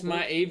 Sakura thinks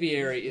my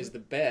aviary is the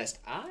best.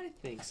 I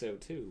think so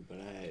too, but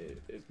I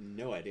have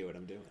no idea what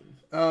I'm doing.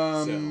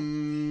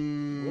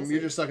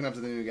 You're just sucking up to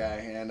the new guy,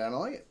 and I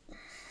don't like it.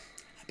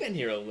 I've been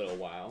here a little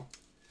while.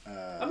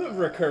 I'm a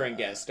recurring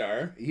guest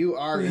star. You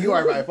are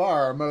by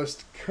far our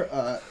most.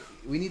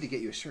 We need to get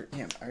you a shirt.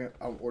 Damn,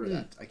 I'll order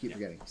that. I keep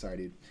forgetting. Sorry,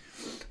 dude.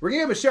 We're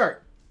gonna give him a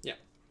shirt. Yeah.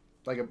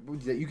 Like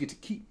that you get to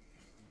keep.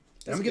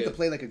 And I'm gonna get to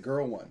play like a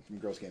girl one from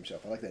Girls Game Show.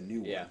 I like that new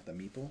one, the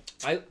Meeple.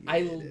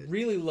 I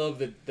really love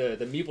the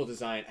Meeple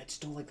design. I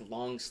just don't like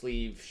long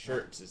sleeve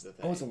shirts. Is the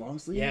thing. Oh, it's a long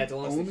sleeve. Yeah, it's a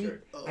long sleeve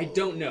shirt. Oh. I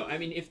don't know. I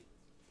mean, if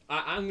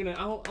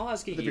I'll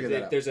ask you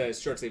if there's a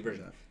short sleeve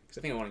version because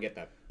I think I want to get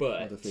that. But I'll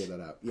have to figure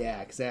that out. Yeah,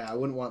 because I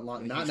wouldn't want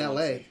long. Not in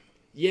LA.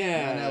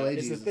 Yeah,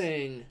 it's the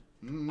thing.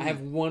 I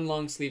have one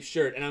long sleeve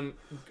shirt, and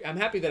I'm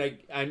happy that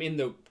I'm in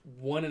the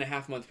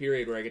 1.5 month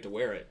period where I get to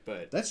wear it.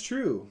 But that's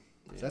true.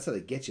 Yeah. So that's how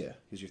they get you,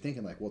 because you're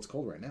thinking like, well, it's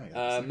cold right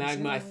now.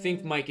 Magma. I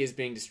think Mike is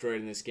being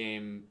destroyed in this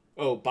game.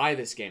 Oh, by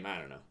this game, I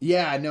don't know.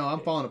 Yeah, no, I'm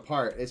falling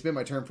apart. It's been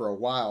my turn for a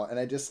while, and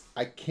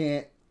I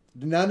can't.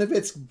 None of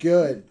it's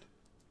good.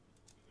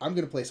 I'm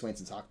gonna play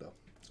Swainson's Hawk though.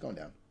 It's going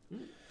down.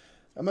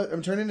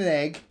 I'm turning an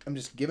egg. I'm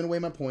just giving away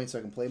my points so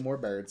I can play more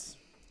birds.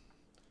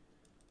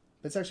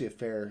 That's actually a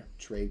fair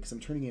trade because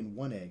I'm turning in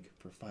 1 egg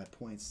for 5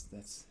 points.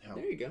 That's how.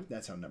 There you go.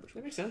 That's how numbers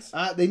work. That makes sense.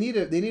 They need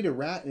a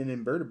rat and an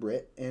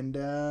invertebrate, and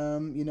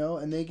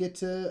and I get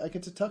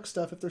to tuck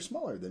stuff if they're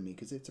smaller than me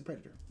because it's a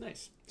predator.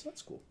 Nice. So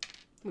that's cool.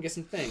 I'm gonna get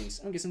some things.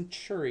 I'm gonna get some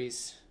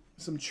cherries.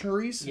 Some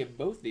cherries. Get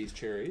both these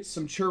cherries.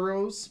 Some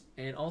churros.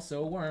 And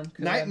also a worm.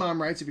 Night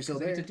Mom writes if you're still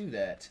there. To do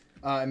that.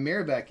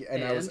 Mirabek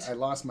and I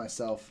lost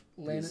myself.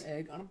 Laying an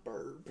egg on a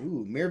bird.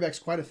 Ooh, Mirabek's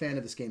quite a fan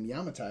of this game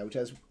Yamatai, which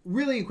has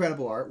really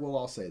incredible art. We'll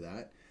all say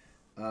that.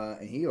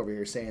 And he over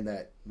here saying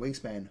that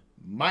Wingspan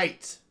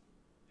might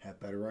have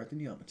better art than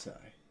Yamatai,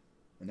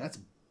 and that's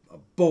a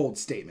bold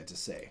statement to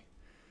say.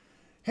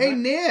 Hey,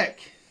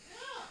 Nick.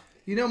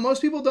 You know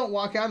most people don't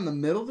walk out in the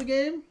middle of the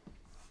game.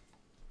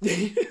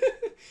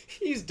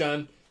 He's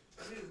done.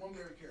 I needed 1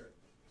 berry carrot.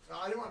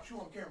 I didn't want to chew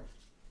on camera.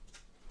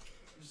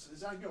 Is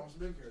that good? Some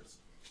big carrots.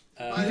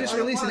 You just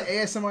released an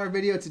ASMR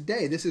video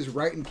today. This is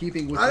right in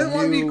keeping with I the didn't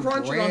want to be new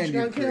crunching brand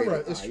on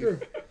camera. It's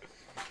true.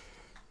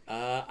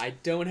 I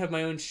don't have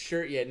my own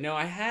shirt yet. No,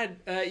 I had.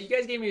 You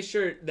guys gave me a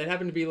shirt that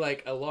happened to be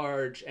like a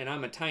large, and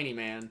I'm a tiny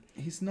man.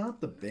 He's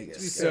not the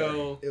biggest.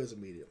 So it was a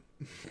medium.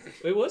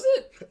 Wait, was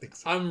it?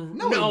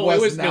 No, it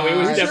was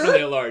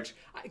definitely a large.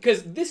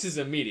 Because this is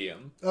a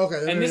medium.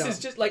 Okay, and this is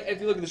just like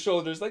if you look at the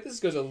shoulders, like this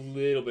goes a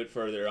little bit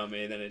further on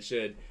me than it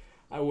should.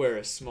 I wear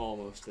a small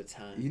most of the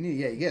time. You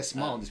get a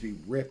small and just be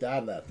ripped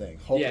out of that thing,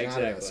 hulking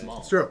exactly. out of that small.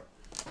 It's true.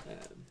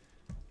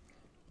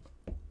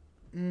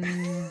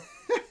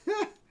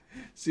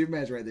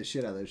 Superman's right the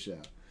shit out of this show.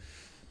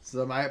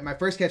 So my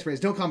first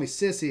catchphrase, don't call me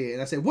sissy,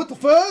 and I say, what the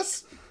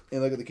fuss?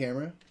 And look at the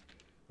camera.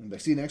 And I'm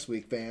like, see you next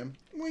week, fam.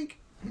 Wink.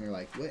 And they're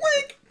like, what?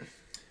 Wink.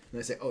 And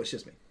I say, oh, it's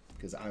just me,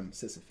 because I'm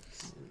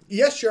Sisyphus.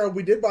 Yes, Cheryl,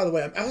 we did, by the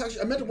way.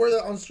 I meant to wear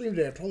that on stream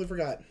today. I totally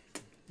forgot.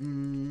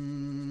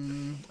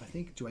 I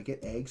think, do I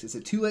get eggs? Is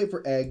it too late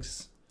for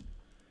eggs?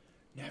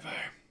 Never.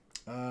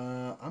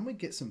 I'm going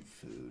to get some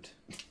food.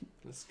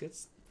 Let's get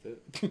some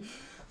food.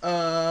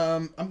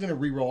 I'm going to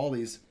re-roll all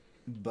these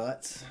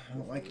butts. I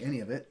don't like any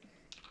of it.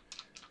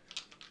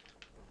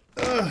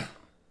 Ugh.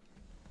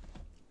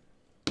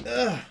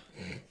 Oh,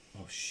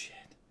 shit.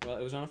 Well,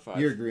 it was on a 5.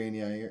 You're green,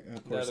 yeah.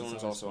 Of course. The other one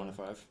was also on a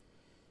 5.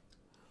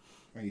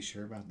 Are you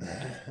sure about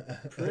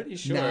that? Pretty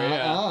sure,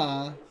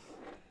 yeah.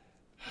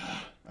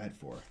 I had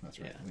 4. That's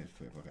right. Yeah. We had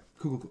 5. Okay.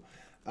 Cool.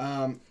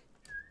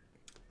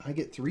 I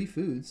get 3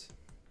 foods.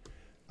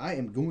 I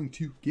am going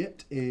to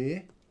get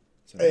a...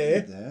 So I don't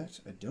need that.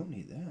 I don't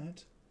need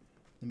that.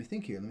 Let me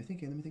think here.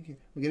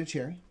 We get a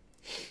cherry.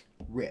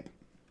 Rip.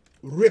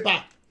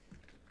 Ripper.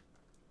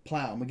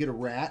 Plow. I'm going to get a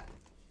rat.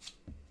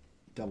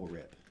 Double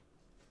rip.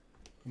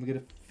 I'm going to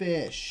get a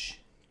fish.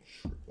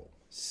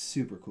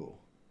 Super cool.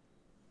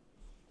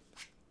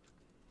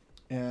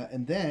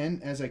 And then,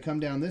 as I come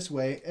down this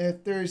way,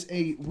 if there's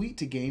a wheat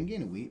to gain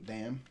a wheat.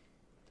 Bam.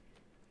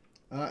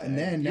 And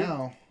then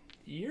now...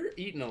 You're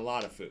eating a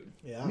lot of food.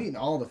 Yeah. I'm eating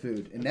all the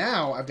food. And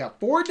now I've got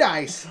 4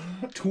 dice.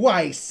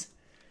 Twice.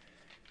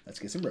 Let's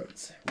get some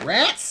rodents.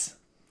 Rats?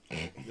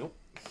 Nope.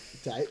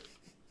 Tight.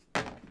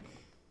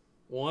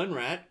 1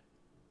 rat.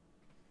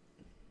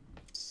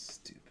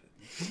 Stupid.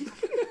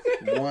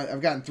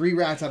 I've gotten 3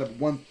 rats out of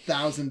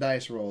 1,000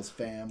 dice rolls,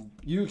 fam.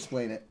 You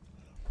explain it.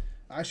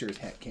 I sure as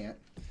heck can't.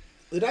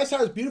 The dice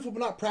tower is beautiful, but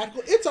not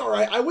practical. It's all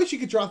right. I wish you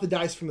could drop the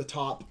dice from the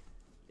top.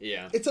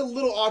 Yeah. It's a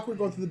little awkward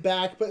going through the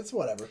back, but it's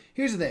whatever.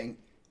 Here's the thing.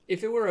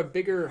 If it were a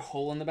bigger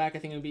hole in the back, I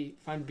think it would be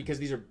fine because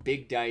these are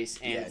big dice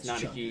and it's not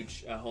chunky. a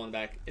huge hole in the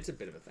back. It's a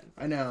bit of a thing.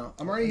 I know.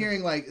 I'm already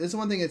hearing, like, this is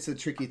one thing that's a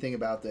tricky thing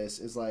about this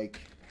is, like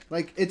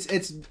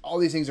it's all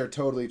these things are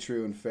totally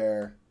true and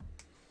fair.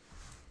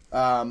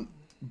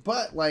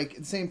 But, like, at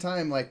the same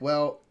time, like,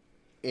 well,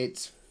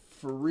 it's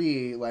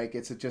free. Like,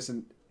 it's just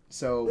an...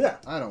 So, yeah.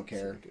 I don't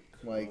care.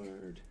 Like,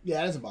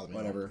 yeah, it doesn't bother me.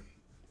 Whatever.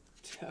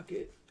 Tuck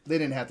it. They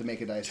didn't have to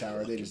make a dice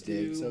tower. They just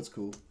did, so it's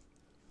cool.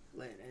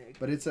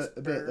 But it's a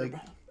bit, like...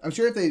 I'm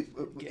sure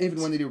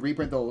even when they do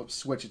reprint, they'll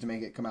switch it to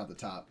make it come out the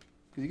top.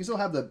 Because you can still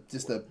have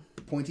the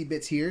pointy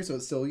bits here, so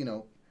it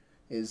still,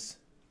 is...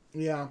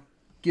 Yeah.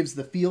 Gives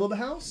the feel of a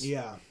house.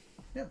 Yeah.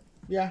 Yeah.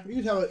 Yeah, you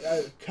can have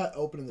a cut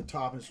open in the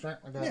top and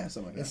strength like that. Yeah,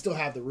 something like that. And still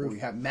have the roof. Or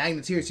you have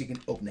magnets here, so you can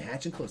open the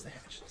hatch and close the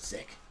hatch.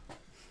 Sick.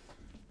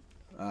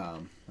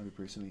 That'd be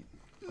pretty sweet.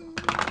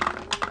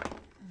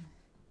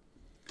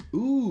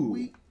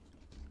 Ooh.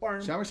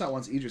 Shower Shot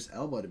wants Idris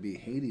Elba to be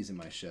Hades in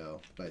my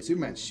show, but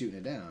Superman's shooting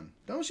it down.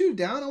 Don't shoot it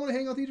down. I want to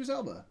hang out with Idris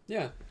Elba.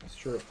 Yeah. That's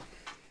true.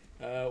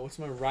 What's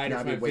my rider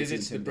for my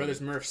visit to the Brothers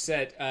Murph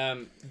set?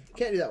 Can't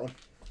do that one.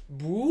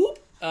 Boop.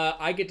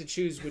 I get to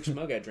choose which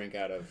mug I drink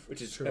out of,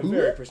 which is a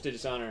very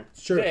prestigious honor.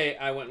 Sure. Today,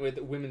 I went with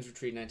Women's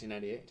Retreat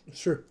 1998.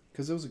 Sure.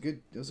 Because it was a good.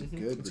 It's a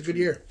good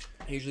year.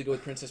 I usually go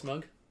with Princess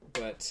Mug,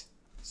 but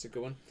it's a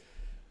good one.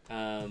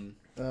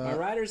 My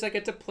riders, I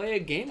get to play a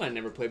game I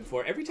never played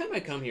before. Every time I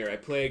come here, I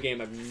play a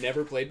game I've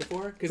never played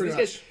before. Because these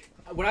guys,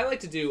 what I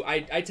like to do, I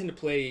tend to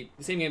play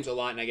the same games a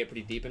lot, and I get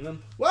pretty deep in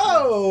them.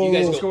 Whoa! You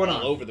guys go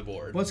all over the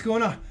board. What's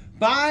going on?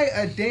 Buy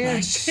a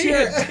damn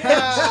shirt.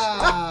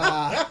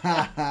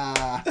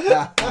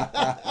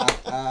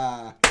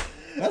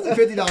 That's a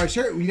 $50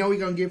 shirt. We know we're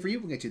going to get for you.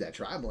 We'll get you that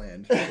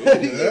Tri-Blend.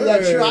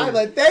 That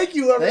Tri-Blend. Thank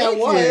you, whoever that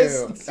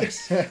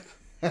was.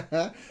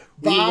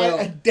 Buy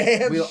a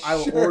damn shirt. I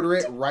will order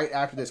it right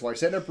after this. While you're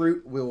setting up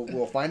route,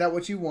 we'll find out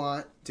what you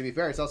want. To be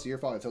fair, it's also your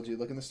fault. I told you to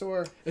look in the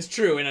store. It's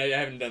true, and I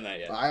haven't done that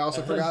yet. I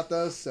also forgot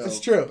those. So it's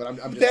true. But I'm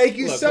just, thank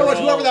you so much,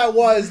 whoever that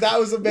was. That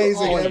was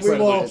amazing. And we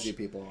will.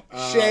 People.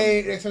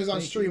 Shay, next time he's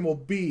on stream, will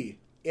be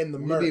in the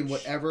merch. We'll be in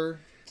whatever.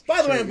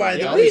 By the way,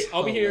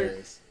 I'll be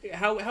here.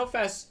 How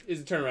fast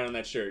is the turnaround on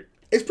that shirt?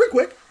 It's pretty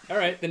quick. All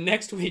right, the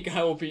next week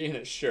I will be in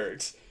a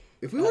shirt.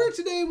 If we were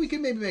today, we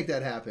could maybe make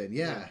that happen.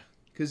 Yeah,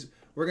 because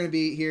we're going to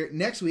be here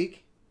next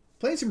week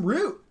playing some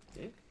Root.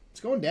 Yeah. It's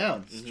going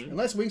down.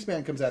 Unless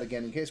Wingspan comes out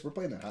again, in case we're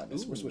playing the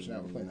hotness. Ooh. We're switching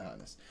out. We're playing the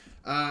hotness.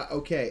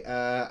 Okay.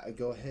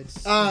 Go ahead.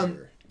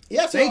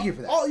 Yeah, so thank you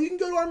for that. Oh, you can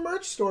go to our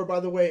merch store, by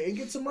the way, and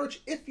get some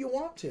merch if you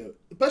want to.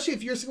 Especially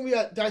if you're going to be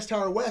at Dice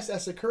Tower West,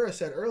 as Sakura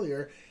said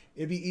earlier.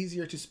 It'd be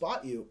easier to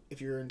spot you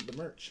if you're in the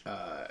merch.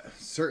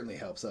 Certainly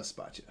helps us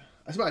spot you.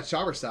 I spotted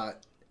Chaversat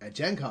at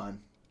Gen Con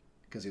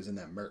because he was in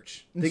that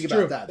merch. Think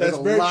about that. There's a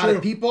lot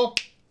of people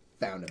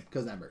found him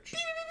because of that merch.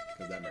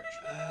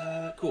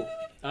 Cool.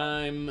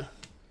 I'm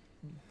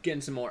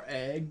getting some more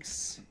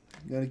eggs.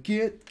 Gonna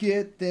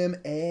get them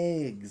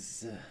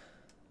eggs.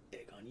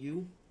 Egg on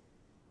you.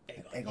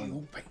 Egg on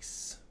your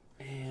face.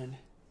 And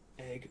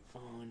egg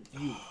on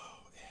you. Oh,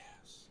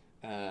 yes.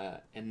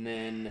 And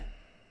then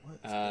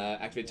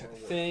activate tuck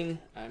thing.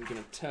 I'm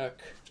gonna tuck.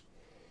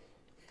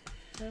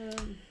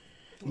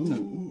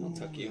 I'll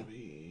tuck you.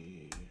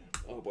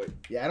 Oh boy.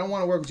 Yeah, I don't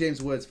want to work with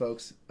James Woods,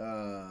 folks. We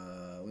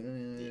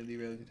don't need to be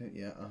really content.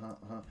 Yeah.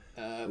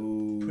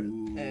 Put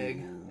an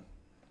egg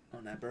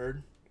on that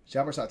bird.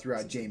 Chaversat threw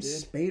out James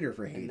Spader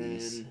for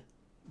Hades.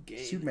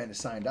 Superman has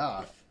signed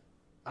off.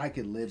 I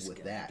could live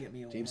with that.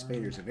 James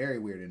Spader's a very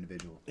weird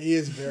individual. He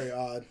is very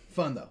odd.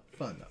 Fun though.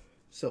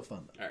 So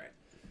fun though. All right.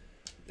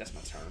 That's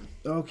my turn.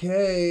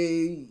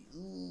 Okay.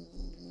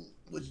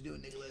 What you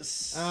doing,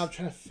 Nicholas? I'm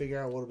trying to figure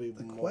out what'll be.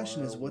 The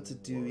question is what to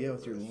do. Yeah,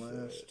 with your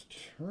last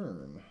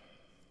turn.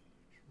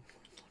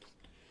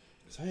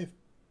 Because I have.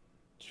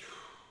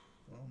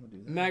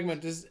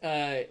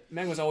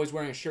 Magma's always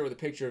wearing a shirt with a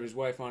picture of his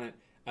wife on it.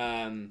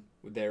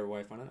 With their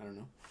wife on it. I don't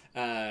know.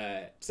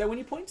 Does that win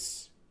you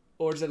points,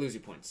 or does that lose you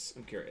points?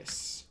 I'm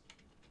curious.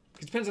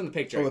 It depends on the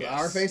picture. Oh, with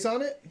our face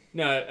on it?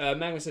 No,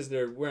 Magma says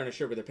they're wearing a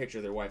shirt with a picture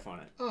of their wife on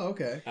it. Oh,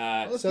 okay.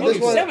 So there's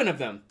 7 of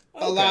them.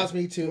 Allows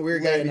me to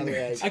lay another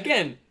egg.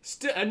 Again,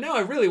 now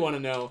I really want to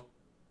know.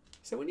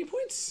 Does that win you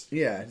points?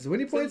 Yeah. Does it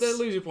win you points? Does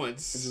that lose you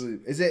points?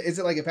 Is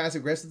it like a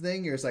passive aggressive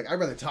thing? You're just like, I'd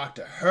rather talk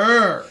to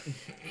her.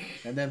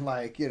 And then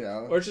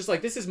Or it's just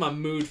like, this is my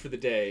mood for the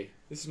day.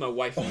 This is my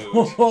wife mood.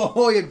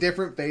 Oh, you have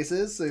different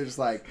faces. So you're just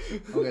like,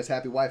 oh, guys,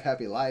 happy wife,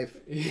 happy life.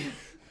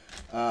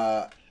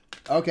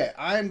 Okay,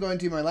 I'm going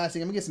to do my last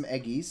thing. I'm going to get some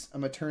eggies. I'm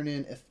going to turn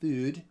in a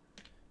food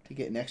to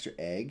get an extra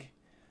egg.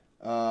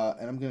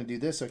 And I'm going to do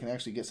this so I can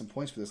actually get some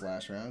points for this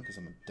last round because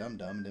I'm a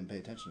dum-dum and didn't pay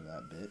attention to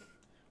that bit.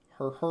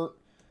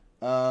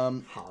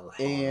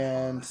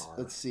 And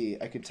let's see.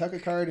 I could tuck a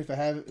card if I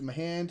have it in my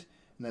hand,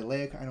 and I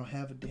lay a card. I don't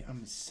have if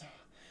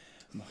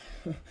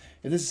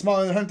this is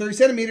smaller than 130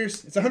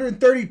 centimeters, it's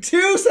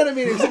 132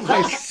 centimeters.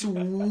 I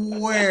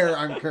swear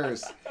I'm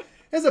cursed.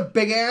 It's a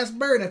big ass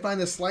bird. I find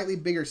this slightly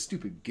bigger,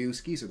 stupid goose.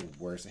 Geese are the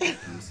worst. I hate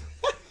geese.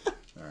 All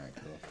right,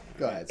 cool.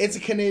 Go ahead. It's a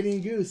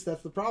Canadian goose.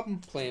 That's the problem.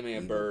 Play me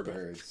a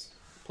burb.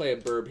 Play a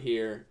burb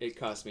here. It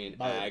costs me an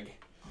ag.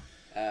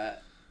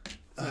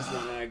 That's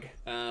one egg.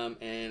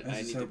 And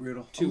I need so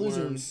 2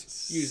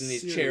 worms using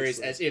these cherries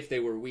as if they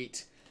were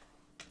wheat.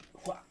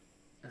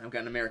 And I've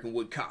got an American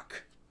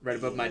woodcock right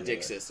above my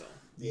dick sizzle.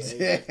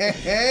 Yeah.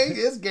 Dang,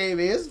 this game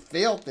is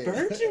filthy.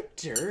 Birds are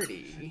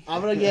dirty.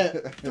 I'm going to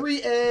get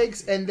 3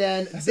 eggs, and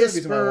then this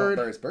bird...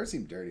 Birds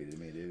seem dirty to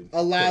me, dude.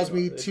 Allows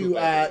me to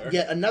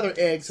get another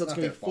egg, so it's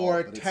going to be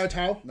 4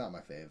 Tau. Not my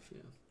fave.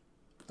 Yeah.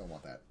 Don't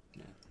want that.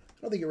 Yeah.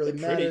 I don't think it really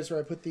matters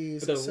where I put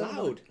these. But they're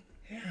loud.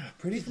 Yeah,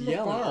 pretty from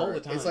yelling afar. all the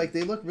time. It's like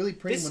they look really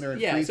pretty when they're in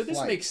free flight. So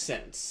this makes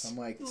sense. I'm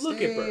like,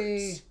 look at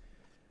birds.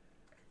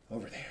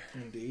 Over there.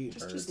 Indeed.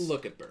 Just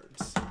look at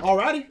birds.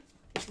 Alrighty.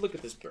 Just look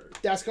at this bird.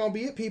 That's gonna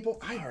be it, people.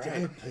 I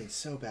played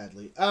so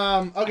badly.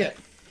 Okay. I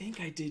think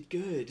I did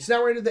good. So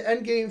now we're into the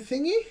end game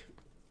thingy,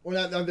 or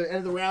not the end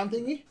of the round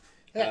thingy.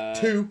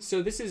 2.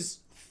 So this is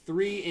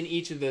 3 in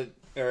each of the,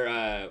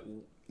 or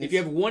if you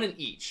have 1 in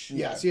each.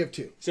 Yeah. So you have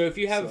 2. So if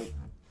you have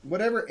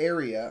whatever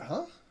area,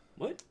 huh?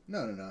 What?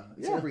 No.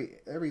 It's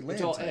every land.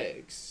 It's all type.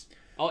 eggs.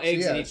 All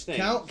eggs in each thing.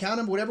 Count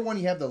them. Whatever one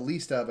you have the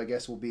least of, I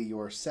guess, will be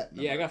your set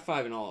number. Yeah, I got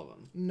 5 in all of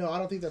them. No, I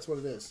don't think that's what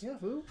it is. Yeah,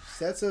 who?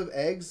 Sets of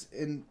eggs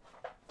in...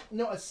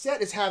 No, a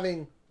set is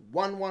having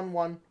 1, 1,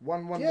 1,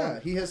 1, 1, 1. Yeah,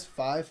 he has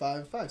 5,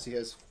 5, 5. So he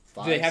has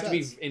 5 Do they have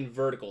sets. to be in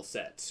vertical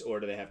sets, or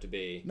do they have to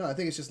be... No, I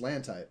think it's just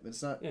land type.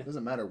 It's not. It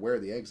doesn't matter where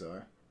the eggs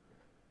are.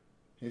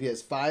 If he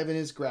has 5 in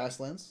his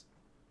grasslands,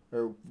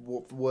 or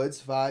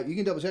woods, 5. You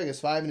can double check. He has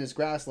 5 in his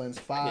grasslands,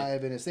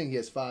 5 in his thing. He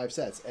has 5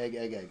 sets. Egg,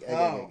 egg, egg, egg,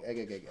 egg, egg,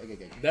 egg, egg, egg,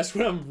 egg, egg. That's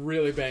what I'm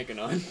really banking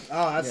on.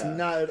 Oh, that's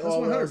not at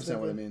all. That's 100%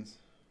 what it means.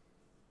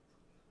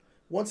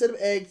 One set of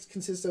eggs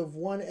consists of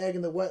 1 egg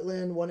in the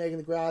wetland, 1 egg in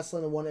the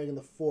grassland, and 1 egg in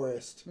the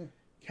forest.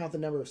 Count the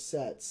number of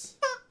sets.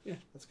 Yeah,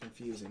 that's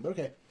confusing, but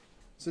okay.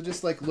 So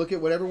just like look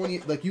at whatever one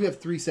you like. You have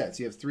 3 sets.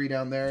 You have 3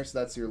 down there, so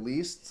that's your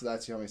least. So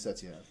that's how many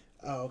sets you have.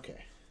 Oh,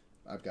 okay.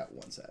 I've got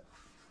 1 set.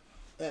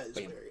 That is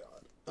very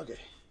odd. Okay.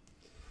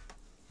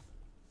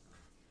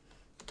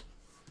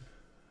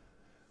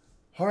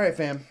 All right,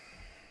 fam.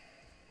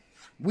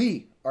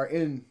 We are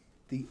in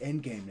the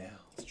end game now.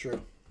 It's true.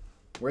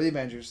 We're the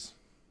Avengers.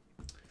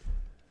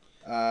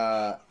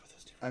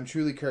 I'm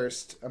truly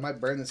cursed. I might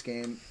burn this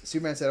game.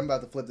 Superman said I'm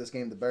about to flip this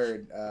game to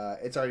Bird.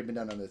 It's already been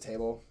done under the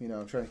table. You know,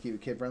 I'm trying to keep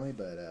it kid friendly,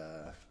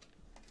 but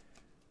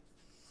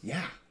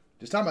yeah.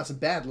 Just talking about some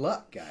bad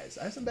luck, guys.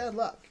 I have some bad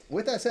luck.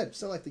 With that said,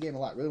 still like the game a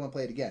lot. Really want to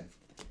play it again.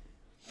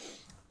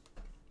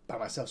 By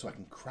myself so I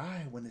can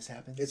cry when this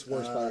happens. It's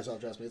worse by yourself,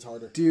 trust me. It's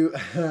harder.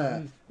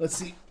 Let's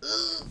see.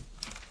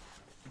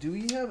 Do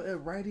we have a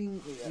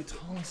writing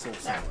utensil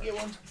somewhere? Get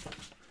one.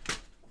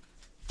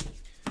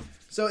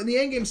 So in the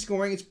endgame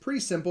scoring, it's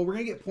pretty simple. We're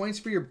going to get points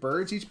for your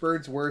birds. Each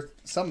bird's worth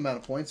some amount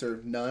of points, or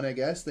none, I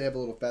guess. They have a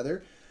little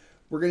feather.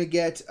 We're going to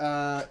get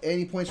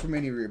any points from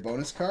any of your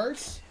bonus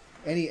cards.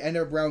 Any end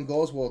of round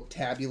goals will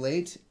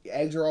tabulate.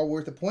 Eggs are all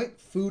worth a point.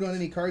 Food on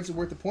any cards are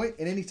worth a point.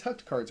 And any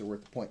tucked cards are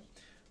worth a point.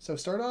 So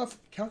start off,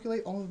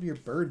 calculate all of your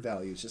bird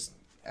values. Just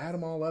add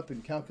them all up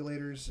in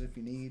calculators if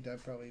you need. I'm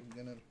probably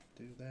going to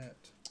do that.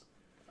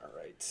 All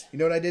right. You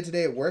know what I did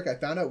today at work? I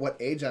found out what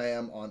age I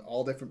am on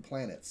all different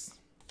planets.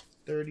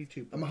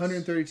 32 points. I'm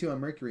 132 on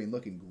Mercury and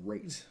looking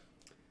great.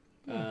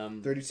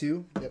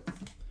 32? Yep.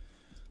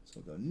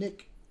 So we'll go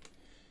Nick.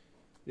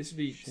 This would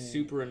be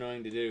super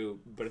annoying to do,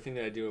 but a thing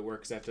that I do at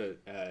work is I have to,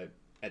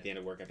 at the end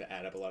of work, I have to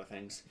add up a lot of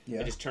things.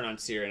 Yeah. I just turn on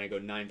Siri and I go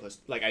 9 plus,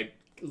 like I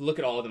look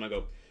at all of them, I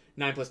go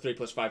 9 plus 3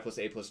 plus 5 plus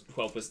 8 plus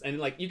 12 plus, and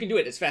like you can do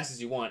it as fast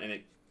as you want and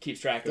it keeps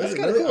track of That's it.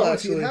 kind of cool,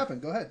 actually. It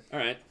happened. Go ahead. All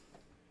right.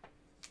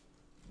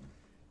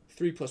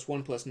 3 plus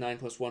 1 plus 9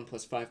 plus 1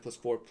 plus 5 plus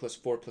 4 plus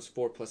 4 plus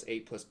 4 plus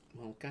 8 plus...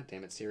 Oh, God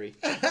damn it, Siri.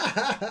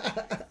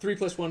 3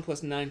 plus 1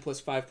 plus 9 plus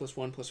 5 plus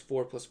 1 plus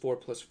 4 plus 4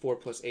 plus 4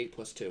 plus 8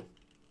 plus 2.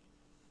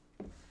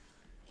 The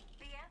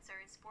answer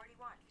is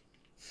 41.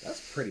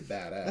 That's pretty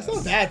badass. That's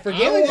not bad. For I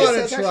gaming,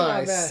 want to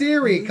try.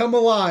 Siri, come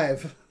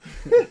alive.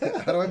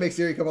 How do I make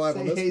Siri come alive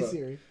on this Hey, phone?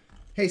 Siri.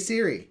 Hey,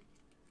 Siri.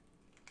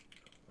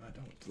 I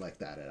don't like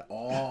that at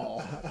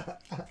all.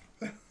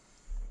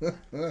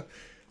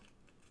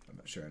 I'm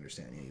not sure I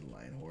understand you,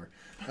 lying whore.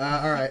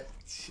 All right.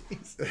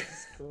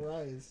 Jesus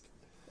Christ.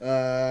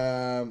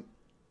 Where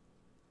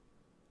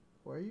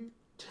are you?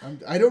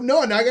 I don't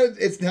know. Now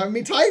it's having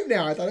me type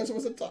now. I thought I was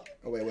supposed to type.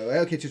 Oh, wait.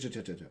 Okay, chill.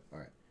 All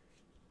right.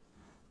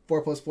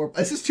 4 plus 4.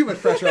 This is too much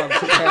pressure on me.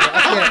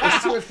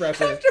 It's too much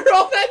pressure. After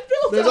all that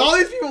build There's all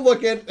these people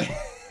looking.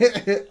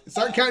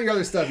 Start counting your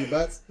other stuff, you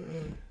butts.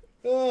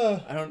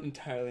 I don't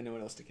entirely know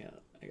what else to count.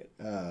 I get...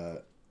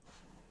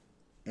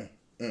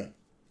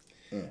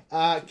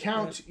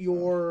 Count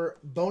your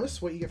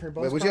bonus. What you get for your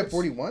bonus. Wait, would you have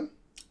 41?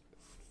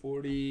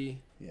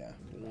 40. Yeah.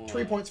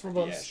 3 points for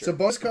bonus. Yeah, sure. So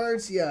bonus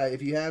cards, yeah,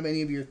 if you have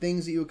any of your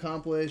things that you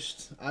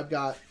accomplished, I've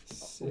got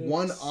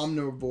 1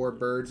 omnivore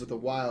birds with a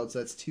wild, so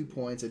that's 2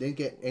 points. I didn't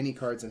get any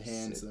cards in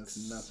hand, so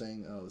that's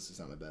nothing. Oh, this is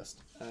not my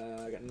best.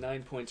 I got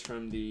 9 points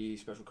from the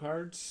special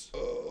cards.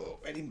 Oh,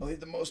 I didn't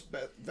believe the most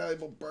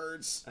valuable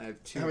birds. I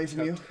have 2 How many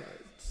from you?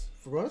 cards.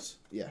 For bonus?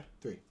 Yeah.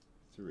 3.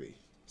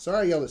 Sorry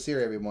I yelled at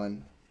Siri,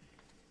 everyone.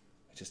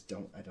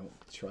 I don't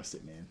trust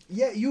it, man.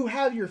 Yeah, you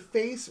have your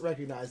face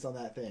recognized on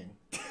that thing.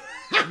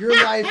 Your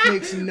life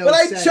makes no but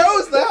sense. But I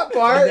chose that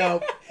part.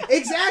 No,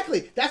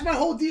 exactly. That's my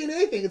whole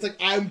DNA thing. It's like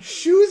I'm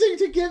choosing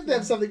to give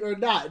them something or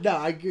not. No,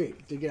 I agree.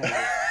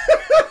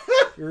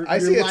 Your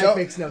life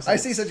makes no sense. I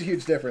see such a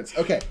huge difference.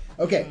 Okay.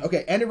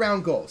 End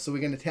around goal. So we're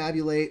going to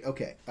tabulate.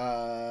 Okay.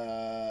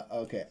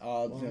 Okay.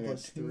 1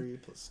 plus 3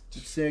 plus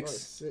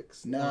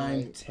 6,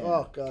 9, 10.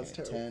 Oh, God, it's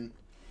terrible. 10.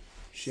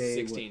 Shay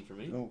 16 for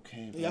me.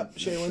 Okay. Yep,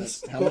 Shay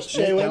wins. How much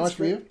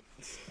for you?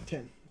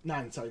 10.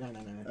 9, sorry,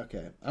 9.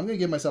 Okay. I'm going to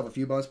give myself a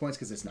few bonus points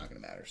because it's not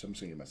going to matter. So I'm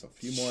just going to give myself a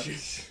few more.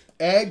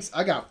 Eggs,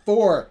 I got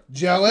 4.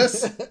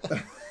 Jealous?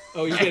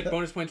 Oh, you get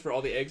bonus points for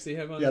all the eggs that you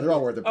have on? Yeah, they're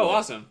all worth a point. Oh,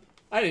 awesome.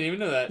 I didn't even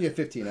know that. You have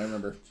 15, I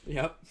remember.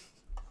 Yep.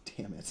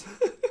 Damn it.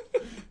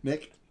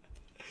 Nick?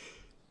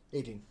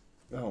 18.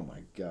 Oh my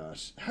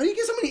gosh. How do you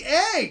get so many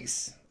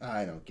eggs?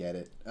 I don't get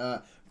it.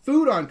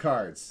 Food on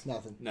cards.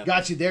 Nothing.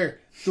 Got you there.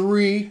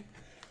 3.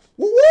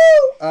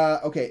 Woo-woo!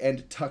 Okay,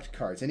 and tucked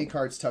cards. Any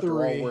cards tucked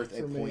are all worth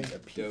a point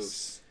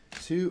apiece.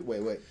 2.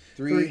 Wait.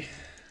 3,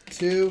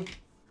 2.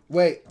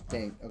 Wait.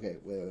 Dang. Okay.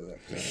 Wait.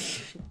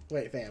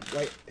 Wait, fam.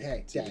 Wait.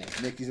 Hey, dang.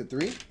 Nick, you said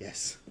 3?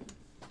 Yes.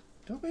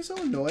 Don't be so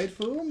annoyed,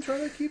 fool. I'm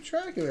trying to keep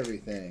track of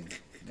everything.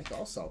 Nick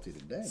all salty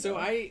today. So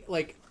bro.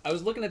 I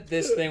was looking at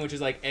this thing, which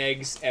is like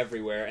eggs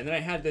everywhere, and then I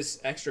had this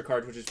extra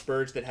card, which is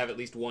birds that have at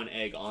least 1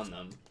 egg on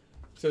them.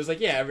 So it was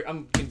like, yeah,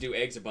 I'm gonna do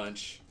eggs a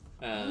bunch.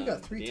 We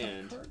got 3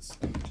 top cards.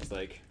 Just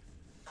like,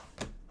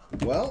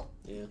 well,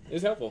 yeah, it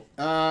was helpful.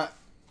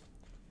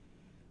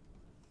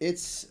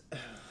 It's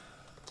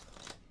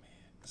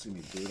gonna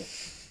be brutal.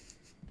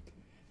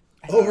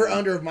 Over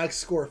under of Mike's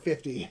score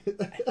 50.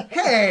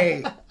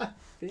 Hey,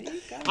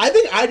 I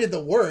think I did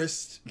the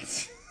worst.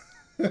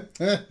 Mike,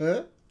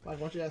 why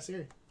don't you ask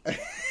Siri?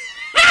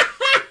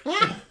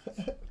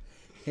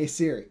 Hey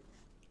Siri.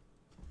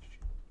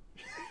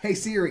 Hey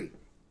Siri.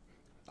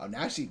 Oh,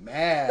 now she's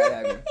mad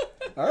at me.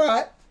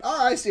 All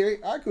right,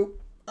 Siri. All right,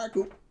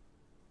 cool.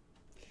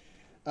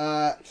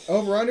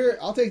 Over under.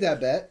 I'll take that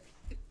bet.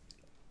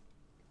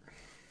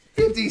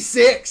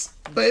 56.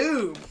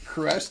 Boom.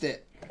 Crushed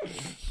it.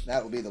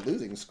 That will be the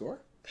losing score.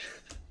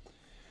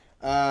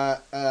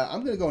 I'm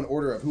gonna go in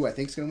order of who I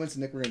think is gonna win. So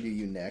Nick, we're gonna do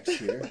you next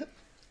here.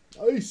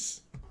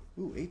 Nice.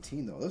 Ooh,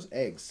 18 though. Those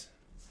eggs.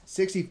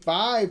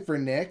 65 for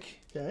Nick.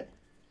 Okay.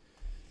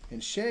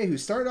 And Shay, who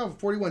started off with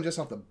 41 just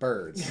off the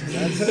birds.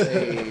 That's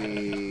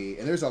and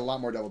there's a lot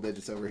more double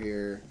digits over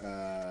here.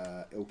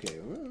 Okay,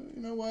 well,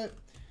 you know what?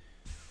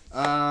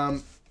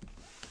 I'm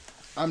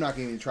not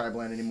going to try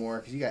blend anymore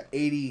because you got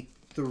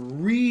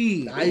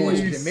 83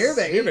 points.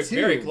 Mirvac,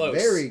 very close.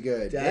 Very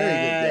good. Dang.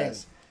 Very good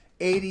guess.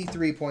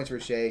 83 points for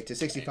Shay to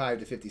 65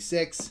 to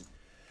 56.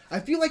 I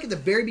feel like at the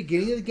very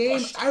beginning of the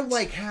game, I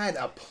had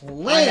a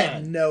plan. I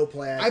had no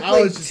plan. I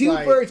played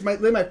 2 birds.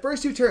 My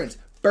first 2 turns.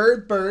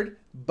 Bird.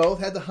 Both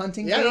had the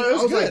hunting thing. No, it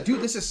was I was good. like,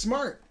 dude, this is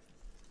smart.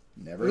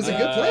 Never. It was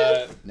again. a good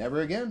plan. Never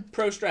again.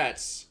 Pro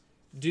strats.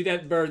 Do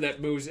that bird that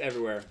moves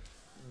everywhere.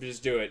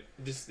 Just do it.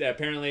 Just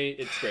apparently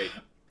it's great.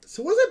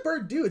 So what does that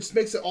bird do? It just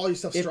makes all your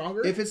stuff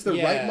stronger? If it's the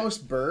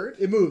rightmost bird.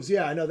 It moves.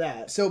 Yeah, I know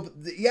that. So,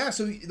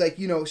 like,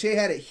 Shay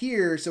had it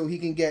here so he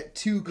can get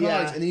 2 cards,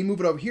 Yeah. and then you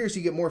move it over here so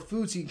you get more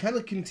food, so you kind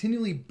of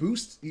continually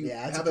boost.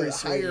 That's have pretty a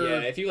sweet. higher... Yeah,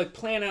 if you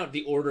plan out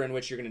the order in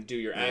which you're going to do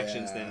your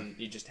actions, then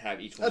you just have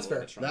each one. That's a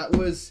little fair. bit stronger. That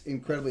was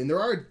incredibly... And there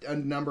are a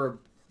number of...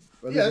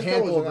 There's a there's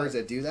handful of always birds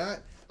that do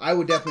that. I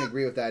would definitely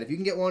agree with that. If you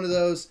can get one of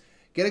those,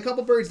 get a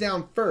couple birds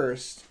down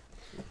first.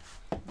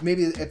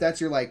 Maybe if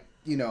that's your,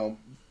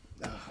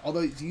 although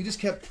you just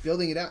kept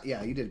building it out.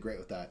 Yeah, you did great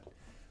with that.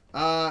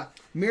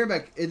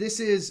 Mirabek, this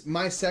is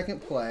my second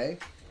play.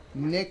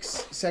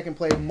 Nick's second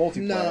play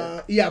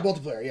multiplayer.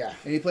 Multiplayer, yeah.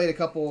 And he played a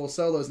couple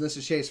solos, and this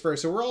is Shay's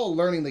first. So we're all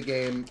learning the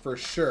game for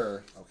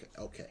sure.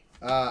 Okay.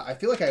 I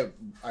feel like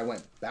I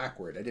went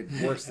backward. I did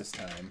worse this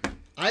time.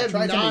 I have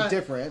tried not, something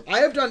different. I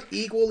have done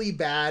equally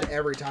bad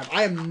every time.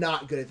 I am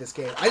not good at this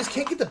game. I just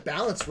can't get the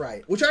balance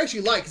right, which I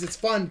actually like because it's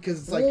fun because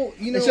it's like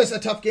it's just a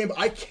tough game. But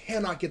I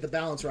cannot get the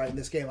balance right in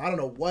this game. I don't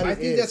know what. I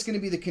think that's going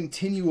to be the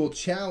continual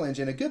challenge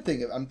and a good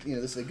thing.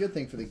 This is a good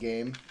thing for the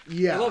game.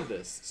 Yeah, I love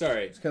this.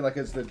 Sorry, it's kind of like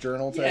it's the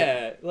journal type.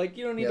 Yeah, like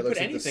you don't need to put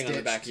like anything on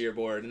the back of your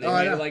board, and they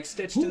I made know. it like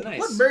stitched and nice.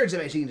 What birds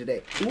have I seen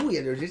today? Ooh,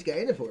 yeah, there's this guy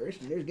in the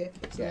forest, and there's a guy.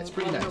 Yeah, it's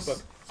pretty nice.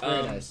 Notebook. It's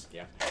very nice.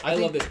 Yeah, I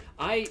love this.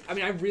 I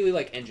mean, I really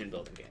like engine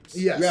building games.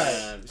 Yes.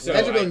 So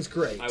engine building's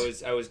great.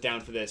 I was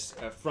down for this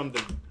from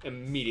the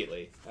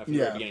immediately from the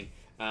very beginning.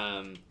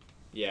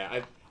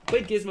 I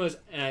played Gizmos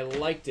and I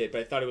liked it,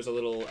 but I thought it was a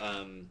little,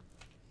 I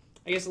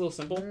guess, a little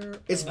simple.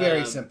 It's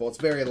very simple. It's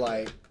very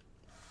light.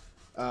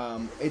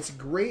 It's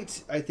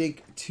great, I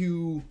think,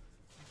 to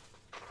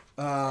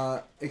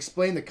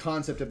explain the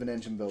concept of an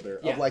engine builder.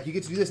 Of like, you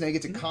get to do this, and you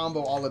get to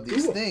combo all of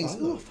these things.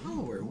 Follower. Ooh, a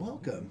follower,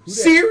 welcome.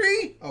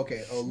 Siri?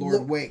 Okay,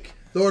 Lord Wake.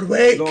 Lord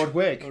Wake. Lord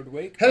Wake. Lord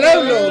Wake.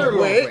 Hello, Lord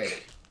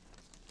Wake.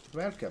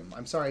 Welcome.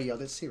 I'm sorry I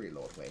yelled at Siri,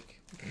 Lord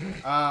Wake.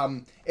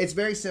 It's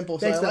very simple,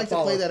 so Thanks I for like that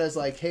to play follow. that as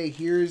like, hey,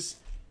 here's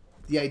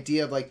the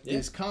idea of like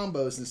these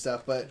combos and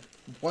stuff, but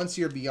once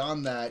you're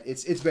beyond that,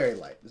 it's very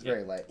light. It's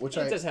very light. Which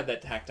It does have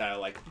that tactile,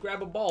 like,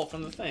 grab a ball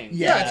from the thing.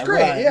 Yeah, it's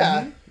great. right.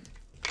 Yeah.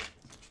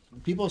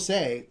 People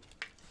say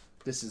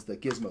this is the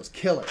Gizmo's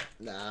killer.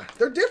 Nah,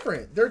 they're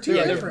different. They're two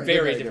Yeah, different.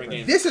 they're very different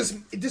games. This is,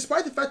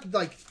 despite the fact that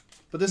like.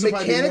 But this will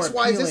probably be more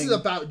mechanics-wise, this is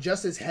appealing. about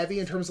just as heavy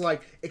in terms of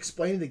like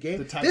explaining the game.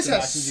 The types This of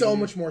has actions you so can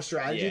do. much more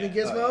strategy than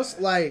Yeah.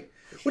 Gizmos, like,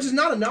 which is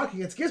not a knock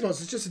against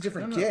Gizmos. It's just a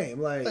different game.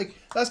 Like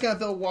that's kind of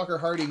Phil Walker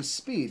Harding's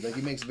speed. Like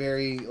he makes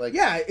very like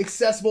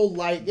accessible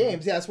light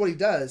games. Yeah, that's what he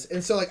does.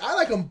 And so like I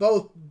like them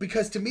both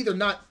because to me they're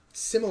not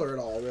similar at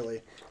all,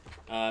 really.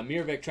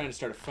 Mirvik trying to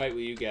start a fight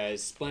with you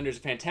guys. Splendor's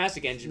a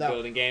fantastic engine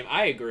building game.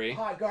 I agree.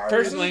 Hot garbage.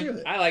 Personally,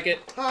 I like it.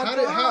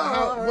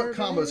 what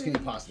combos can you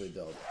possibly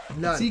build?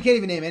 None. So you can't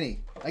even name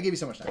any. I gave you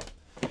so much time.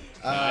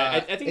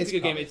 I think it's a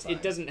good game. probably fine.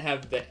 It doesn't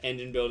have the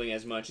engine building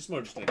as much. It's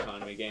more just an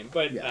economy game.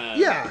 But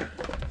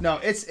No,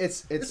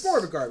 it's more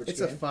of a garbage It's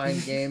game. a fine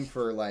game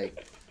for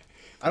like,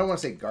 I don't want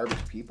to say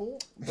garbage people,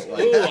 but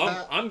like Ooh,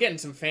 I'm getting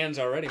some fans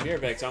already.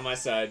 Mirvik's on my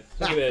side.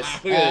 Look at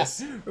this. Look at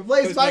this.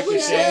 replace Who's Mike Mike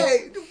with Shea?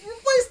 Shea.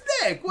 Replace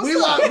Mirvek.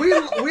 What's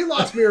up? We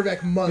lost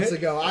Mirvek months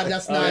ago.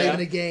 That's not even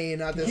a game.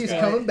 Not this. He's guy.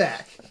 coming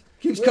back.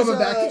 Keeps coming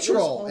back to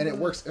troll, and it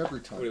works every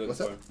time. What are you What's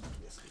looking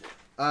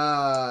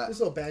up? There's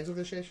little bags of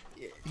this shit.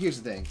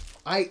 Here's the thing.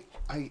 I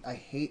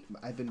hate.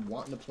 I've been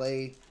wanting to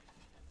play.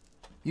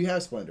 You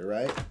have Splendor,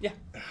 right? Yeah.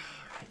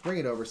 Bring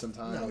it over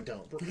sometime. No,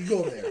 don't. You go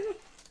over there.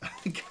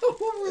 Go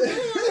over there.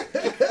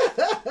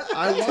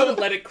 I for? want Don't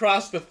let it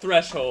cross the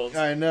threshold.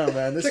 I know,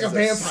 man. This It's like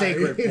is a vampire.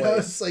 sacred You place.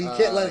 know, so you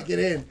can't let it get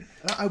in.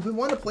 I've been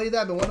wanting to play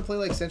that. I've been wanting to play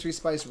like Century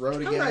Spice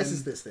Road How again. nice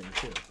is this thing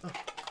too? Oh.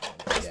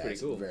 That's Yeah, pretty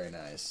it's cool. Very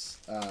nice.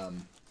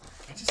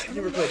 I've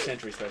never played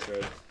Century Spice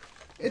Road.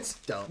 It's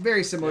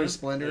very similar Yeah. to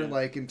Splendor, Yeah.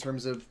 like in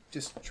terms of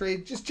just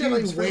trade, Just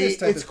generally cubes for this wait.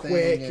 type It's of thing,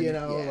 quick, and, you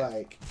know. yeah,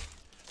 Like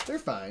they're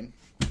fine.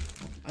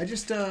 I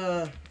just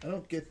I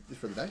don't get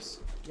for the dice.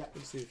 Yeah.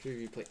 Let's see if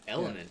you play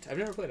Element. I've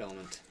never played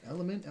Element.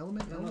 Element. I don't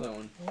know that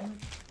one. I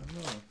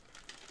don't know.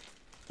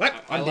 what?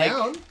 I'm like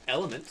down.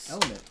 Elements.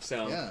 Element.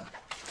 So Yeah.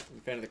 I'm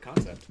a fan of the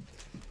concept.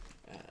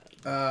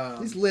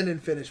 These linen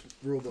finish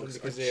rulebooks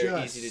Because are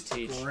they're just easy to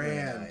teach.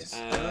 grand. Nice.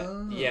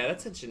 Yeah,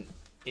 that's such an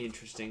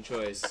interesting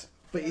choice.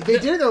 But they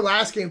did it in their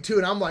last game too,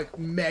 and I'm like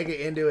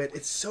mega into it.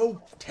 It's so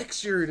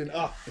textured and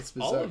It's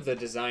All bizarre. of the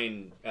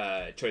design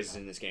choices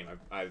in this game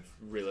I've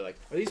really liked.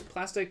 Are these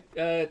plastic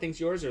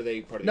things yours, or are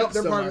they part of the nope,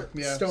 they're part of Stonemaier.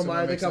 Yeah, Stonemaier.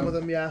 Stonemaier They makes come them.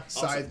 with them, yeah.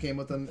 Scythe Awesome. came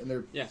with them, and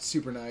they're Yeah.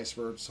 super nice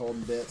for just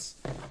holding bits.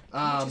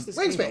 Just this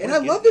Wingspan, game, and I I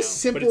wanna love get it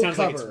this now. But simple it sounds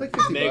cover. like Like it's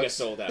 50 mega bucks.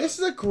 sold out. This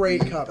is a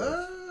great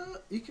cover.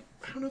 You can,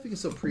 I don't know if you can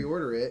still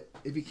pre-order it.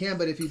 If you can,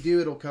 but if you do,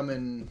 it'll come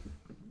in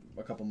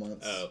a couple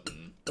months. Oh.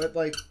 But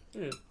like,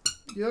 Yeah.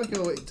 you don't have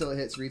to wait until it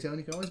hits retail, and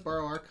you can always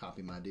borrow our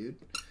copy, my dude.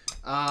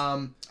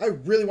 I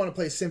really want to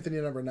play Symphony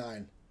Number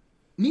 9.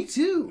 Me I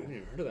too. haven't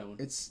even heard of that one.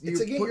 It's It's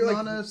you're a game putting you're like,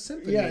 on a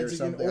symphony yeah, or it's like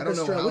something. an I don't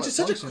know orchestra, how which it is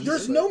such a. functions,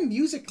 There's but- no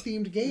music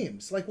themed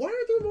games. Like, why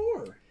aren't there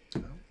more?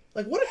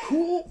 Like, what a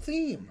cool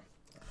theme.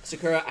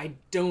 Sakura, I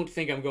don't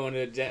think I'm going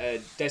to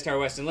Dice Tower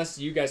West unless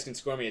you guys can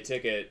score me a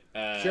ticket.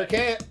 Sure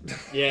can't.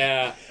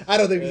 Yeah. I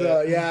don't think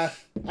so. Yeah,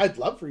 I'd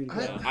love for you to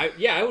go.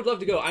 I would love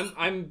to go.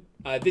 I'm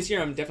this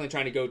year I'm definitely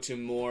trying to go to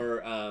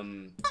more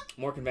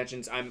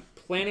conventions. I'm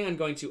planning on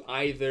going to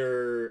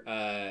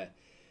either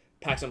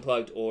PAX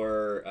Unplugged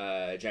or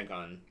Gen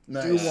Con.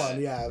 Nice. Do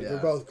one, yeah, they're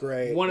both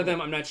great. One of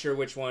them, I'm not sure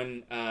which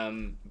one,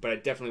 but I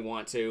definitely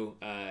want to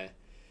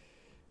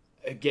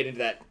get into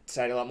that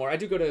side a lot more. I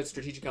do go to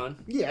Strategicon.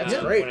 Yeah, that's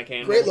great. When I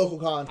can. Great local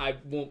con. I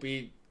won't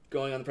be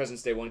going on the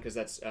President's Day one because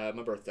that's my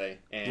birthday,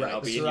 and Right.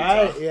 I'll be That's in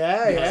right. Utah.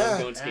 Yeah,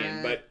 yeah. Going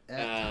skiing, but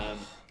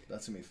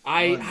That's gonna be fun.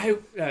 I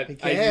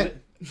Can't.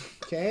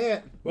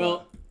 Can't.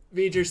 well,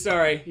 V'ger,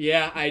 sorry.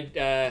 Yeah,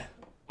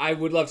 I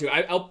would love to.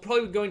 I'll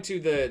probably be going to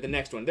the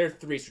next one. There are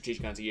 3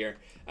 Strategicons a year.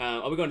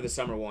 I'll be going to the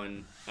summer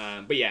one.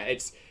 But yeah,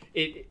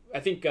 I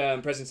think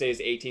President's Day is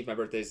the 18th. My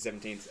birthday is the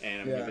 17th,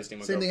 and I'm going to be visiting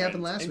my Same thing girlfriend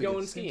happened last and week. going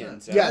at the same skiing. time.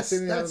 So. Yes.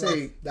 That's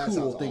a That cool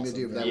sounds thing to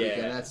do awesome. for that Yeah.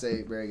 weekend. That's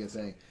a very good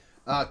thing.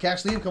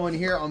 Cash Liam coming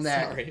here on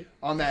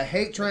that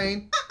hate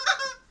train.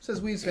 Says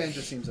Wingspan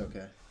just seems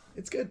okay.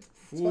 It's good.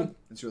 It's fun.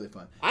 It's really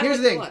fun. I Here's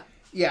like the it a thing. lot.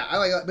 Yeah, I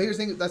like it. But here's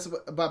the thing that's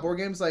about board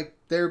games. Like,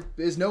 there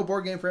is no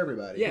board game for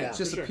everybody. Yeah, it's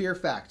just for a sure. pure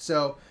fact.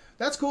 So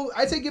that's cool.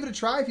 I'd say give it a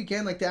try if you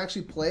can, like, to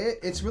actually play it.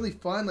 It's really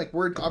fun. Like,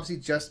 we're obviously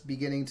just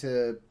beginning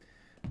to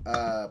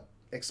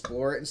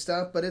explore it and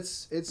stuff, but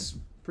it's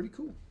pretty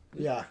cool.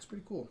 Yeah. It's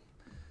pretty cool.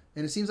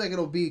 And it seems like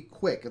it'll be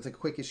quick. It's a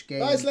quickish game.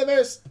 Bye,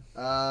 Slivers.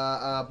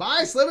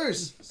 Bye,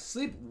 Slivers.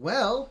 Sleep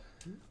well.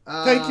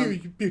 Thank you,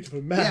 you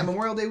beautiful man. Yeah,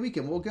 Memorial Day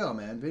weekend. We'll go,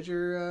 man.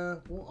 Vidger,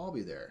 we'll all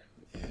be there.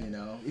 You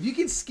know, if you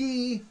can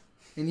ski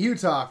in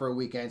Utah for a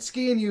weekend,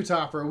 ski in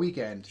Utah for a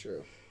weekend.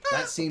 True.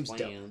 That seems dope.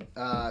 Plan.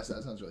 So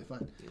that sounds really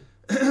fun.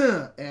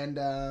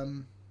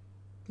 And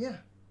yeah.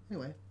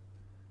 Anyway,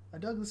 I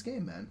dug this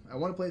game, man. I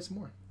want to play it some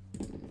more.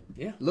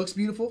 Yeah. Looks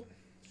beautiful.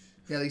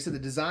 Yeah, like you said, the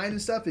design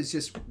and stuff is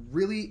just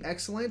really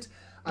excellent.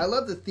 I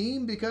love the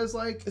theme because,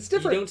 like, It's You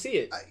different. don't see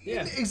it.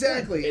 Yeah.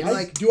 exactly. It's And,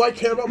 like, Do I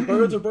care about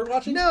birds or bird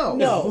watching? no,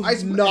 No, I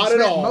not at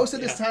spent all. Most of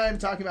this time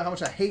talking about how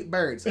much I hate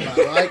birds. And I'm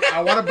like,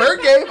 I want a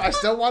bird game. I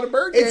still want a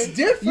bird game. It's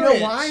different. You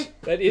know why?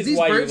 That is These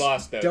why you birds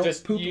lost, though. Don't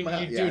Just poop you, in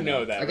my you house. do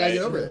know that, I gotta right?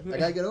 get over it. I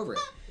gotta get over it.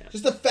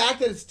 Just the fact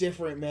that it's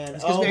different, man.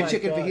 It's because we my had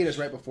chicken gosh. fajitas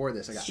right before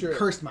this. I got Sure.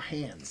 cursed my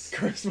hands.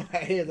 Curse my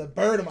hand, the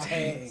bird in my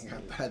hands.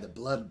 Dang, I had the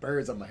blood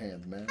birds on my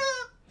hands, man.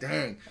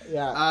 Dang.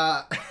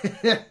 Yeah.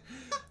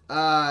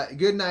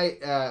 Good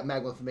night,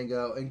 Magma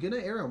Flamingo, and good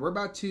night, Aaron. We're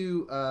about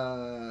to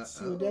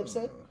See what Deb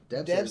said?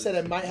 Deb said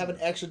I might have an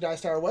extra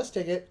Dice Tower West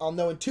ticket. I'll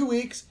know in 2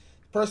 weeks.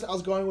 The person I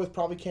was going with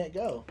probably can't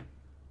go.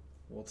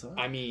 We'll talk.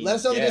 I mean, Let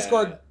us know in the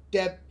Discord,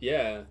 Deb.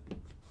 Yeah.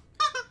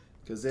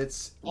 Because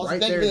it's Also, right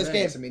thank you there. for this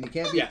nice. game. I mean, you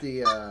can't beat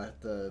Yeah.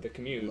 the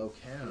commute.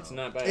 locale. It's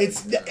not bad.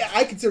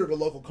 I consider it a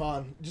local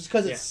con just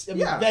because it's I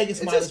mean, Yeah, Vegas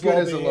it's might as as well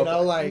good as be. a You local.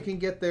 know, You like can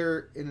get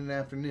there in an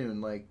afternoon.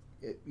 Like,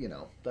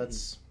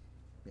 that's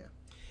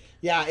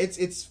yeah,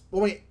 it's.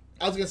 Well, wait,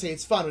 I was gonna say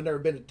it's fun. We've never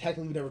been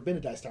to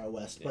Dice Tower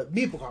West, but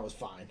Meeple Con was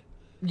fine.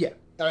 Yeah.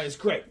 It's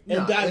great. No,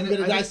 And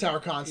a Dice Tower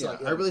console.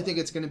 Yeah, I really think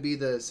it's going to be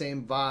the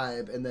same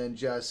vibe, and then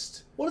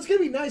just well, it's going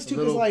to be nice too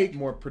because like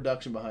more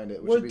production behind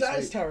it. Which where would be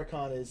Dice sweet. Tower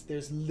Con is,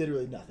 there's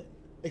literally nothing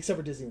except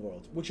for Disney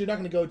World, which you're not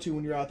going to go to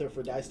when you're out there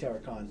for Dice Tower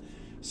Con.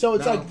 So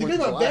it's Not like on the 4th good of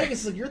thing about July. Vegas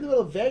is like you're in the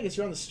middle of Vegas,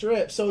 you're on the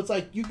Strip, so it's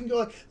like you can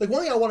go like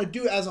one thing I want to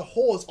do as a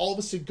whole is all of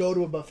us to go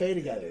to a buffet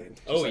together.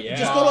 Oh, yeah.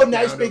 Just go to a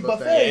nice Down to big a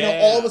buffet. buffet. You know, Yeah.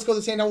 all of us go to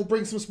the same time. We'll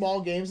bring some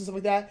small games and stuff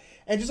like that,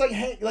 and just like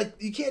hang, like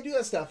you can't do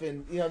that stuff.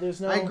 And you know,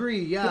 there's no. I agree.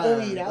 you Yeah, can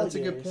only eat that's a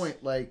good alligators.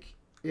 point. Like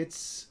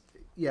it's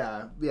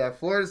yeah.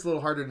 Florida's a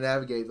little harder to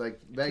navigate.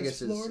 Like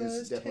Vegas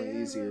is definitely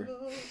easier.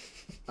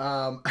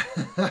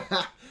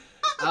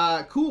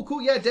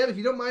 Cool. Yeah, Deb, if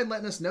you don't mind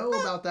letting us know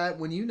about that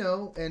when you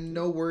know, and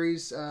no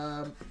worries.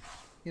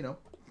 You know,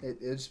 it'd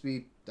just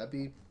be that'd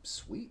be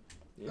sweet.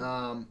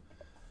 Yeah.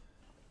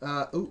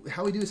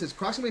 How we do this is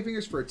crossing my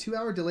fingers for a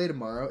 2-hour delay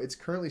tomorrow. It's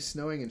currently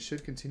snowing and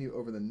should continue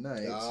over the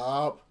night.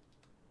 Stop.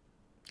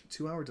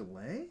 2-hour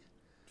delay?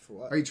 For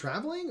what? Are you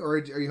traveling, or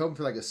are you hoping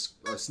for like a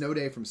snow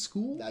day from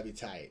school? That'd be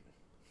tight.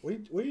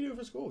 What do you do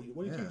for school?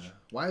 What do you teach?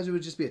 Why is it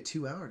would just be a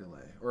 2-hour delay?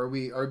 Or are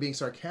we being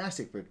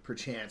sarcastic,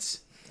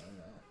 perchance?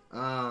 I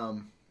don't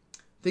know.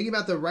 Thinking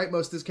about the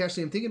rightmost. This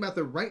actually, I'm thinking about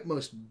the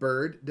rightmost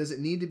bird. Does it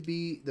need to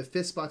be the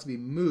 5th spot to be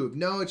moved?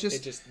 No, it's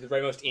just the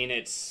rightmost in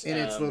its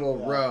little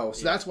row.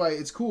 So that's why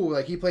it's cool.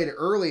 Like he played it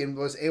early and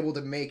was able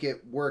to make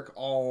it work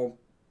all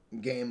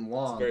game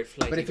long. very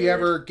flighty But if you bird.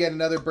 ever get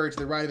another bird to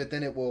the right of it,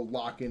 then it will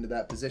lock into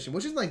that position,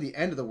 which isn't like the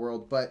end of the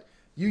world. But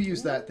you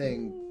use that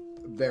thing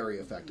very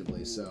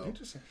effectively. So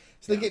Interesting.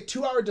 So they get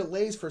 2-hour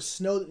delays for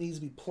snow that needs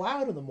to be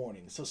plowed in the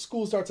morning. So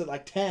school starts at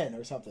like 10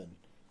 or something.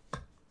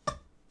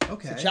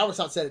 okay. So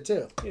Chalversot said it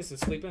too. Yeah, so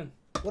sleep in.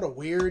 What a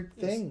weird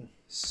thing.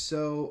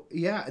 So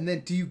yeah, and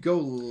then do you go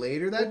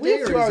later that Well, we day,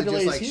 have or 2-hour is it just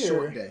delays like here.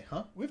 short day?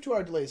 Huh? We have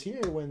 2-hour delays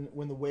here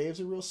when the waves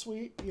are real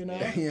sweet, you know?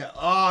 Yeah.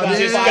 Oh, Got You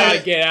just five- gotta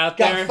get out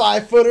there.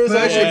 Got 5-footers.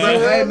 Push it, bro.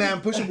 over Hey, there.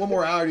 man, push it one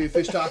more hour, dude.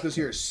 Fish tacos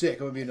here are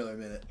sick. I'm going to be another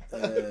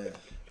minute.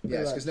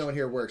 Yes, because no one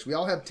here works. We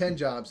all have 10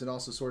 jobs and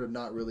also sort of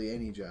not really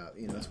any job.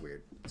 You know, it's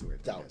weird. It's a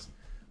weird thing, guys.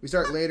 We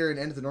start later and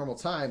end at the normal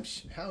time.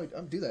 How I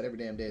do that every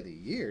damn day of the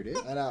year, dude.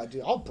 I know,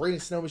 dude. I'll bring a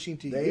snow machine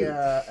to They, you.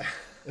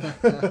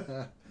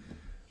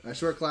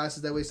 short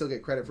classes, that way still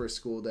get credit for a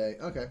school day.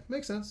 Okay,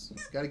 makes sense.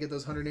 Got to get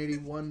those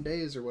 181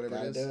 days or whatever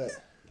Gotta it is. do it.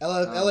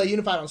 LA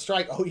Unified on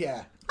strike. Oh,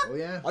 yeah. Oh,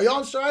 yeah. Are you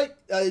on strike?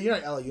 You're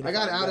not LA Unified. I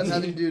got out of right?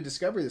 having to do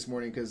Discovery this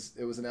morning because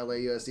it was an LA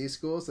USD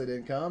school, so they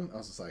didn't come. I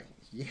was just like,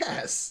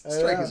 yes, I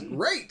strike know. is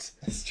great.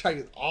 Strike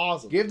is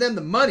awesome. Give them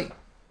the money.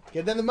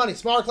 Give them the money.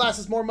 Smaller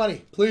classes, more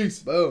money. Please.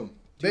 Boom.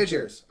 Teachers.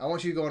 Fissures. I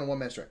want you to go on a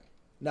one-man strike.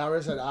 Now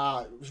we're saying,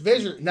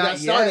 Vision. You Not gotta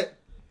start yet. it.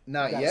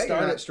 Not Gotta yet. start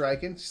You're not it.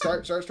 striking.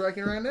 Start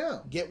striking right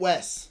now. Get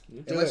Wes.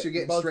 Do Unless it. you're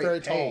getting Both very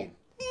straight tall. paid.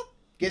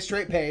 Get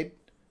straight paid.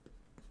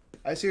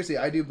 I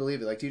do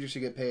believe it. Like teachers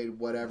should get paid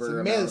whatever. So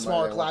amount mainly of the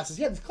smaller money they want. classes.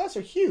 Yeah, the classes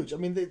are huge. I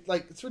mean,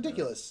 it's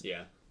ridiculous.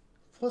 Yeah.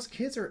 Plus,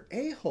 kids are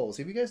a-holes.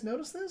 Have you guys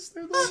noticed this?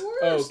 They're the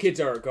worst. Oh, kids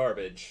are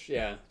garbage.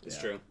 Yeah, it's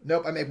Yeah. true.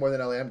 Nope, I make more than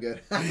LA. I'm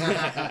good.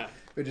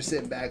 We're just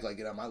sitting back like,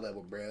 get on my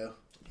level, bro.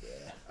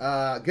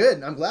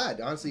 Good. I'm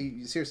glad.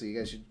 Honestly, seriously, you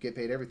guys should get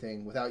paid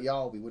everything. Without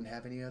y'all, we wouldn't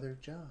have any other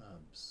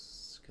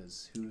jobs.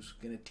 Because who's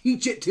going to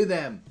teach it to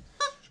them?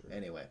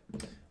 Anyway.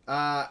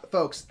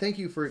 Folks, thank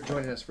you for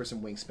joining us for some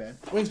Wingspan.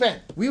 Wingspan.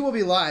 We will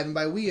be live, and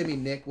by we, I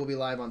mean Nick, will be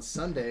live on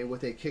Sunday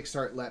with a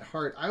Kickstart Let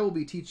Heart. I will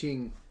be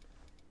teaching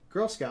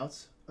Girl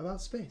Scouts about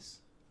space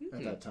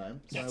at that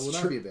time. So I will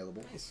not be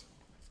available.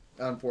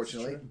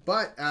 Unfortunately.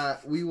 But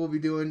we will be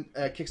doing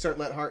Kickstart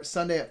Let Heart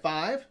Sunday at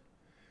 5.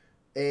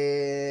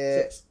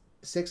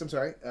 6, I'm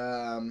sorry.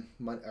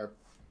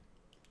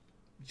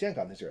 Gen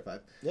Con this year at 5.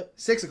 Yep.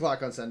 6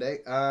 o'clock on Sunday.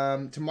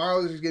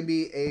 Tomorrow there's going to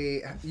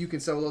be you can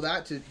solo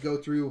that to go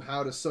through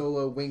how to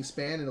solo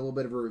Wingspan and a little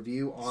bit of a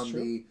review on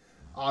the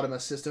Automa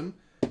system.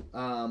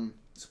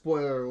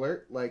 Spoiler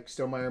alert, like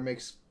Stonemaier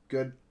makes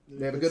good.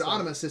 They have a good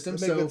Automa system,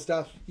 They make so good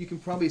stuff. you can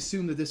probably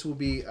assume that this will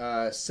be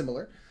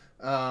similar.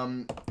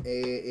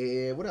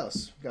 What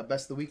else? Got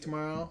Best of the Week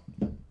tomorrow.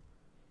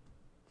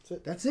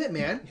 That's it,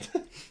 man.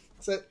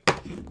 That's it.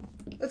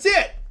 That's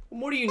it. What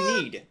more do you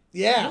need?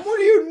 Yeah. What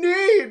do you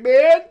need,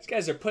 man? These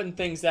guys are putting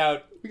things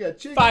out We got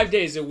chicken. 5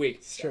 days a week.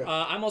 It's true.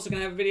 I'm also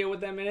gonna have a video with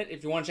them in it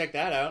if you want to check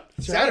that out.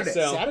 Saturday.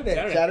 Saturday.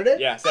 Saturday?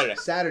 Yeah, Saturday.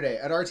 Saturday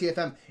at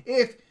RTFM.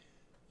 If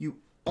you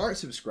aren't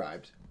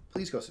subscribed,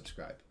 please go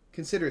subscribe.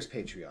 Consider us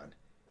Patreon.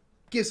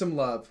 Give some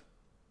love.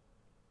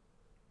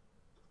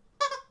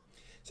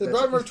 So the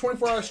Broad Murph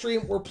 24-hour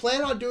stream, we're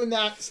planning on doing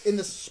that in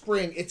the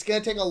spring. It's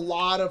going to take a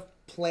lot of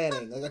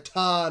planning, like a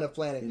ton of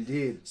planning.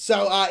 Indeed.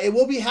 So it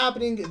will be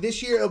happening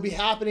this year. It'll be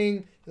happening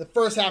in the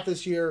first half of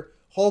this year,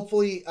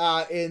 hopefully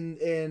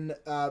in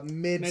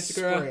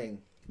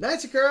mid-spring.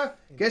 Night, Sakura.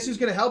 Guess who's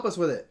going to help us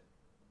with it?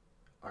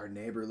 Our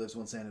neighbor lives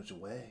one sandwich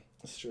away.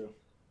 That's true.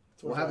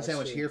 We'll have a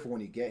sandwich here for when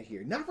you get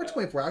here. Not for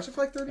 24 hours, but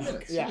for like 30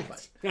 minutes. Yeah. It'll be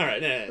fine. All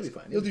right, It'll be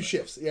fine. You'll do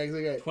shifts. Yeah,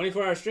 exactly.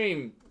 24-hour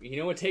stream. You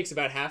know what takes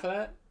about half of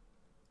that?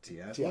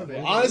 Yeah,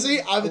 Honestly,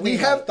 we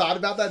have thought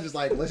about that. Just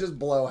like, let's just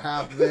blow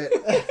half of it.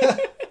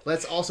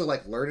 let's also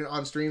like learn it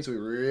on stream so we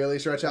really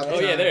stretch out the Oh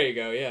time. yeah, there you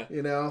go. Yeah.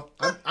 You know,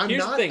 I'm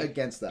Here's not the thing.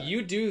 against that.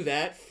 You do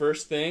that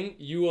first thing,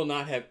 you will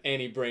not have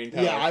any brain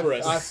power Yeah, for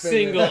I've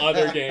single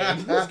other game.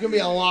 There's gonna be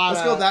a lot.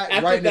 Let's go that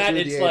After right that, through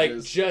it's the like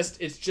ages.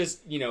 it's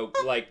just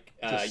like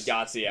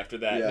Yahtzee. After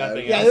that, Yeah.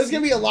 nothing Yeah, else. there's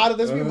gonna be a lot of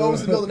there's gonna be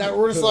moments in the middle of the night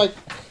where we're just like,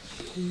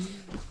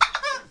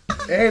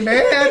 Hey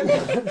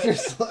man,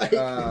 just like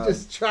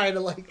just trying to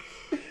like.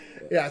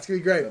 Yeah, it's gonna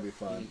be great. that'd be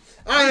fun.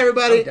 All right,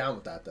 everybody. I'm down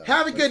with that though.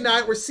 Have a good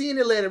night. We're seeing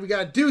you later. We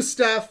gotta do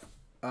stuff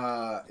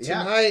Yeah.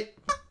 tonight.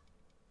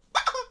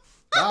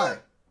 Bye.